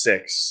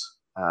 2006.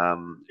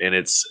 And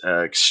it's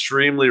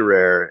extremely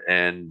rare.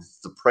 And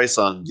the price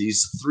on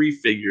these 3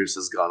 figures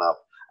has gone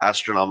up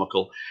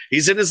astronomical.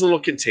 He's in his little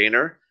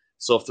container.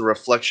 So if the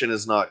reflection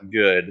is not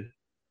good,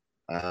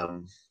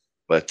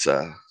 but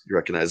you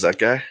recognize that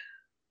guy?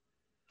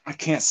 I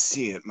can't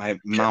see it. My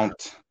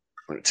mount.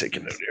 I'm going to take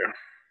it out here.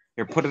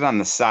 Here, put it on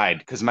the side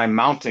because my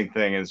mounting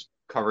thing is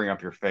covering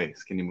up your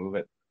face. Can you move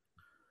it?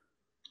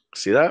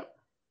 See that?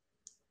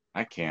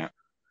 I can't.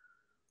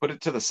 Put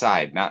it to the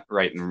side, not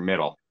right in the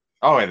middle.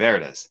 Oh, there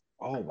it is.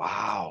 Oh,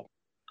 wow.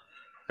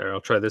 There,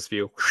 I'll try this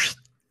view.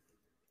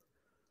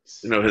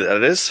 You know who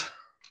that is?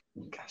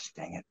 Gosh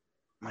dang it.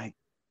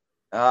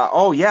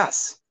 Oh,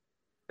 yes.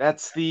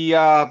 That's the,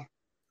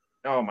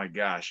 oh my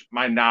gosh.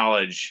 My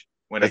knowledge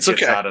when it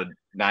gets out of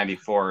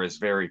 94 is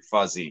very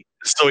fuzzy.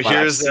 So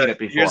here's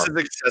his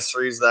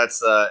accessories.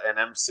 That's an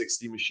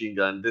M60 machine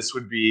gun. This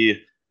would be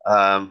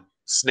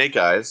Snake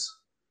Eyes.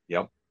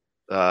 Yep.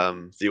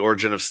 The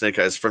origin of Snake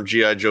Eyes from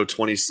G.I. Joe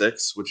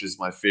 26, which is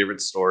my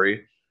favorite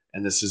story.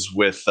 And this is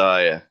with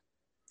the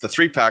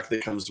 3-pack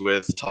that comes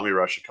with Tommy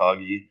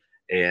Rashikagi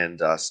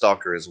and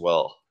Stalker as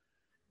well.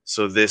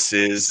 So this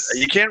is,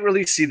 you can't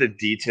really see the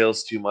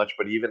details too much,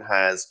 but he even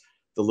has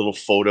the little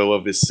photo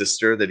of his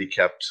sister that he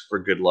kept for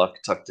good luck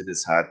tucked in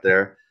his hat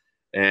there.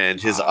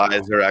 And his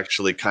eyes are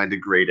actually kind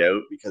of grayed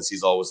out because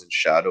he's always in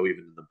shadow,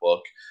 even in the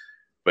book.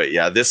 But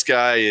yeah, this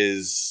guy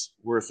is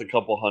worth a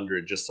couple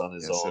hundred just on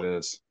his own. Yes, it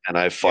is. And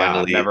I've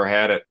finally never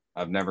had it.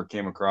 I've never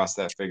came across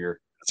that figure.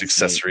 It's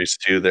accessories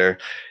too there.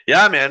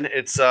 Yeah, man.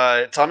 It's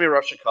Tommy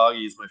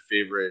Rashikagi is my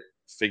favorite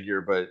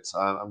figure, but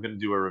I'm gonna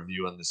do a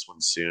review on this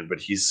one soon. But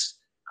he's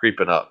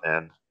creeping up,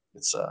 man.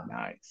 It's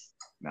nice.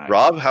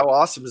 Rob, how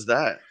awesome is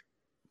that?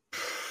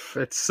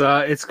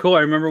 It's cool.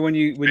 I remember when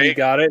you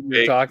got it and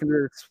you're talking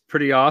to it, it's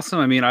pretty awesome.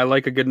 I mean, I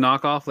like a good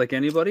knockoff like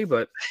anybody,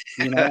 but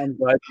you know, I'm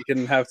glad you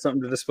can have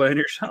something to display on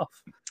your shelf.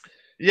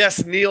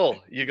 Yes, Neil,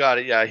 you got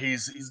it. Yeah,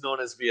 he's known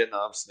as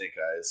Vietnam Snake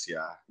Eyes.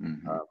 Yeah.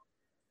 Mm-hmm.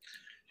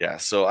 Yeah,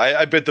 so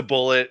I bit the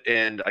bullet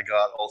and I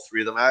got all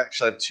 3 of them. I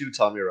actually have 2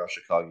 Tommy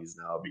Rashikagis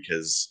now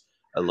because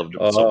I loved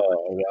them so much.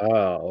 Oh,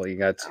 wow. You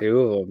got 2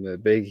 of them, the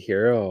big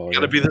hero. You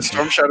got to be the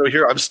Storm Shadow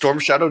hero. I'm Storm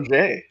Shadow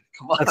Jay.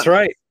 Come on. That's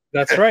right.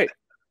 That's right.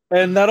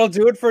 And that'll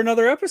do it for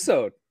another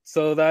episode.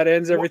 So that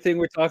ends everything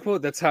we're talking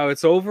about. That's how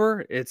it's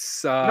over.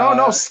 It's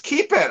no,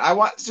 keep it.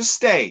 Just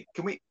stay.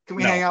 Can we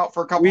hang out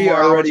for a couple more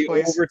hours, already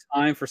please? over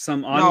time for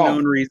some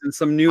unknown reason.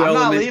 Some new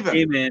element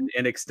came in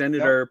and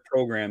extended our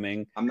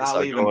programming. I'm not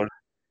leaving.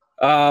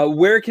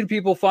 Where can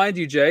people find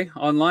you, Jay,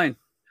 online?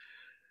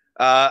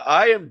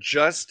 I am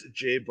just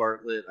Jay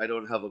Bartlett. I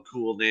don't have a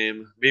cool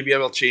name. Maybe I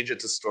will change it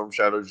to Storm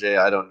Shadow Jay.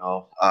 I don't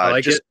know. I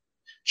like it.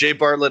 Jay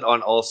Bartlett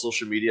on all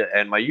social media,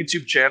 and my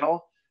YouTube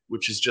channel,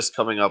 which is just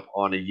coming up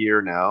on a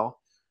year now,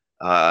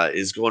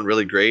 is going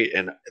really great.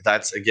 And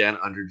that's, again,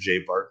 under Jay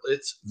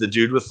Bartlett, the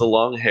dude with the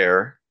long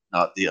hair,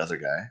 not the other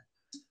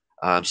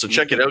guy. So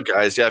check it out,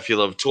 guys. Yeah, if you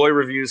love toy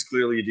reviews,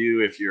 clearly you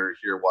do. If you're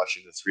here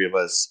watching the 3 of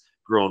us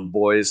grown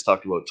boys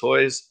talk about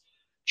toys,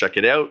 check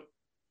it out.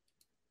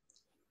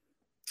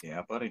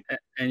 Yeah, buddy.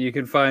 And you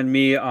can find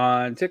me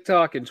on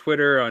TikTok and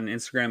Twitter, on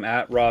Instagram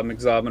at Rob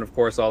McZob, and of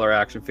course all our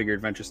action figure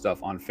adventure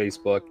stuff on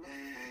Facebook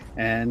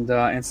and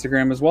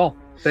Instagram as well.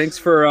 Thanks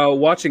for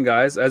watching,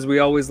 guys. As we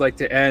always like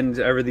to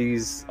end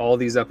all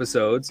these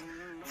episodes,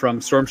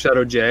 from Storm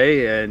Shadow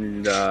J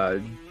and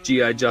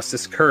G.I.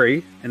 Justice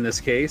Cury in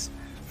this case.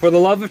 For the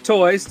love of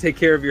toys, take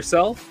care of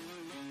yourself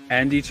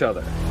and each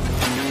other.